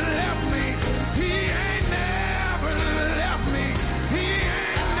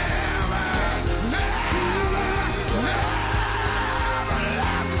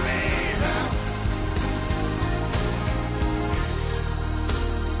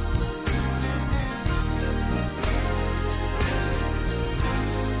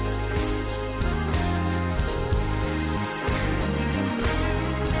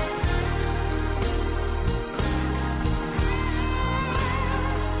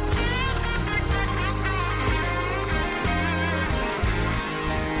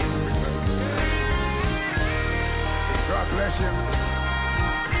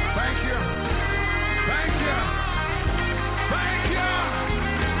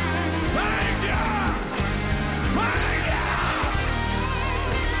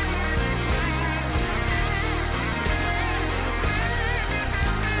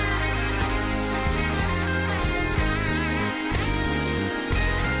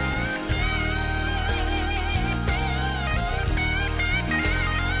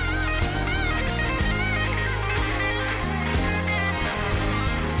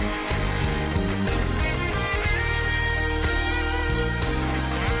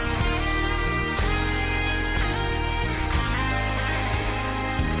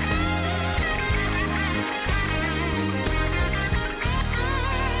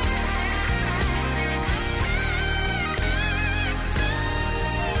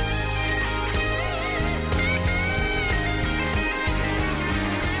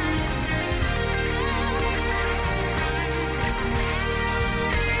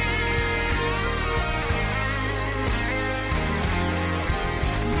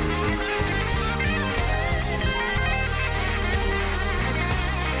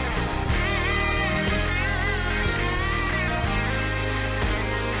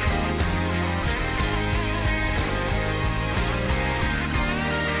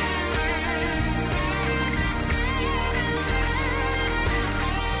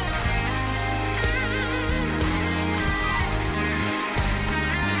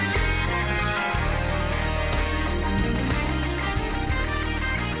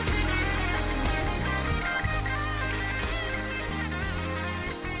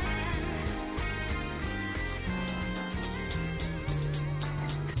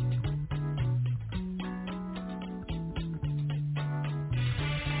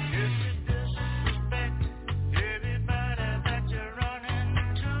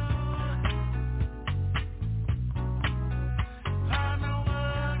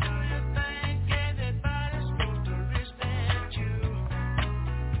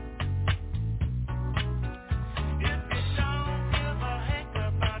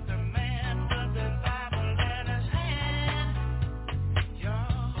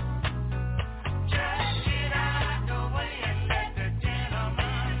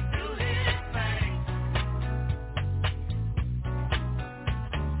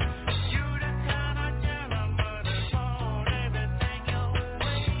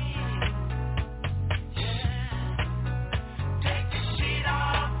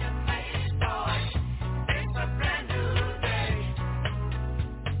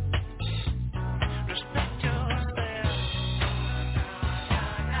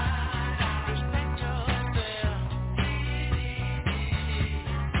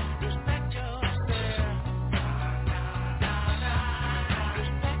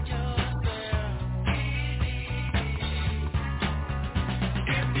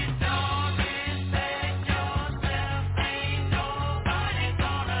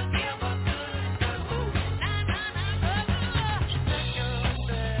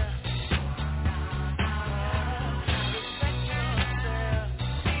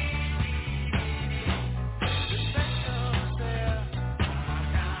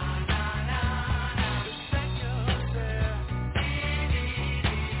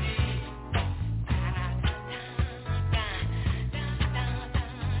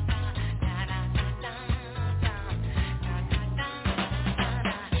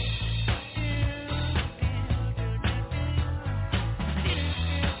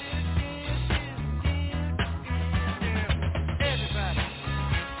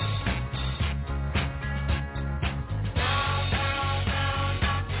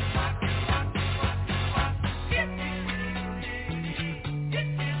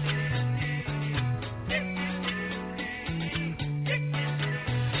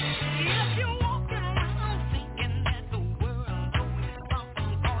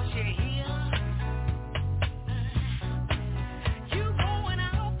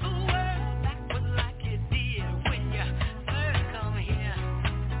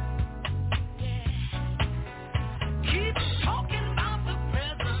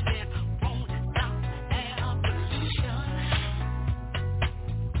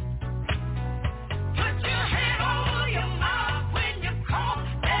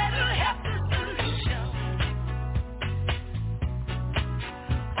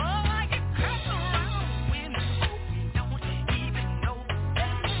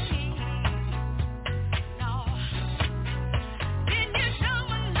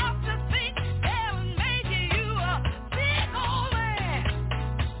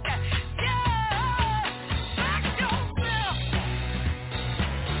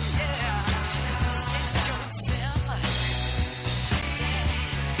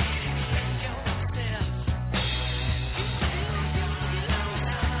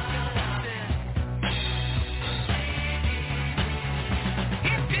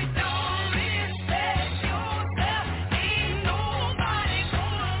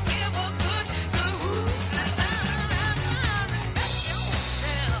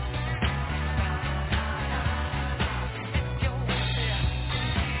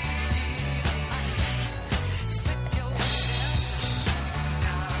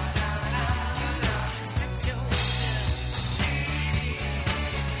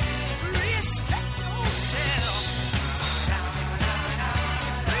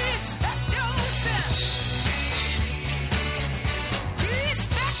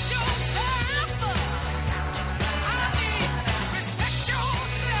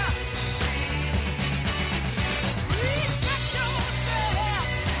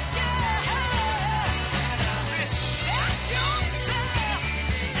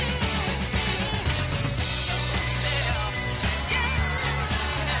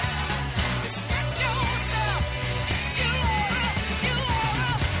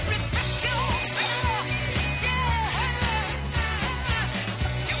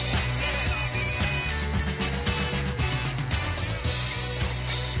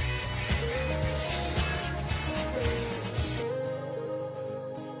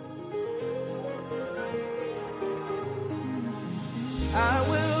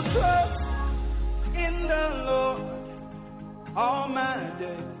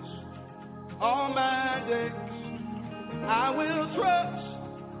all my days. I will trust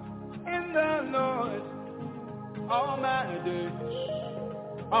in the Lord all my days,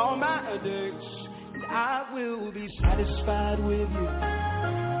 all my days. And I will be satisfied with you.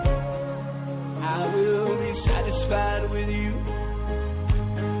 I will be satisfied with you.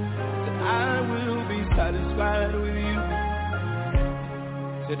 I will be satisfied with you.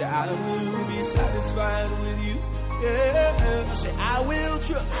 Said I will be satisfied with you. Yeah. Say I will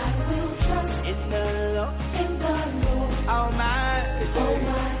trust in the Lord. All my days.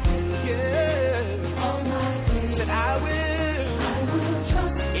 Yeah. Said I will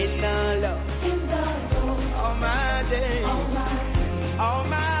trust in the Lord. All my days. All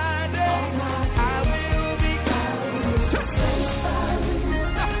my days. I will be satisfied with you.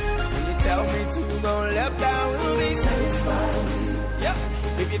 When you tell me to go left, I will be satisfied with you. Yep.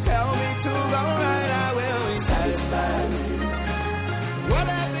 If you tell me to go right, I will be satisfied with you.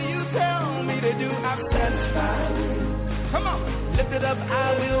 Whatever you tell me to do, I'm satisfied with you. Come on, lift it up, I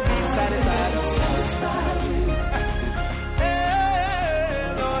will be satisfied with you.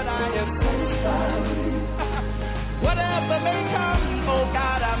 Hey, Lord, I am satisfied with you. Whatever may come, oh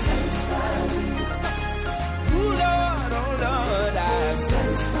God, I'm satisfied with you. Oh Lord, I'm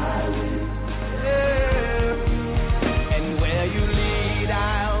satisfied with you. Yeah. And where you lead,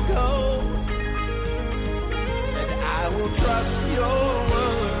 I'll go. And I will trust your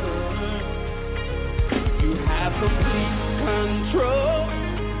word. You have complete control.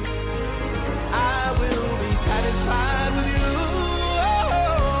 I will be satisfied with you.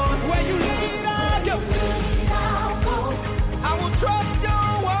 Oh, where you lead, I'll go. I will trust your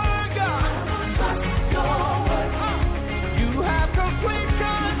word, God. You have complete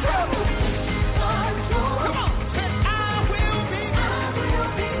control. Come on, and I will be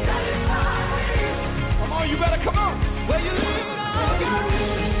satisfied with you. Come on, you better come on. Where you lead, I'll go.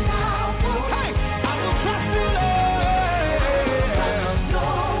 Hey, I will trust you, Lord.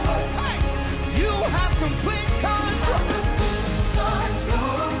 Hey, you have complete control.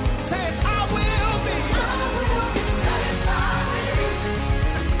 Say, I will be satisfied with you.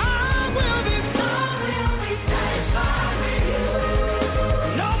 I will be satisfied with you.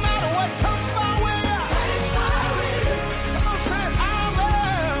 No matter what comes my way, satisfied with you. Come on, say, I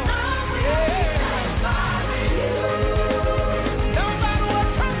will be satisfied with you. No matter what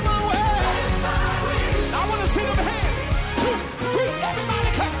comes my way, satisfied with you. I want to see them hands. 2, 3,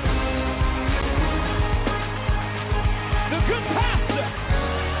 everybody come. The good pastor.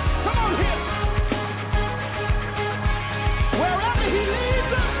 Come on here. Wherever he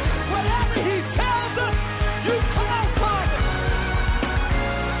leads us, whatever he tells us, you come on, Father.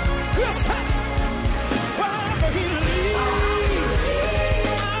 Good pastor. Wherever he leads,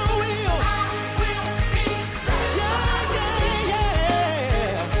 I will be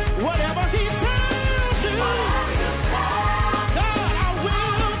yeah. Whatever he tells you, God, I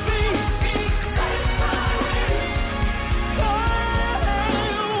will be satisfied with you.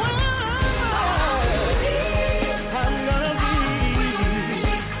 I'm gonna be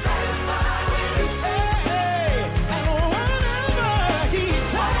satisfied with you. And whatever he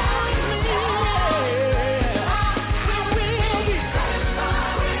tells me, I will be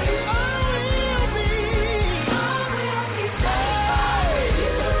satisfied with you. I will be satisfied with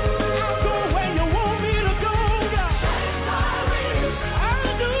you. I'll go where you want me to go, God. Satisfied with you.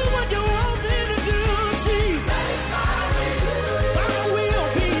 I'll do what you want me to do, Jesus. Satisfied with you. I will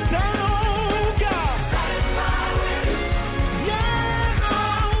be done, oh God. Satisfied with you. Yeah, I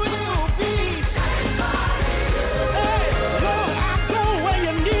will be satisfied with you. Hey, Lord, I'll go where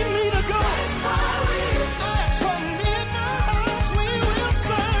you need me to go. Satisfied with you. From me and my house, we will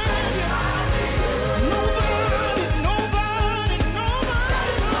serve you. Nobody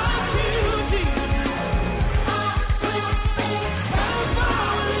like you, Jesus. I will be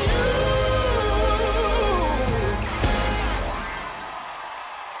satisfied with you.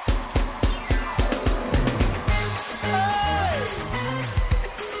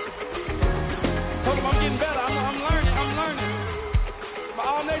 Told him I'm getting better. I'm learning. My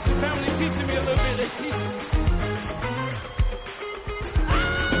All Nation family teaching me a little bit. They teach me.